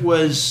that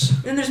was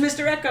Then there's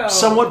Mr. Echo.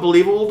 somewhat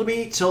believable to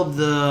me till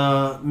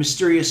the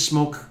mysterious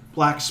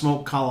black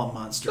smoke column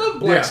monster. The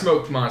black Yeah.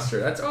 smoke monster.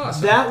 That's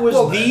awesome. That was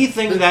Well, the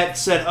thing that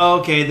said, oh,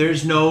 okay,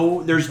 there's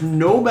no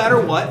matter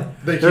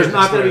what, They there's can't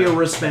not going to be a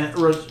explain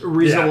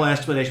reasonable Yeah.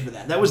 explanation for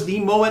that. That was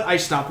the moment I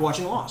stopped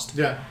watching Lost.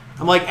 Yeah.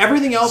 I'm like,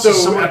 everything else So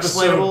is somewhat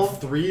episode explainable.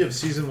 3 of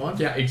season 1?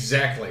 Yeah,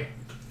 exactly.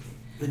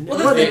 Well,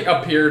 What- the- It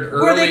appeared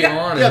Where they early got-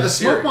 on. Yeah, in the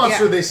smoke series.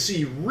 monster Yeah. they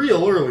see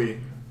real early.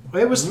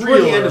 it was toward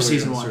real the end of early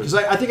season in the one series.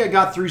 because I think I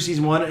got through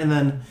season 1 and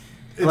then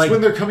It's like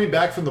when they're coming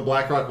back from the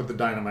Black Rock with the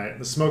dynamite.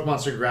 The smoke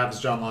monster grabs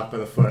John Locke by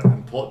the foot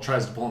and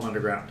tries to pull him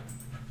underground.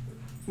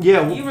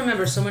 yeah, You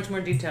remember so much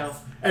more detail.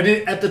 And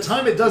at the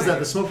time it does that,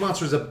 the smoke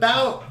monster is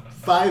about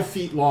 5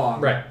 feet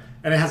long. Right.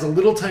 And it has a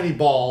little tiny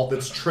ball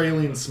that's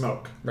trailing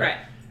smoke. Right.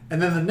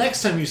 And then the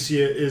next time you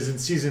see it is in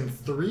season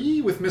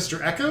 3 with Mr.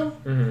 Echo,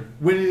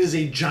 when it is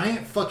a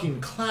giant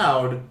fucking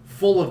cloud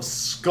full of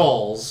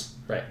skulls.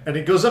 Right. And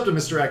it goes up to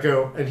Mr.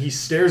 Echo, and he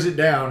stares it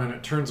down, and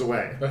it turns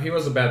away. Well, he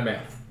was a bad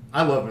man.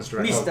 I love Mr.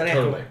 Echo. Mr.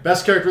 Echo. Totally.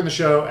 Best character in the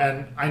show,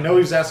 and I know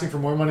he was asking for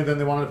more money than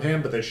they wanted to pay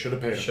him, but they should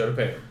have paid him. Should have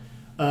paid him.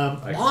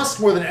 Lost,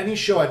 more than any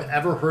show I've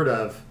ever heard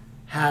of,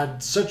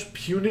 had such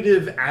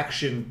punitive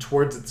action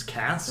towards its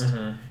cast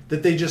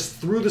that they just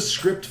threw the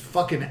script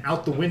fucking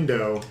out the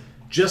window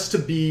just to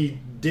be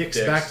dicks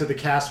back to the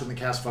cast when the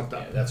cast fucked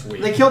up. Yeah, that's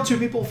weak. they killed 2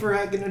 people for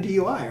getting a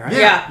DUI, right?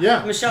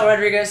 Yeah. Michelle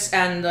Rodriguez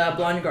and the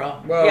blonde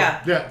girl. Well,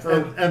 yeah. Yeah,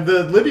 and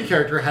the Libby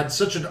character had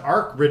such an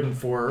arc written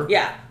for her.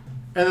 Yeah.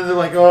 And then they're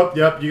like, oh,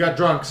 yep, you got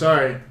drunk.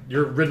 Sorry.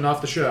 You're written off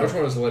the show. Which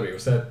one was Libby?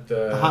 Was that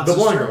hot The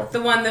blonde sister? girl.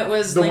 The one that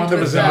was The linked one that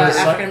with was the in the sli-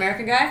 African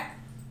American guy?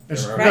 And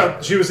she, Right. no,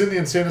 she was in the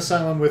insane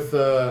asylum with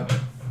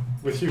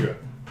Hugo.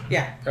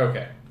 Yeah.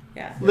 Okay.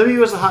 Yeah. Libby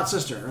was the hot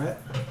sister, right?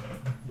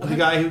 The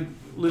guy who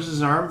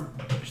loses an arm.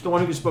 She's the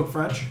one who spoke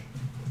French.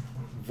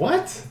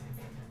 What?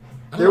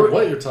 I There don't know were-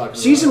 what you're talking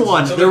Season about.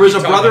 1, So there we was a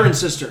keep brother talking. and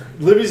sister.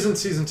 Libby's in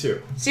season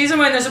 2. Season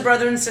 1, there's a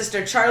brother and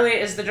sister. Charlie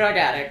is the drug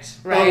addict,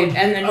 right? Oh, and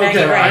then okay, Maggie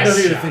I know Rice.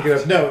 who you're thinking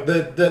of. No,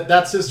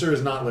 that sister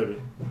is not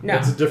Libby. No.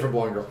 It's a different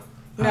blonde girl.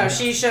 No,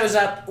 she shows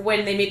up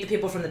when they meet the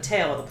people from the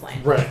tail of the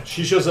plane. Right.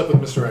 She shows up with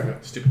Mr. Echo.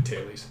 Stupid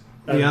tailies.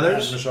 The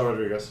others? and Michelle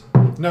Rodriguez.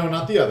 No,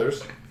 not the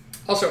others.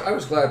 Also, I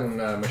was glad when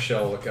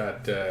Michelle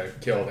got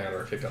killed and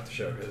or kicked off the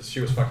show because she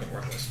was fucking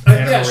worthless. Yeah,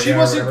 Anna she Maria or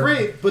wasn't whatever.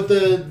 great, but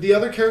the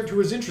other character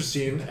was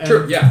interesting. And,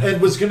 True, yeah. And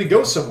was going to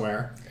go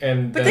somewhere.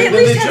 And But they at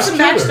then least they had just some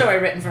killed her.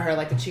 backstory written for her,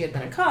 like that she had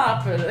been a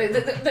cop. Or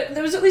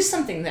there was at least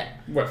something there.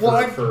 what Well,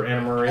 I- for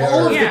Anna Maria?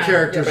 All of Yeah. the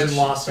characters Yeah, but in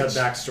Lost had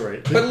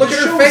backstory. But look The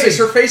at her show was face.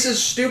 a- Her face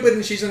is stupid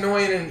and she's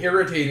annoying and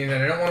irritating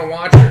and I don't want to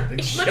watch her. Look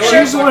Kill at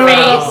her She's the one who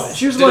fucking ended face. up.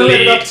 She was the one who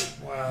ended up.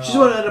 Delete. She's the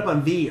one who ended up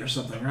on V or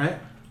something, right?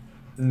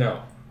 No.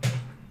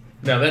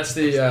 No, that's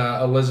the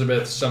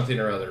Elizabeth something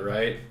or other,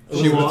 right?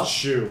 Elizabeth was?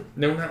 Shue.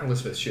 No, not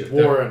Elizabeth Shue.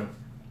 Warren.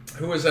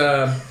 Who was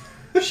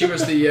she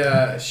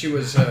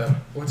was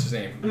what's his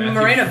name?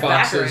 Marina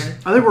Fox's- Baccarin.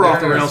 I think we're No,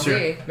 off the no, rails see.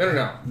 here.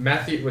 No.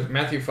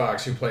 Matthew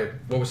Fox, who played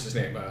what was his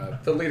name?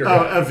 The leader.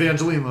 Oh, guy.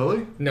 Evangeline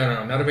Lilly?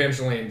 No, not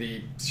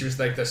Evangeline. She was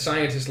like the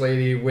scientist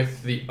lady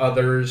with the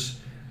others,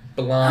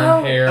 blonde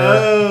Oh. hair.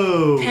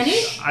 Oh. Penny?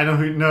 I know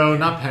who. No,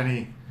 not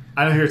Penny.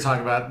 I know who you're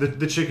talking about.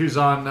 The chick who's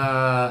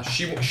on.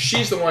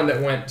 She's the one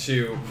that went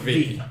to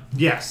V.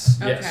 Yes.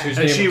 Yes, Okay. whose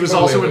And name she was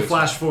totally also in eludes me.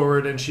 Flash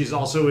Forward, and she's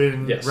also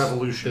in Yes.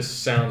 Revolution. This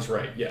sounds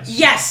right. Yes.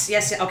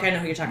 Yes. Okay, I know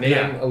who you're talking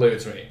Name about.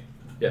 eludes me.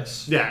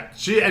 Yes. Yeah,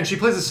 she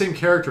plays the same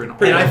character in all.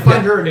 And I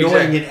find her annoying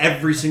Exactly. in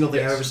every single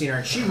thing I've Yes. ever seen her.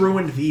 And she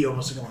ruined V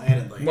almost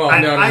single-handedly. Well,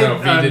 no.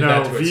 V did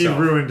that to V itself.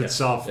 ruined Yes.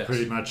 itself Yes.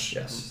 pretty much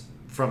Yes.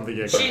 from the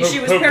get-go. She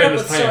was Poke paired up in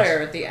with his pants. Sawyer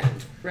at the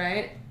end,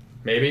 right?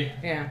 Maybe.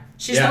 Yeah.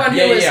 She's the one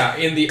who was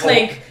in the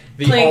Clink, alt,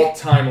 the Clink, alt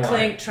timeline.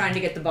 Clink trying to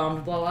get the bomb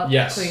to blow up.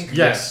 Yes. Clink.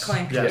 Yes.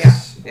 Clink.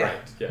 Yes. Yeah. Right.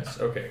 Yes.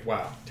 Okay.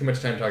 Wow. Too much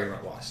time talking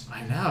about Lost.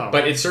 I know.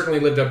 But it certainly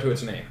lived up to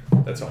its name.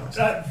 That's all I'm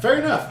saying. Fair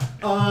enough.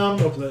 All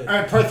played.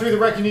 right, part 3 of The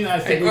Reckoning. I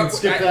think we can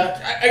skip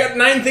that. I got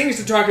 9 things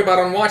to talk about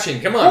on watching.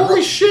 Come on.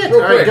 Holy shit.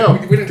 Real All right, quick. go.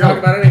 We didn't Go. talk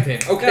about anything.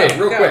 Okay, Go,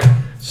 real go. quick.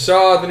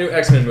 Saw the new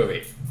X-Men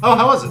movie. Oh,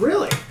 how was it?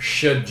 Really?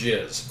 Should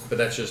jizz, but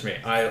that's just me.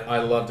 I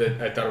loved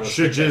it. I thought it was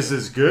Shit jizz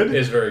is good?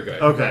 is very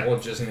good. Okay. Well,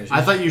 jizz and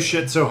I thought you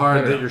shit so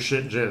hard No. that your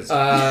shit jizz.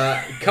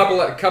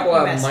 couple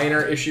of Messed.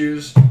 minor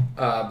issues,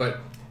 but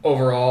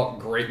overall,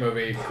 great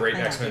movie, great I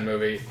like X-Men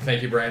movie.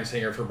 Thank you, Bryan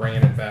Singer, for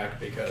bringing it back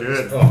because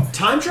Good. oh,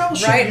 Time travel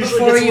shit Right usually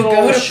before gets a you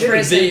little go to shitty.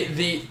 prison.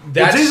 the Well,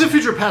 that's Days of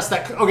Future Past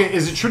that. Okay,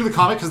 is it true to the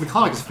comic? Because the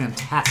comic is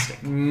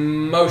fantastic.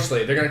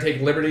 mostly they're gonna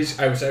take liberties.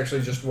 I was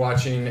actually just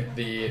watching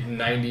the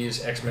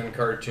 '90s X-Men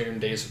cartoon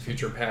Days of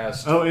Future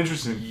Past. Oh,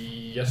 interesting.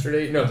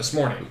 This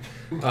morning,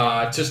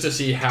 just to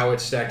see how it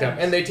stacked up,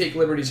 and they take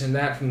liberties in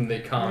that from the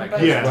comic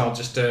Yeah. as well,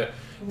 just to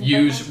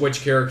use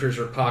which characters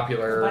are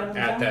popular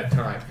at that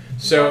time.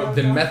 So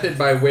the method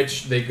by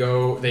which they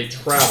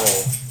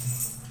travel,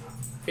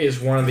 is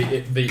one of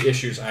the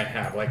issues I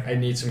have. Like, I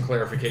need some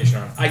clarification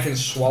on. I can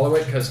swallow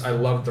it because I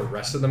love the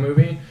rest of the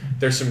movie.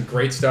 There's some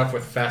great stuff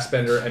with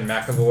Fassbender and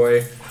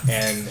McAvoy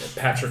and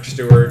Patrick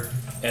Stewart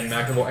and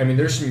McAvoy. I mean,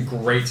 there's some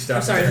great stuff.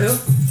 I'm sorry, there.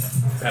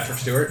 who? Patrick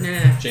Stewart. No.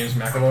 James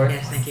McAvoy.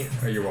 Yes, thank you.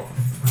 Oh, you're welcome.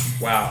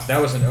 Wow, that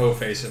was an O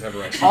face if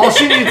ever I seen. All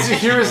she needs to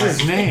hear is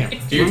his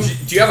name. Do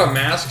you have a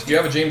mask? Do you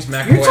have a James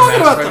McAvoy You're talking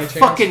mask about by the any chance?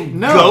 fucking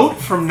No.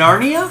 goat from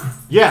Narnia?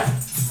 Yeah.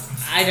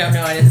 I don't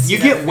know. I didn't see You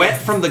that get movie.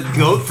 wet from the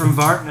goat from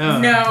Vart?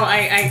 No,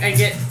 I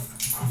get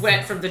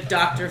wet from the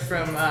doctor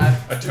from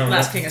Atonement.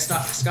 Last King of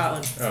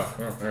Scotland. Oh,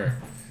 well, all right.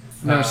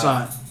 Never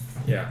saw it.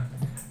 Yeah.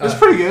 It's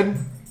pretty good.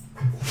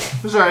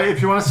 It's alright. If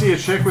you want to see a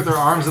chick with her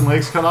arms and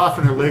legs cut off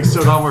and her legs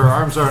sewed on where her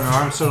arms are and her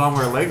arms sewed on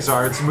where her legs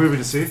are, it's a movie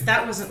to see.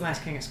 That wasn't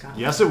Last King of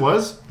Scotland. Yes, it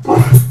was.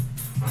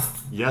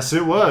 Yes,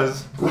 it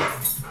was.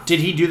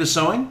 Did he do the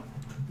sewing?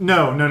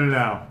 No.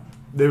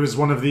 There was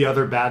one of the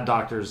other bad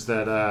doctors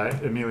that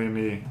Amelia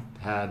Me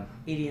had.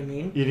 Idi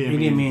Amin. Idi Idi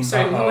Amin. Amin.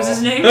 Sorry, what was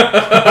his name?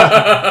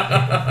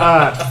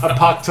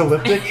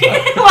 Apocalyptic.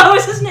 What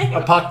was his name?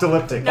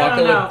 Apocalyptic. No.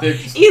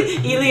 Apocalyptic.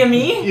 Ili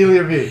Amin.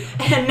 Ili Me.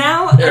 And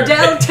now There.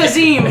 Adele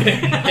Tazim. Hit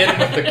him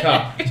with the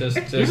cup. You're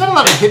Just not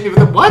allowed to hit me with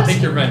it. What?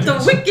 take your the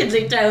vengeance.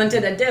 wickedly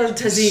talented Adele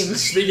Tazim.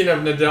 Speaking of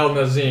Nadel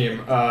Nazim,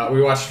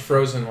 we watched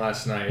Frozen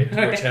last night, which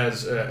Okay.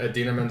 has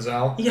Adina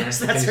Menzel.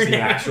 Yes, I that's think her it's the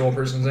name. actual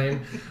person's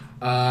name.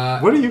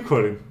 What are you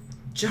quoting?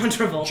 John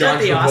Travolta John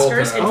at the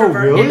Travolta. Oscars. Oh,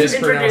 really?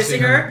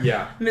 Introducing her.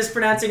 Yeah.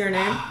 Mispronouncing her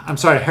name. I'm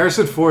sorry,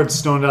 Harrison Ford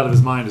stoned out of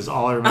his mind is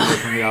all I remember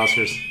from the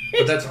Oscars.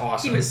 But that's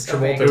awesome. He was so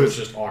Travolta big. was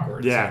just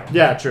awkward. Yeah, so.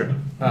 yeah, true.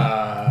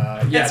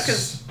 That's Yes.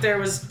 because there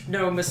was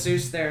no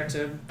masseuse there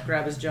to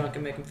grab his junk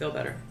and make him feel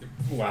better.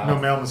 Wow. No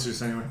male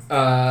masseuse anyway.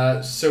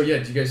 So yeah,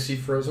 do you guys see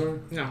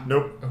Frozen? No.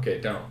 Nope. Okay,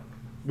 don't.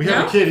 We have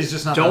No? a kid, he's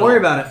just not Don't that worry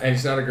old. about it. And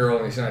he's not a girl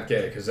and he's not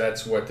gay because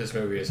that's what this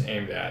movie is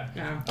aimed at.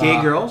 No.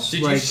 Gay girls?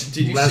 Did Like, you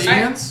see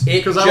Lesbians? It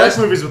Because I like just-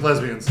 movies with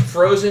lesbians.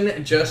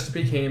 Frozen just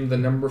became the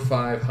number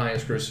 5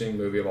 highest grossing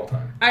movie of all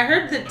time. I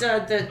heard that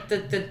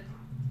the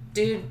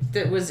dude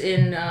that was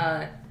in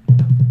the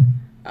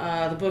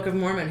Book of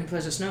Mormon who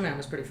plays a snowman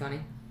was pretty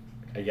funny.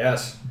 I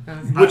guess.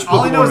 Which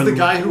All Book I of know is the Mormon?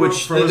 guy who wrote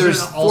Which- Frozen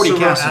there's 40 also wrote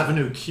casts.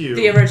 Avenue Q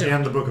The original.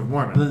 and the Book of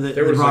Mormon. the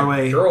There was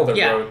Broadway. a girl that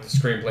Yeah. wrote the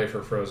screenplay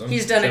for Frozen.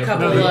 He's done a Jennifer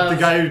couple Lawrence. No, the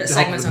guy who of helped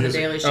segments with on the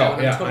music. Daily Show. Oh,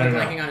 and yeah, I'm I totally don't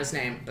know. blanking on his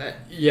name, but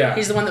Yeah.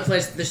 he's the one that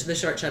plays the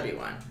short, chubby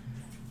one,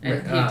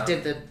 and Right, he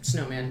did the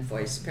snowman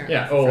voice. Apparently,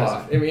 Yeah, for Olaf.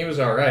 Frozen. I mean, he was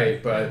all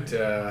right, but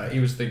he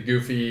was the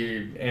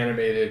goofy,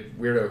 animated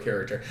weirdo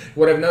character.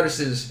 What I've noticed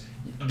is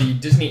the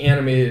Disney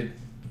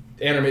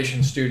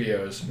animation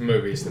studios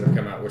movies that have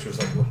come out, which was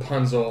like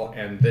Rapunzel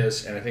and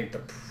this, and I think the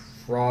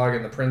Frog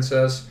and the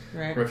Princess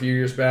Right. from a few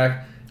years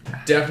back,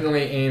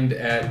 definitely aimed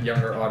at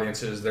younger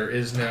audiences. There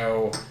is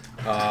no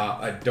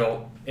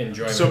adult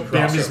enjoyment. So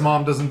Bambi's crossover.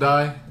 mom doesn't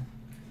die?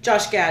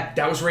 Josh Gad.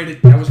 That was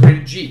rated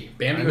G.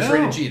 Bambi I was know.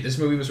 rated G. This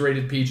movie was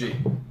rated PG,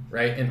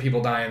 right? And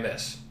people die in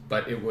this,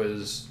 but it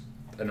was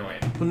annoying.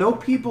 Well, no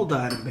people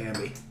died in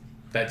Bambi.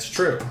 That's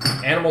true.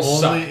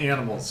 Animals Only suck.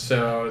 animals.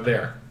 So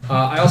there.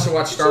 I also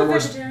watched Star Aren't you a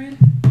Wars. vegetarian?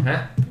 Huh?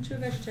 Aren't you a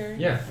vegetarian?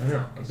 Yeah, I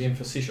know. I'm being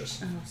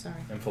facetious. Oh, sorry.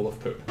 I'm full of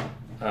poop.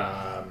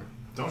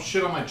 Don't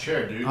shit on my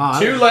chair, dude.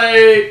 Too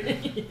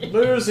late.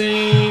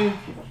 Losing.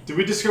 Did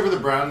we discover the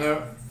brown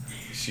note?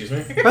 Excuse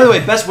me. By the way,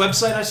 best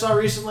website I saw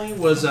recently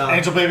was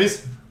Angel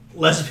babies?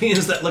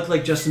 lesbians that look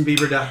like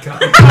JustinBieber.com.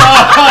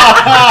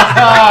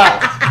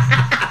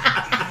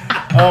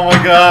 Oh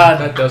my god.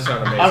 That does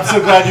sound amazing. I'm so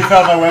glad you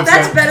found my website.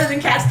 That's better than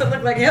cats that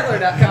look like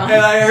Hitler.com.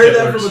 And I heard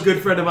that Hitlers. from a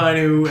good friend of mine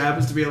who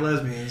happens to be a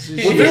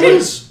lesbian. Well, there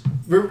was,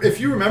 if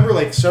you remember,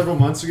 like several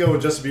months ago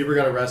when Justin Bieber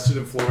got arrested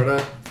in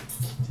Florida,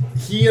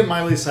 he and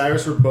Miley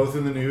Cyrus were both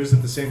in the news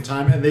at the same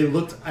time, and they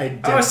looked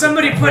identical. Oh,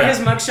 somebody put his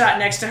mugshot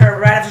next to her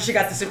right after she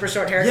got the super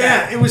short haircut.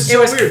 Yeah, it was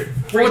so weird.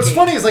 Well, what's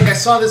funny is like I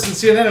saw this in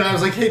CNN and I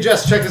was like, "Hey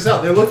Jess, check this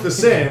out. They look the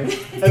same."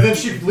 And then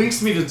she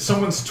links me to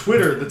someone's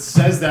Twitter that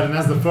says that and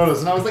has the photos,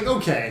 and I was like,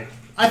 "Okay."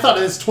 I thought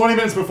it was 20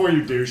 minutes before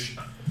you douche,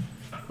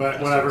 but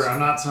whatever. I'm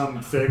not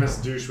some famous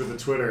douche with a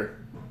Twitter.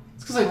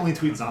 It's because I only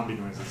tweet zombie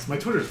noises. My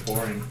Twitter's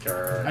boring.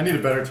 I need a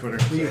better Twitter.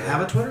 Do you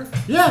have a Twitter?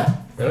 Yeah,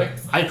 Really?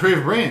 I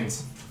crave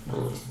brains.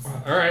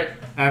 All right.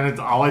 And it's,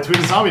 all I tweet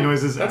is zombie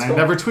noises, That's and cool.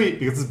 I never tweet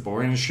because it's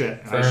boring as shit.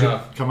 And I Fair should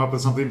enough. come up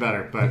with something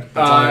better, but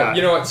that's all I got.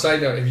 You know what?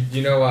 Side note: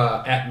 you know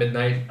At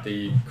Midnight,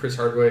 the Chris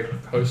Hardwick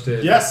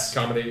hosted Yes.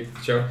 comedy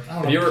show. I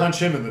Have don't you know, ever? punch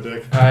him in the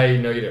dick. I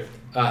know you do.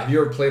 Have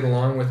you ever played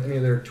along with any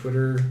of their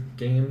Twitter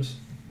games?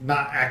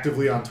 Not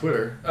actively on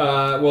Twitter.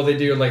 Well, they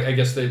do. Like, I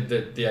guess the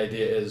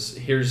idea is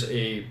here's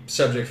a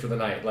subject for the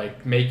night.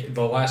 Like, make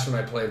the last one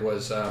I played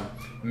was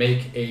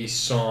make a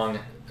song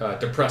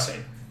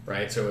depressing,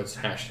 right? So it's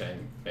hashtag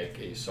make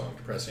a song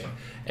depressing,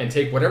 and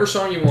take whatever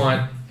song you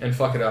want and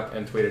fuck it up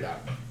and tweet it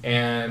out.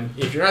 And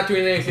if you're not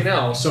doing anything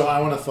else, So I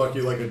want to fuck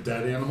you like a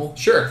dead animal.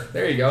 sure,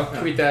 there you go.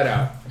 Tweet that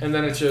out, and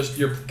then it's just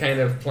you're kind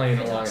of playing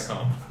along at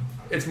home.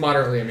 It's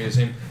moderately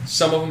amusing.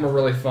 Some of them are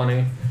really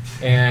funny,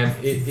 and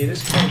it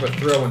is kind of a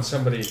thrill when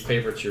somebody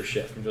favorites your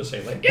shit. I'm just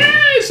saying, like,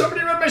 yay,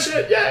 somebody read my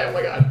shit, yay, oh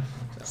my god.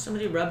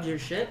 Somebody rubbed your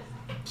shit.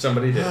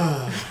 Somebody did.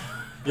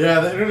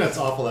 Yeah, the internet's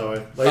awful that way.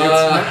 Like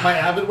it's, my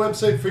Avid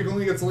website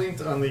frequently gets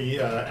linked on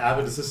the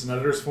Avid Assistant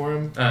Editors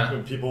forum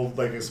when people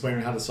like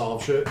explaining how to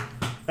solve shit,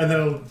 and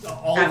then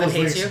all Avid of those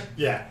hates links,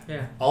 you? yeah,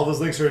 Yeah. all those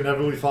links are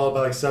inevitably followed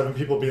by like 7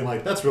 people being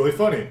like, "That's really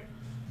funny,"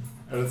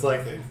 and it's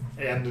like,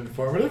 and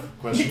informative?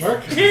 Question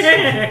mark.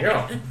 There you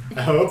go.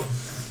 I hope.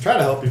 Try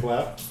to help people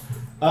out.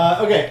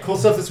 Okay, cool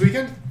stuff this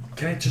weekend.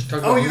 Can I just talk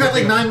about Oh, you got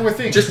like 9 more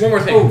things. Just one more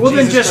thing. Oh, Well,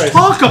 then Jesus just Christ.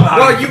 talk about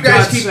it. Well, you for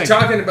guys God's keep sake.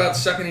 talking about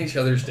sucking each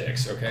other's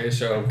dicks, okay?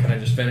 So can I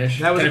just finish?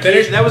 That was can a I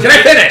finish? key- that was can a-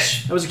 I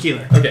finish? That was a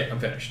keeler. Okay, I'm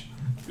finished.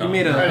 You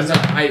made a-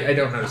 I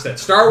don't notice that.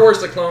 Star Wars: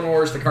 The Clone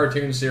Wars, the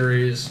cartoon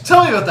series.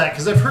 Tell me about that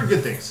because I've heard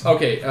good things.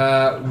 Okay,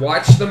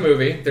 watch the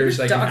movie. There's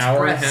like an Dog's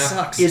hour and a breath half.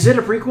 sucks. Is it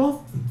a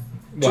prequel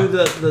to What?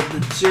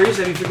 the series?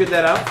 Have you figured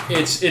that out?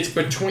 It's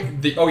between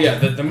the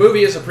the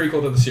movie is a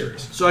prequel to the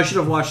series. So I should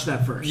have watched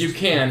that first. You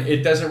can.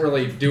 It doesn't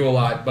really do a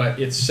lot, but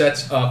it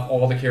sets up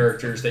all the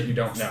characters that you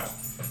don't know.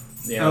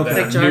 You know, Okay. that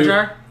Like are Jar new-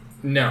 Jar?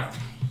 No,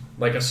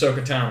 like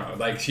Ahsoka Tano.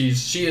 Like she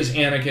is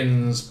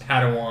Anakin's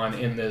Padawan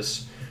in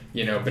this.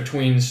 You know,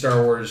 between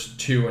Star Wars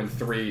 2 and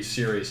 3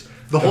 series.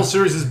 The whole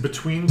series is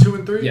between 2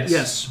 and 3? Yes.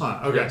 Yes. Huh,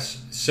 okay.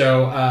 Yes.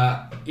 So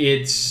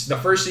it's the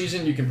first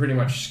season you can pretty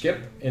much skip,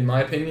 in my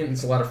opinion.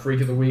 It's a lot of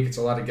Freak of the Week. It's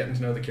a lot of getting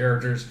to know the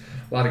characters.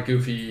 A lot of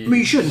goofy. I mean,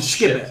 you shouldn't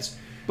skip shit. it,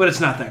 but it's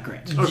not that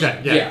great.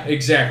 Okay, yeah. Yeah,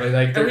 exactly.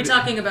 Like Are we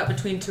talking about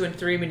between 2 and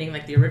 3, meaning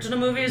like the original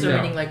movies, or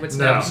No. meaning like what's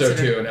No. now Episode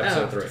considered- 2 and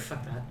episode 3.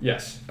 Fuck that.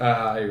 Yes,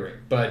 I agree.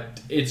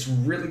 But it's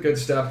really good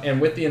stuff. And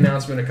with the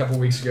announcement a couple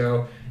weeks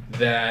ago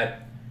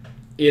that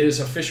it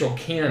is official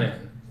canon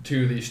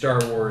to the Star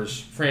Wars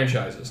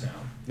franchises now.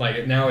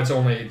 Like now it's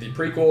only the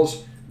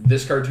prequels,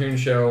 this cartoon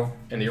show,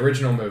 and the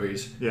original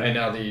movies, Yeah. and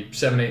now the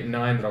 7, 8, and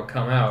 9 that'll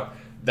come out.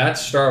 That's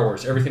Star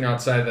Wars. Everything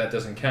outside of that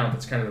doesn't count.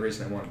 That's kind of the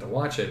reason I wanted to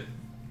watch it.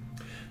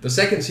 The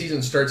second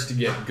season starts to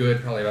get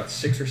good, probably about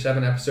 6 or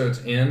 7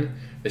 episodes in.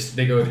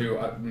 They go to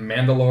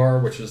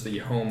Mandalore, which is the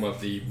home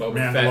of the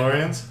Boba Fett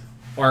Mandalorians?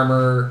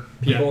 armor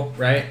people,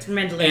 right?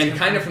 Mandalorian. And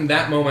kind of from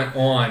that moment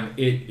on,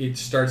 it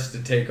starts to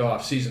take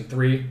off. Season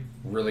 3,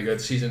 really good.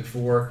 Season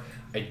 4,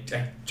 I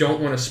don't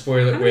want to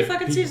spoil it How many with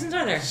fucking seasons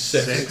are there?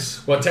 6.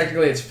 6. Well,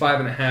 technically it's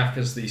 5.5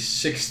 because the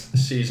 6th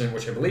season,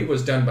 which I believe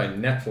was done by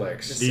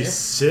Netflix, The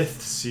Sixth?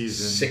 6th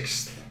season.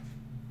 6th.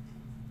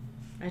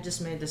 I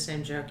just made the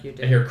same joke you I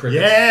did. hear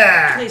crickets.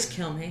 Yeah! Please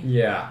kill me.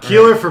 Yeah.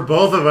 Keeler for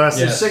both of us.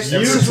 Yes. Six You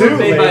episodes too, were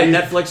made by lady.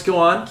 Netflix. Go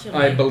on. Kill me.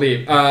 I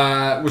believe.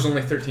 It was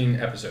only 13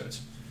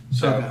 episodes.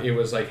 So Okay. it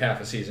was like half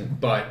a season.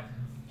 But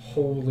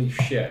holy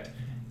shit.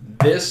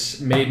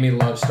 This made me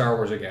love Star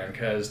Wars again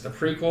because the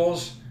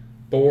prequels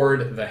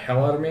bored the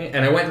hell out of me.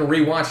 And I went and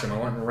rewatched them. I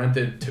went and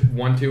rented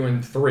 1, 2,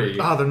 and 3.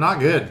 Oh, they're not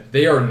good.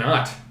 They are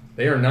not.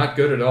 They are not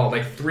good at all.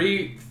 Like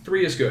 3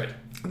 is good.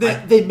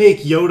 They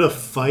make Yoda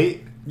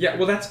fight. Yeah,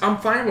 well I'm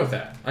fine with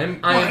that.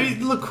 Well, he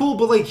look cool,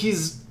 but like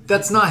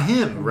that's not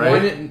him,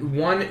 right?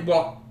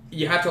 Well,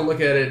 you have to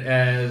look at it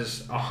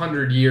as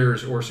 100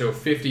 years or so,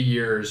 50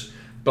 years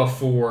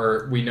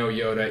before we know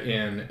Yoda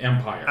in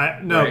Empire.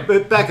 No, right?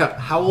 but back up.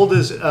 How old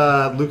is Luke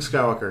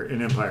Skywalker in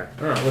Empire?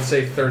 I don't know, let's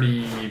say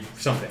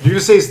 30-something. You're gonna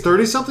say he's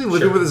 30-something,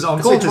 living Sure. with his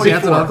uncle, his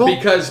aunt and uncle?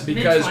 Because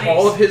Mid-twenties.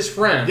 all of his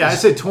friends... Yeah, I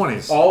said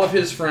 20s. All of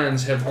his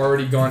friends have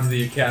already gone to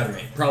the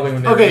academy, probably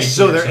when they were Okay, 18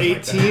 so or they're something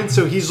 18, like that.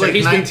 so he's like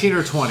he's been- 19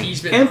 or 20.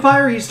 He's been...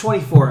 Empire, he's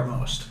 24 at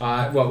most.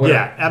 Whatever.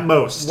 Yeah, at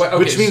most. What- okay,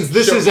 Which means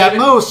this so is at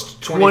even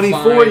most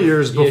 24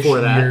 years 25-ish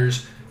before that.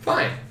 years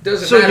Fine.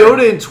 Doesn't So matter.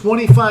 Yoda in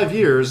 25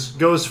 years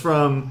goes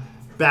from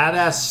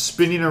badass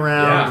spinning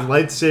around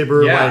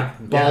lightsaber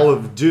like ball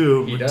of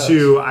doom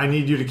to I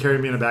need you to carry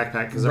me in a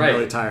backpack because I'm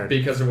really tired.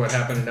 Because of what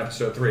happened in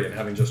episode 3 and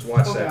having just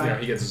watched that, God. you know,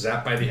 he gets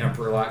zapped by the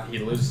Emperor a lot. He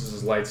loses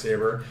his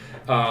lightsaber.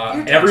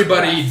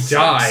 Everybody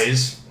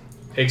dies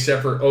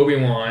except for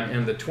Obi-Wan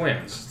and the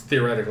twins.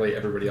 Theoretically,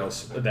 everybody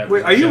else.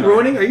 Wait, are you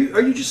ruining?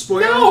 Are you just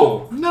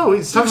spoiling? No,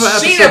 he's talking You've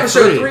about seen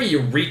episode 3, you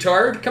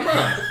retard. Come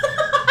on.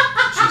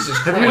 Jesus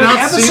Christ. Have you Wait,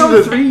 not seen episode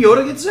the- 3,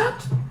 Yoda gets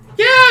zapped?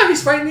 Yeah,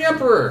 he's fighting the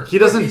Emperor. He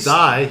doesn't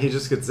die. He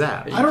just gets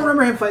zapped. I don't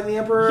remember him fighting the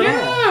Emperor at all.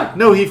 Yeah.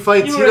 No, he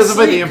fights. You He were doesn't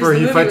fight the asleep 'cause Emperor. the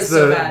He movie fights was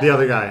so the bad.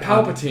 other guy.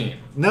 Palpatine.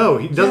 No,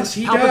 he doesn't. Yes,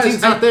 he Palpatine's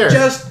does. not there.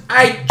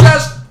 I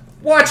just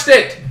watched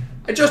it.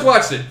 I just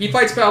watched it. He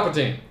fights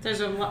Palpatine.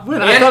 There's a lot.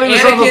 Wait, I thought he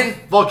was on the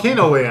Anakin-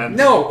 Volcano Land.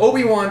 No,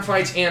 Obi-Wan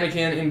fights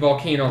Anakin in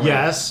Volcano Land.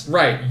 Yes.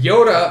 Right.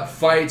 Yoda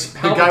fights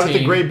Palpatine. The guy with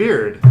the gray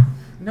beard.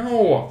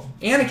 No.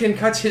 Anakin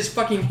cuts his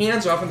fucking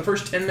hands off in the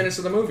first 10 minutes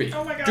of the movie.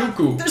 Oh my god.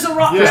 Dooku. There's a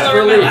rock Yeah. crystal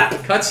Christopher in my Lee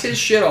lap. cuts his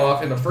shit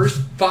off in the first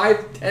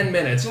 5-10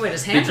 minutes Wait,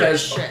 his hands are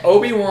because shit.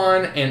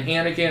 Obi-Wan and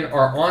Anakin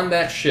are on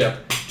that ship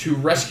to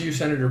rescue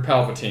Senator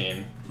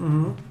Palpatine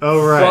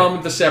Oh right.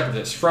 from the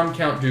Separatists, from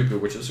Count Dooku,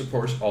 which is, of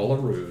course, all a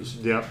ruse.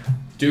 Yep.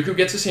 Dooku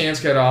gets his hands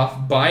cut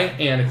off by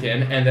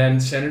Anakin, and then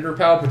Senator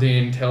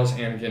Palpatine tells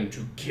Anakin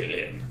to kill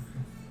him.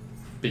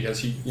 Because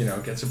he, you know,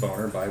 gets a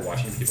boner by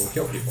watching people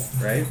kill people,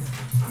 right?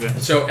 Yeah.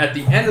 So at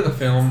the end of the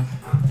film,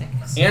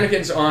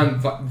 Anakin's on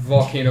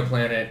Volcano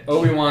Planet.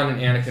 Obi-Wan and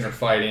Anakin are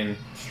fighting.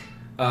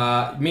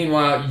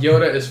 Meanwhile,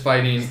 Yoda is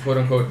fighting,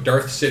 quote-unquote,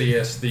 Darth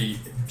Sidious, the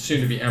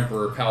soon-to-be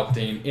Emperor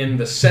Palpatine, in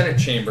the Senate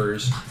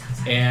chambers,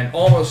 and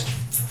almost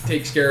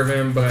takes care of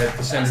him, but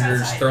the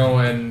senators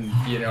throwing,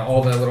 you know,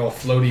 all the little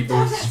floaty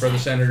booths for the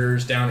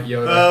senators down at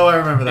Yoda. Oh, I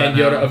remember that. And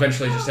now. Yoda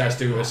eventually just has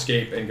to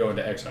escape and go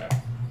into exile.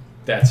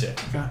 That's it.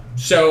 Okay.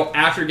 So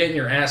after getting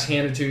your ass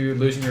handed to you,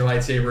 losing your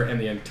lightsaber, and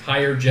the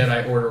entire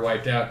Jedi Order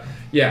wiped out,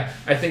 yeah,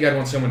 I think I'd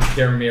want someone to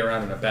carry me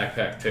around in a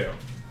backpack too.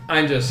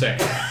 I'm just saying.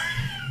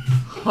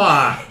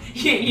 Huh.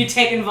 You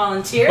taking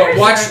volunteers? But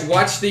or-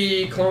 watch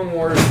the Clone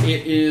Wars.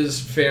 It is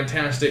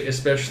fantastic,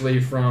 especially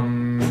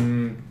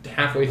from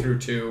halfway through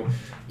 2,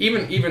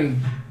 even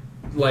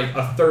like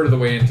a third of the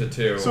way into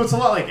 2. So it's a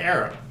lot like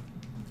Arrow.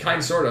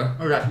 Kind, sorta.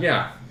 Okay.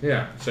 Yeah.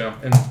 So,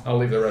 and I'll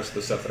leave the rest of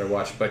the stuff that I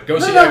watched. But go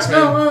see No,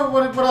 X-Men.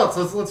 what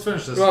else? Let's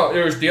finish this. Well,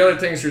 there was the other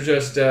things were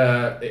just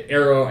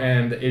Arrow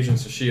and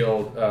Agents of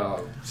Shield.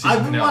 Season I've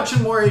been finale.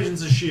 watching more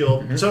Agents of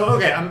S.H.I.E.L.D. So,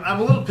 okay, I'm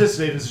a little pissed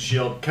at Agents of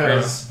S.H.I.E.L.D.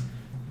 because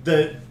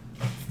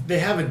they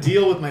have a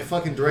deal with my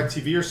fucking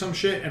DirecTV or some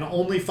shit, and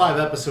only 5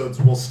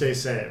 episodes will stay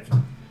saved.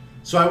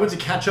 So I went to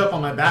catch up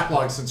on my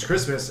backlog since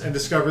Christmas and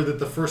discovered that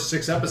the first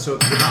 6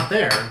 episodes were not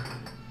there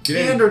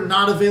and are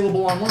not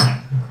available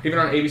online. Even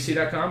on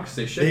ABC.com because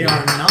they should. They be.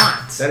 are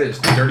not. That is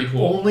dirty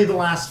pool. Only the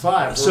last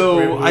 5.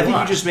 So were I think you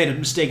watched. just made a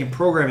mistake in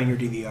programming your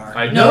DVR.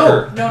 I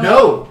No.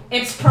 never.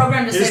 It's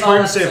programmed to It is save all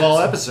programmed to episodes. save all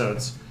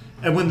episodes.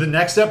 And when the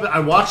next I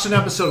watched an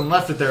episode and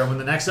left it there, and when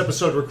the next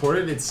episode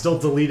recorded, it still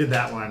deleted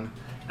that one.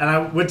 And I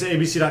went to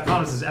ABC.com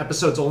and it says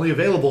episodes only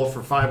available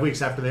for 5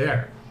 weeks after they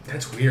air.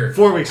 That's weird.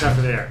 4 weeks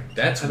after they air.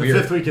 That's and weird.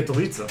 the 5th week it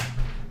deletes them.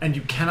 And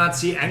you cannot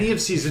see any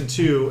of season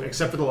 2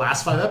 except for the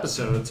last 5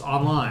 episodes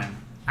online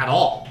at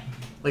all.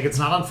 Like it's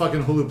not on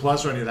fucking Hulu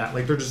Plus or any of that.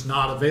 Like they're just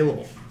not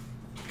available.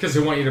 Because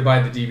they want you to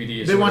buy the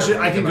DVDs. They or want you.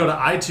 whatever I can when go they to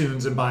come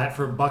iTunes and buy it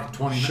for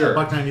 $1.20, Sure.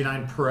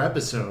 $1.99 per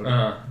episode.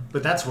 out.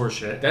 But that's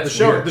horseshit. That's the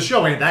show. weird. The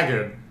show ain't that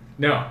good.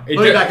 No. Let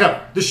me back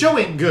up. The show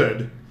ain't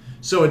good.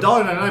 So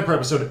 $1.99 per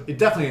episode, it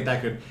definitely ain't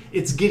that good.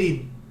 It's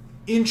getting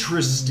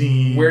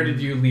interesting. Where did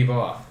you leave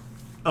off?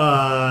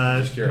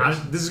 Just curious.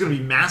 This is going to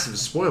be massive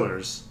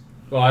spoilers.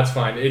 Well, that's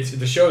fine. It's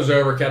the show's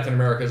over. Captain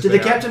America's Did the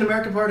been out. Captain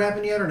America part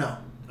happen yet or no?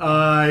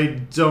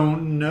 I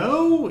don't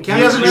know. He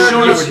Captain hasn't America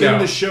shown you us would in know.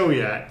 the show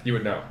yet. You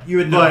would know. You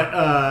would know.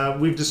 But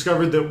we've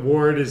discovered that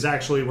Ward is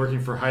actually working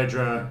for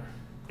Hydra.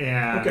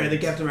 And Okay, the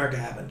Captain America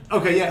happened.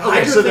 Okay, yeah. The Okay,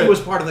 Hydra so thing the,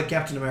 was part of the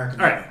Captain America.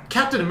 all right.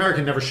 Captain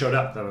America never showed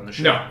up though in the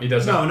show. No, he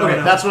does not. No, Okay,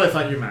 no. that's what I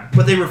thought you meant.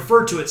 But they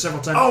referred to it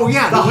several times. Oh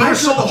yeah, the Winter Hydra-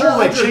 Soldier whole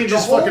like Hydra- changes the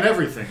whole- fucking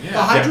everything. Yeah.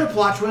 The Hydra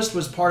plot twist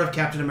was part of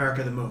Captain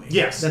America the movie.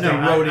 Yes, that no, they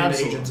wrote into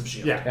absolutely. Agents of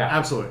S.H.I.E.L.D. Yeah,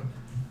 absolutely.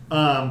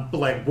 But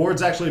like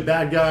Ward's actually a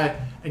bad guy,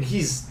 and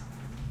he's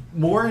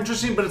more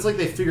interesting. But it's like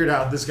they figured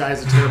out this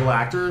guy's a terrible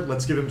actor.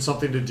 Let's give him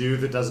something to do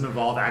that doesn't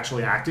involve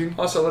actually acting.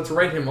 Also, let's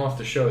write him off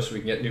the show so we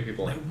can get new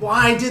people in.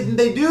 Why didn't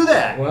they do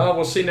that? Well,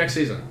 we'll see next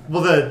season.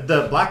 Well,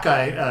 the black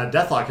guy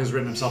Deathlock has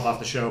written himself off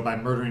the show by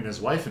murdering his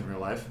wife in real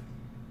life.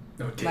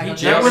 No, did Michael he?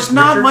 J. That James was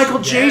not Richards? Michael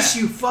Jace,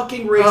 you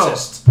fucking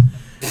racist.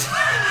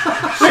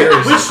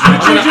 Seriously. Which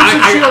Agents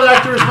of Shield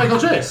actor is Michael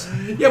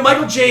Jace? Yeah,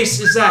 Michael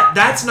Jace is that.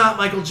 That's not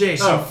Michael Jace,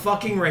 Oh. you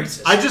fucking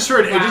racist. I just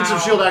heard Agents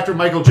of Shield actor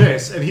Michael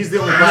Jace, and he's the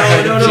only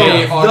black guy. no, in no, the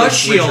J. show. The August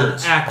Shield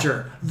Richards.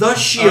 actor. The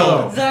Shield.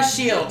 Oh. The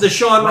Shield. The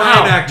Sean Wow.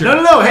 Ryan actor.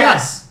 No, hang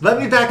Yes. on.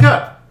 Let me back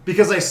up.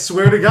 Because I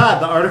swear to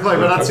God, the article I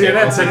read on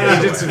CNN said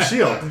Agents of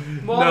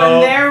S.H.I.E.L.D. Well,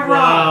 then they're wrong.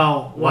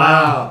 Wow.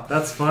 Wow,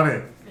 that's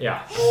funny.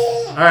 Yeah.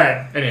 All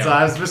right, Anyhow, so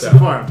I was so-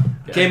 misinformed.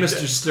 Okay, Mr. I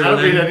don't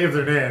Sterling. read any of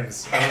their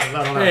names. I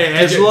don't know. Hey,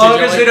 as Did you long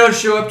as like- they don't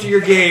show up to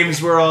your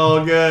games, we're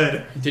all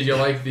good. Did you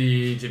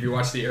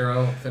watch the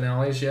Arrow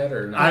finales yet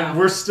or not?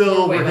 We're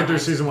still We're way working through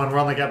behind. season 1. We're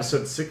on like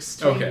episode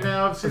 16 Okay.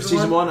 now of For season,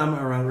 season 1. 1,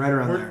 I'm right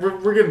around there.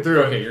 We're getting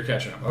through it. Okay, you're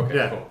catching up. Okay,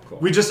 Yeah. cool.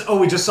 We just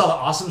saw the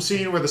awesome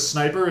scene where the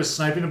sniper is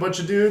sniping a bunch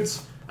of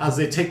dudes as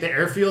they take the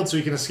airfield so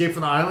he can escape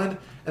from the island,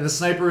 and the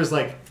sniper is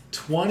like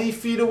 20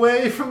 feet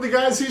away from the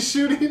guys he's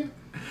shooting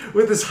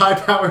with his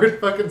high-powered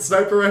fucking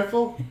sniper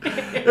rifle.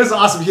 It was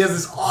awesome. He has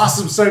this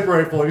awesome sniper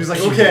rifle, and he's like,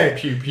 "Okay,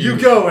 Pew, pew. you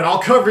go, and I'll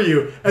cover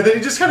you." And then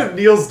he just kind of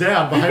kneels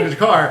down behind his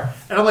car,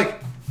 and I'm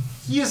like,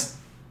 he is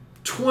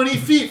 20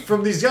 feet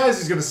from these guys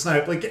he's gonna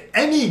snipe. Like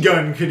any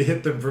gun could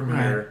hit them from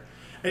here.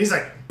 And he's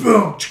like,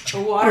 boom.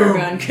 A water boom.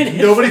 gun could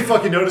hit. Nobody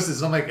fucking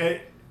notices. I'm like,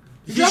 hey,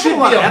 he dropping should a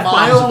lot be of a F-bombs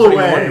mile at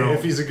 21 away year old.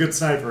 if he's a good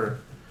sniper.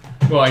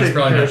 Well, he's Take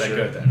probably not that pressure.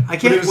 good then. I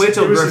can't But it was- wait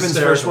till it was Griffin's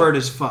first hysterical. word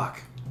is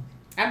fuck.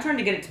 I'm trying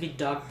to get it to be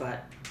dog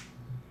butt.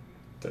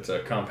 That's a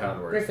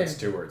compound word. Griffin. It's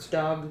 2 words.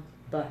 Dog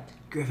butt.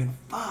 Griffin,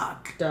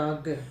 fuck.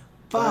 Dog.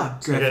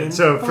 Fuck, Griffin. Okay,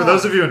 so for fuck.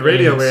 those of you in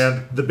Radio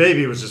Land, the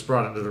baby was just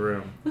brought into the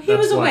room. Well, he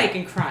That's was why. awake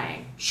and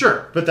crying.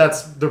 Sure, but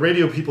that's the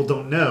radio people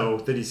don't know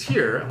that he's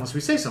here unless we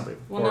say something.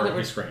 Well, now Or that he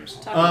we're screams.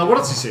 talking What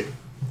else do you see?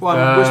 Well,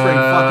 I'm whispering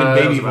fucking that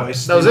baby was about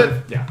voice. That was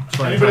it? Yeah.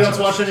 Anybody else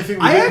watch anything?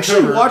 we I didn't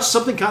actually cover? watched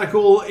something kind of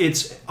cool.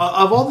 It's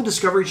of all the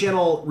Discovery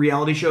Channel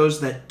reality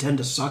shows that tend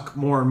to suck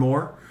more and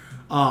more.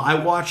 I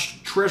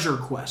watched Treasure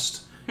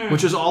Quest,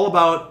 which is all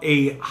about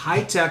a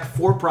high-tech,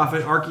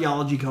 for-profit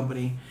archaeology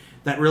company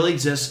that really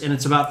exists, and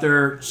it's about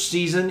their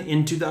season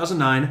in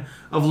 2009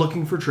 of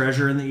looking for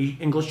treasure in the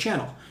English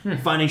Channel,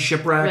 finding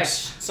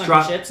shipwrecks,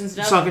 Sunken ships and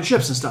stuff? sunken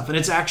ships and stuff. And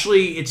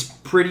it's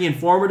pretty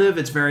informative.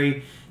 It's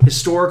very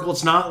historical.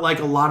 It's not like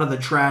a lot of the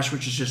trash,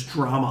 which is just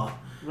drama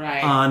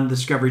Right. on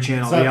Discovery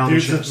Channel It's not reality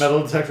dudes with shows.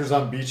 metal detectors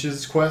on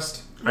beaches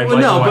quest. I'd Well,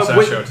 like no, to watch but that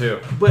wait- show too.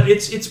 But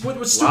it's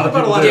what's stupid lot of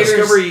about a lot of people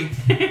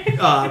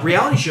Discovery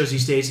reality shows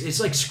these days. It's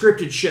like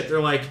scripted shit.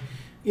 They're like,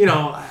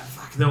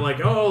 they're like,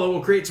 oh, we'll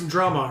create some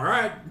drama. All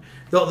right,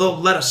 they'll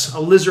let a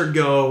lizard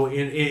go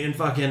in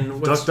fucking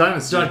Duck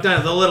Dynasty. Duck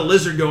Dynasty. They'll let a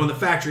lizard go in the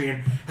factory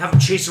and have him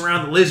chase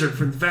around the lizard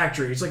from the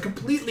factory. It's like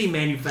completely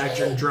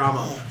manufactured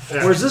drama.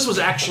 Yeah. Whereas this was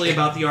actually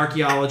about the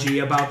archaeology,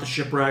 about the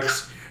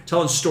shipwrecks,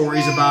 telling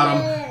stories about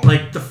them.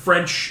 Like the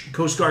French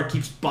Coast Guard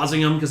keeps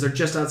buzzing them because they're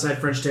just outside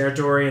French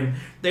territory, and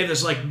they have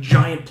this like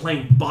giant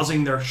plane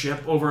buzzing their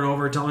ship over and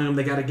over, telling them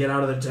they got to get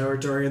out of the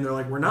territory, and they're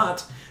like, "We're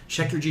not.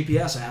 Check your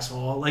GPS,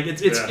 asshole." Like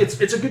it's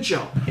a good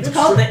show. It's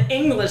called the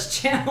English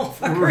Channel,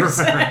 fuckers.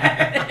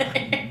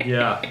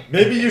 Yeah.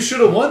 Maybe you should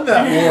have won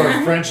that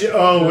war, Frenchie.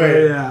 Oh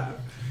wait, Yeah,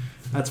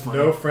 that's funny.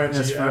 no That's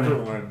Frenchie funny. ever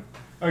won.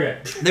 Okay,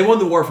 They won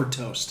the war for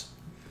toast.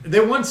 they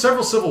won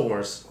several civil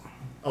wars.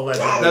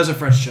 Allegedly, That was a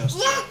French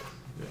toast.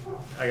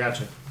 I got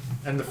you.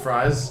 And the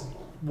Fries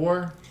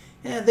War,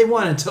 Yeah, they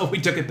won until we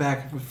took it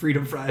back with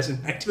Freedom Fries in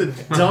the 19.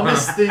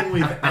 dumbest thing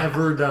we've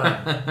ever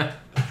done.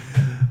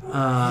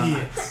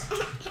 Idiots.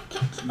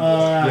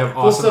 have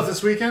Cool awesome- stuff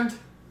this weekend.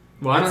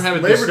 Well, I don't It's have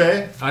it Labor this,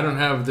 Day. I don't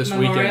have this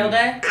Memorial weekend.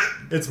 Day?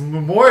 It's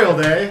Memorial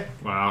Day.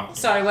 Wow.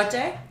 Sorry, what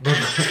day?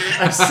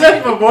 I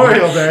said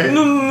Memorial Day.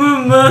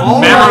 All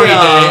Memory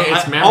my, Day.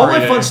 It's all Memory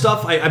my fun Day.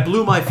 stuff. I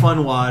blew my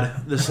fun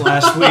wad this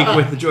last week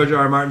with the George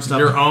R. R. Martin stuff.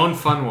 Your own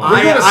fun one.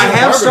 We're gonna I see have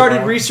Harvard started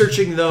Bar.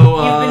 researching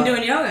though. You've been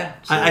doing yoga.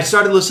 I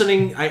started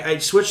listening. I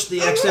switched the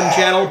XM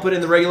channel, put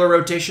in the regular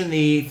rotation,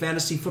 the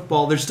fantasy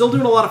football. They're still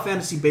doing a lot of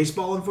fantasy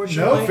baseball,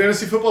 unfortunately. No,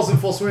 fantasy football's in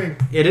full swing.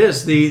 It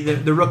is the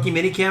rookie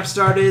mini camp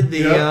started.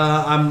 Yep.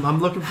 I'm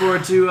looking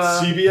forward to.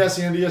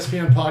 CBS and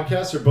ESPN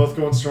podcasts are both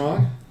going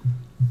strong.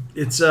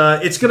 It's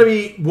going to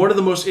be one of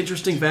the most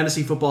interesting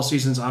fantasy football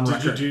seasons on Did you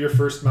record. do your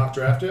first mock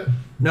draft yet?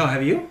 No,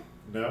 have you?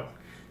 No.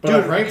 But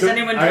Dude, I ranked is them.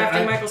 anyone I-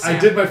 drafting I, Michael I Sam?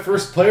 did my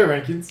first player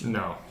rankings.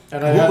 No.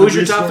 And I had Who's to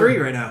your top resort- three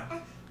right now?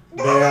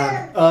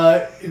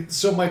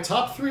 So my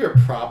top three are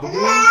probably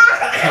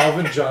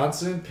Calvin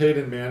Johnson,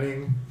 Peyton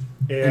Manning,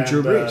 and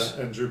Drew Brees.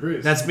 And Drew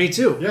Brees. That's me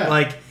too. Yeah.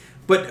 Like,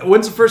 but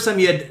when's the first time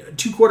you had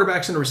two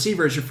quarterbacks and a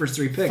receiver as your first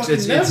three picks? Fucking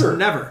It's never.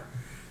 never.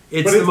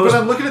 It's but, the most. but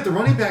I'm looking at the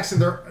running backs,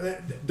 and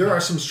there are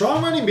some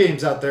strong running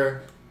games out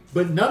there,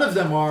 but none of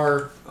them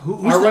are.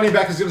 Who's our the- running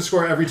back is going to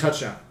score every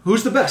touchdown.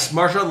 Who's the best,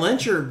 Marshawn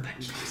Lynch or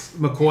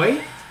McCoy?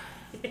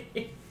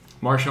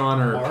 Marshawn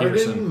or Martin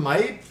Peterson?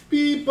 might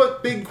be,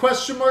 but big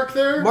question mark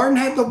there. Martin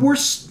had the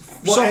worst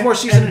Well, sophomore and-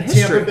 season and in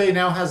history. Tampa Bay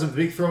now has a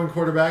big throwing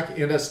quarterback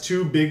and has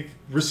two big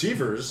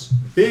receivers,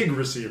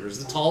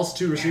 the tallest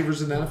two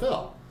receivers in the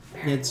NFL.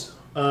 It's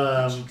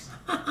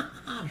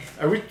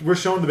We're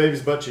showing the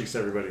baby's butt cheeks to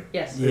everybody.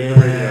 Yes.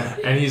 yeah.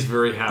 And he's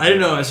very happy. I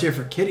didn't know I was here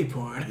for kitty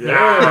porn.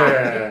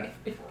 Yeah.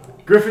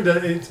 Griffin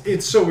does.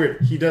 It's so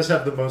weird. He does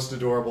have the most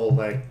adorable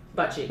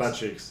Butt cheeks. butt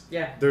cheeks.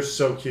 Yeah. They're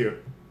so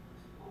cute.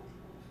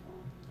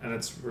 And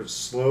we're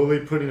slowly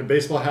putting a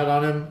baseball hat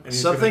on him. And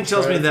he's Something gonna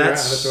tells try me to figure out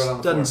that how to throw it on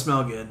the doesn't floor.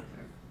 smell good.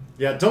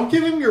 Yeah, don't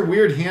give him your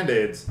weird hand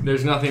aids.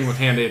 There's nothing with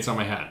hand-aids on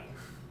my hat.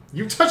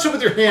 You touch it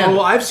with your hand. Oh,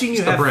 well, I've seen you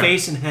It's the have brim.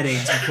 face and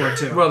headaches before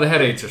too. Well, the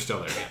headaches are still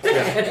there,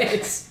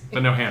 It's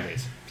but no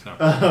hand-aids.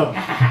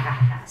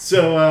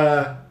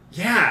 So.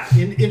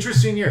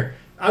 Interesting year.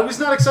 I was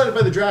not excited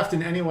by the draft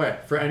in any way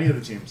for any of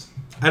the teams.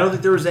 I don't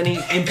think there was any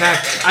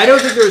impact. I don't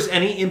think there was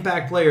any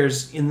impact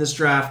players in this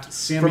draft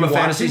from a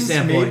fantasy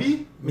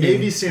standpoint.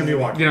 Maybe Sammy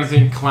Watkins. You don't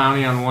think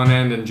Clowney on one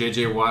end and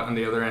J.J. Watt on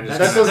the other end? That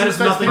has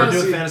nothing to do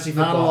with fantasy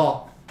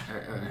football. Not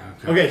at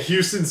all. Okay,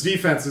 Houston's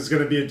defense is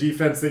going to be a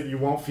defense that you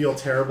won't feel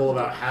terrible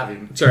about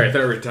having. Sorry, I thought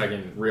we were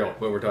talking real.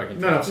 What we're talking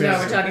No,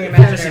 we're talking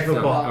imaginary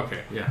football.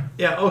 Okay, yeah.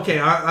 Yeah, okay,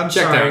 I'm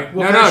Checked sorry. out.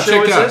 What kind of show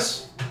checked is out.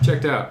 this?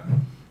 Checked out.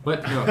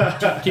 What?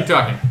 No, keep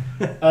talking.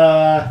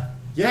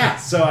 Yeah,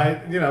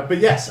 so but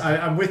yes,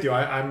 I'm with you.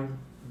 I'm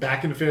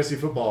back into fantasy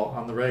football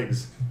on the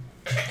regs.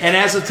 And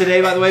as of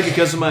today, by the way,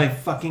 because of my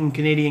fucking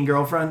Canadian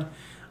girlfriend,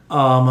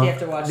 have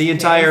to watch the the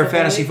entire Canadian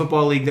fantasy Football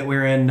football league that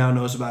we're in now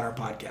knows about our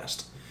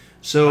podcast.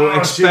 So she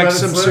expect let it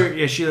some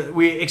slip?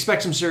 we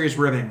expect some serious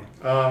ribbing.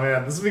 Oh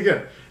man, this will be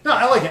good. No,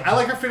 I like it. I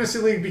like our fantasy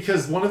league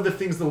because one of the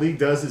things the league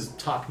does is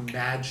talk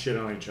mad shit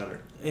on each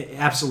other.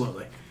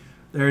 Absolutely.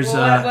 There's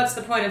Well, what's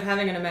the point of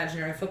having an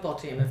imaginary football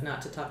team if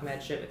not to talk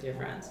mad shit with your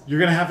friends? You're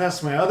gonna have to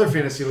ask my other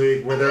fantasy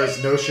league where there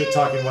is no shit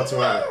talking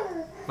whatsoever.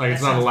 Like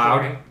it's That not sounds allowed.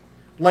 boring.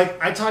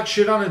 Like I talked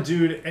shit on a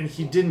dude and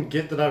he didn't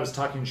get that I was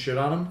talking shit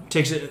on him.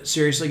 takes it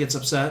seriously, gets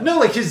upset. No,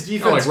 like his Oh,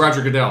 defense. like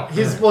Roger Goodell.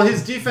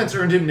 His defense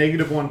earned him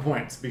 -1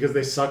 points because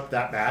they sucked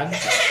that bad.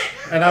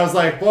 And I was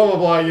like, blah,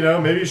 blah, blah,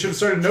 maybe you should have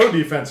started no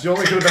defense. You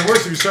only could have been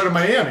worse if you started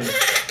Miami.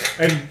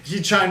 And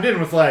he chimed in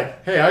with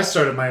like, hey, I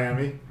started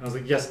Miami. I was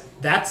like, yes,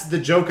 that's the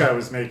joke I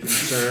was making,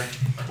 sir.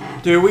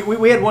 Dude,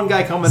 we had one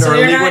guy come into So our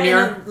you're league not one in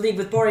year. a league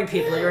with boring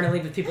people. You're in a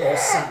league with people who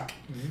suck.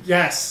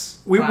 Yes.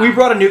 We Wow.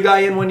 brought a new guy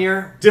in one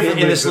year Different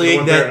in this league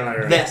than the league one Barrett and I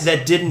are in.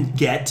 that didn't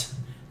get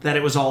that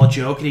it was all a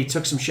joke, and he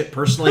took some shit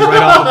personally right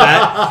off the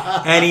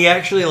bat. And he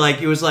actually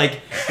he was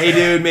like, "Hey,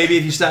 dude, maybe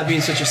if you stop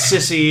being such a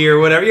sissy or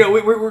whatever,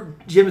 we're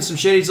giving some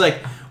shit." He's like,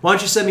 "Why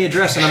don't you send me a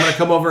address and I'm gonna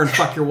come over and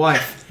fuck your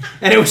wife?"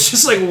 And it was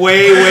just like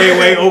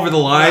way over the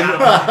line,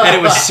 and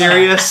it was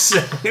serious.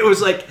 It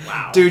was like,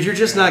 dude, you're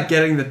just not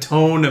getting the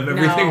tone of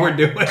everything No. we're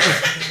doing.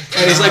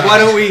 And he's like, "Why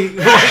don't we?"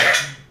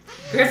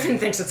 Griffin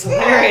thinks it's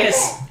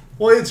hilarious.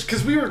 Well, it's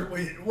because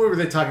what were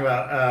they talking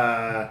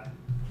about?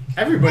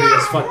 Everybody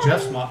has fucked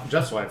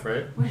Jeff's wife,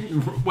 right?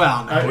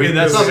 Well, no, It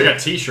that's Sounds like a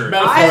T-shirt.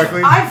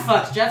 Metaphorically. I've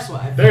fucked Jeff's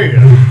wife. There you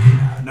go.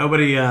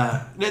 nobody.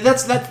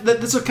 That's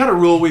a kind of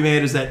rule we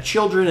made is that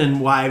children and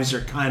wives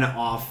are kind of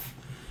off.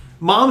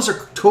 Moms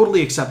are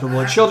totally acceptable,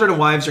 and children and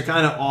wives are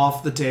kind of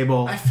off the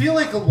table. I feel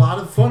like a lot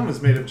of fun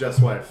was made of Jeff's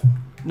wife.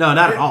 No,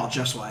 not at all.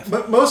 Jeff's wife.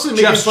 But mostly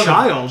making Jeff's fun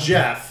child. of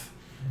Jeff.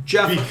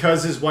 Jeff.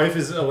 Because his wife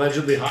is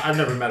allegedly hot. I've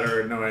never met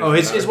her or know anything Oh,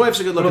 his about her. wife's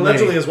a good-looking But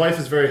allegedly lady. his wife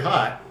is very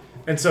hot.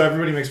 And so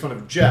everybody makes fun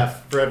of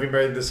Jeff for having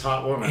married this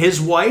hot woman. His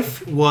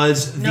wife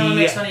was No one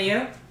makes fun of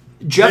you?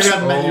 Jeff's They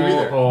haven't met you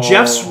either.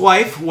 Jeff's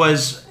wife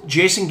was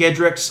Jason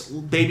Gedrick's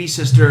baby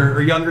sister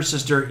or younger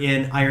sister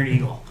in Iron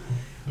Eagle.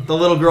 The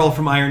little girl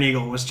from Iron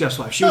Eagle was Jeff's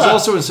wife. She was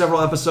also in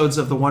several episodes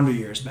of The Wonder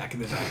Years back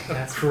in the day.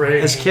 That's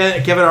great. As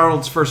Kevin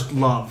Arnold's first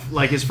love,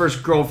 like his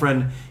first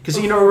girlfriend. Because,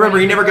 remember,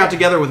 he never got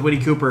together with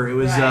Winnie Cooper. It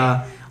was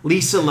Right.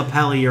 Lisa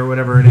Lapelli or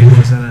whatever her name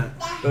was in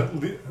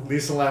it.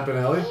 Lisa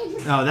Lampanelli?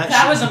 Oh,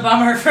 That was a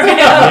bummer for him.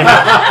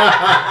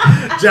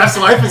 Jeff's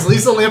wife is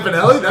Lisa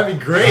Lampanelli? That'd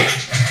be great.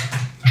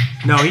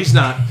 No, he's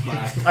not.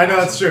 I know,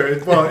 that's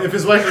true. Well, if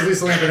his wife was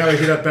Lisa Lampanelli,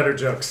 he'd have better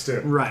jokes,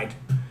 too. Right.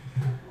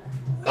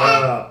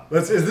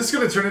 Is this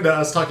going to turn into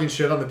us talking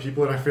shit on the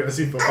people in our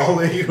fantasy football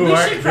league who We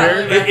aren't should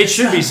probably here? It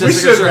should be, We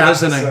since should they're wrap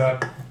this listening.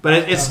 up. But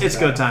it's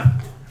go time.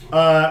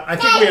 I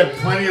think we had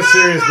plenty of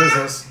serious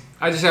business.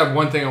 I just have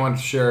one thing I wanted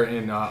to share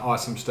in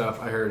awesome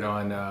stuff I heard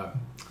on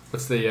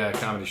what's the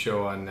comedy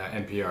show on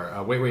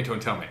NPR? Wait,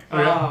 don't tell me.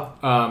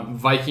 Oh.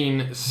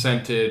 Viking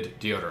scented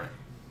deodorant.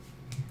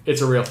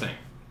 It's a real thing.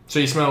 So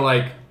you smell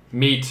like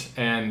meat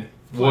and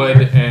wood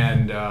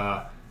and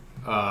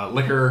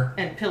liquor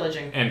And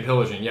pillaging. and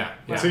pillaging. Yeah.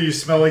 So you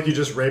smell like you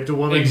just raped a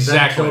woman,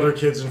 Exactly. then killed her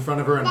kids in front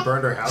of her, and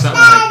burned her house. Something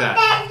like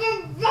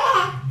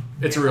that.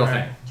 It's a real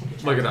thing.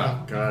 Look it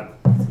up. God.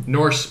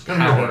 Norse here,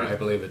 Power, baby. I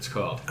believe it's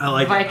called. I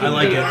like it. Viking I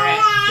like it.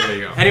 deodorant. There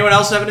you go. Anyone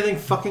else have anything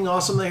fucking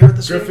awesome they heard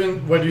this week?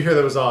 Griffin, what did you hear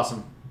that was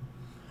awesome?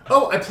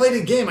 Oh, I played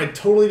a game I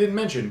totally didn't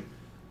mention.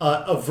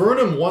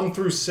 Avernum 1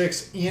 through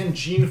 6 and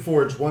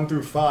Geneforge 1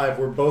 through 5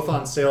 were both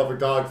on sale for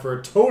GOG for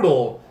a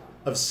total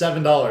of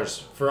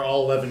 $7 for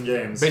all 11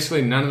 games.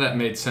 Basically, none of that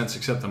made sense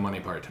except the money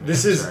part to me.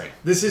 This Sorry.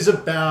 is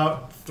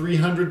about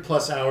 300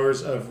 plus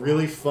hours of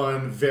really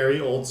fun, very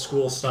old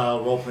school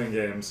style role playing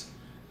games,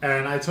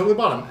 and I totally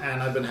bought them,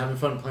 and I've been having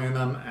fun playing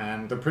them,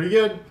 and they're pretty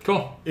good.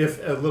 Cool. If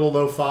a little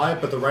lo-fi,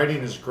 but the writing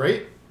is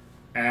great,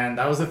 and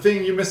that was the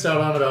thing you missed out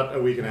on about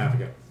a week and a half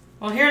ago.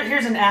 Well,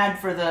 here's an ad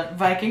for the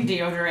Viking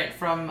deodorant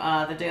from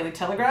the Daily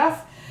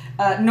Telegraph.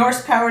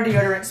 Norse Power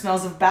deodorant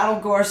smells of battle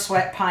gore,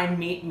 sweat, pine,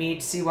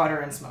 meat, seawater,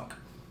 and smoke.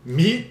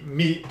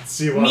 Meat,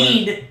 seawater.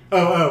 Mead.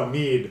 Oh,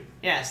 mead.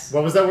 Yes.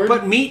 What was that word?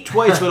 But meat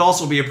twice would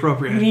also be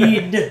appropriate.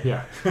 Mead.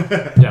 Yeah.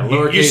 Yeah.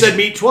 Lowercase. You said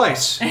meat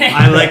twice.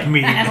 I like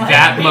meat.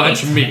 that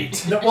much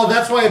meat. No, well,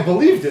 that's why I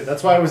believed it.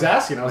 That's why I was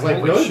asking. I was like,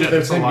 Holy really? shit, Did they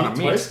that's a say lot meat of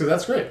meat. twice? Because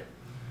that's great.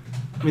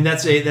 I mean,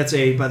 that's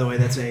a. By the way,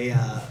 that's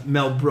a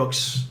Mel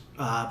Brooks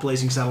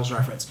Blazing Saddles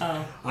reference.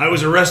 Oh. I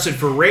was arrested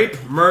for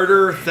rape,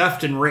 murder,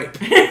 theft, and rape.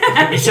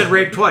 You said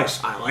rape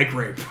twice. I like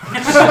rape.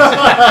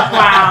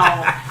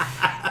 Wow.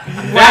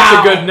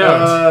 That's a good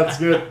note. That's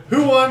good.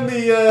 Who won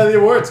the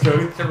awards,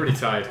 Cody? Everybody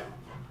tied.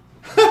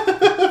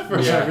 For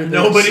Yeah. everything?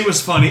 Nobody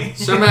was funny.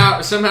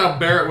 Somehow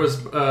Barrett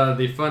was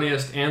the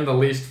funniest and the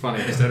least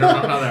funniest. I don't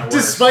know how that works.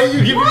 Despite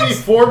you giving me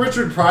 4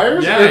 Richard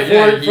Pryors? Yeah, Or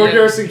yeah, four yeah.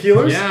 Garrison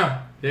Keelers? Yeah.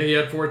 Yeah, he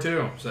had 4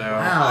 too. So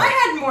Wow. I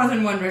had more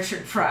than one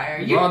Richard Pryor.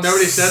 You Well,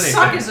 nobody said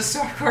suck anything. as a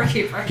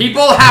scorekeeper.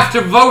 people have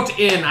to vote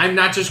in. I'm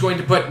not just going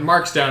to put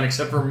marks down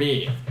except for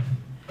me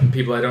and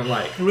people I don't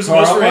like. Who was the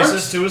most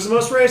racist? Who was the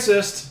most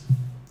racist?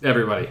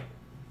 Everybody.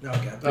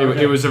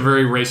 Okay. It was a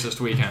very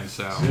racist weekend.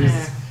 So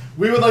Jesus.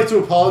 We would like to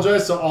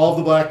apologize to all of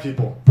the black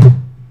people.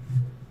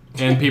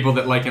 and people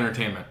that like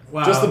entertainment.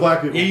 Wow. Just the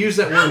black people. You use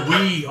that word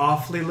 "we"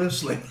 awfully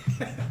loosely.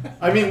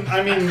 I mean,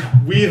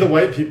 we the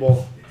white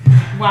people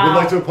Wow. would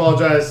like to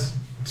apologize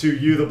to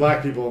you, the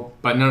black people.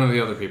 But none of the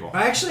other people.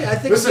 I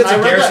think Listen, it's I a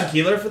read Garrison that-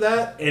 Keeler for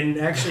that, and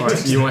actually, Or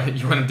you want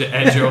him to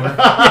edge over?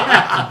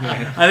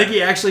 I think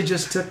he actually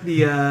just took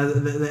the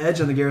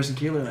edge on the Garrison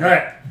Keeler. All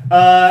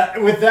right.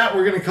 With that,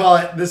 we're gonna call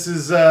it. This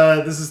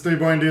is 3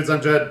 Boring Dudes.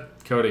 I'm Jed.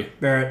 Cody.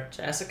 Barrett.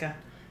 Jessica.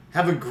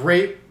 Have a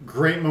great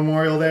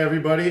Memorial Day,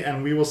 everybody,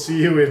 and we will see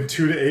you in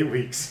 2 to 8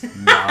 weeks.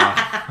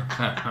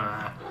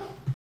 Nah.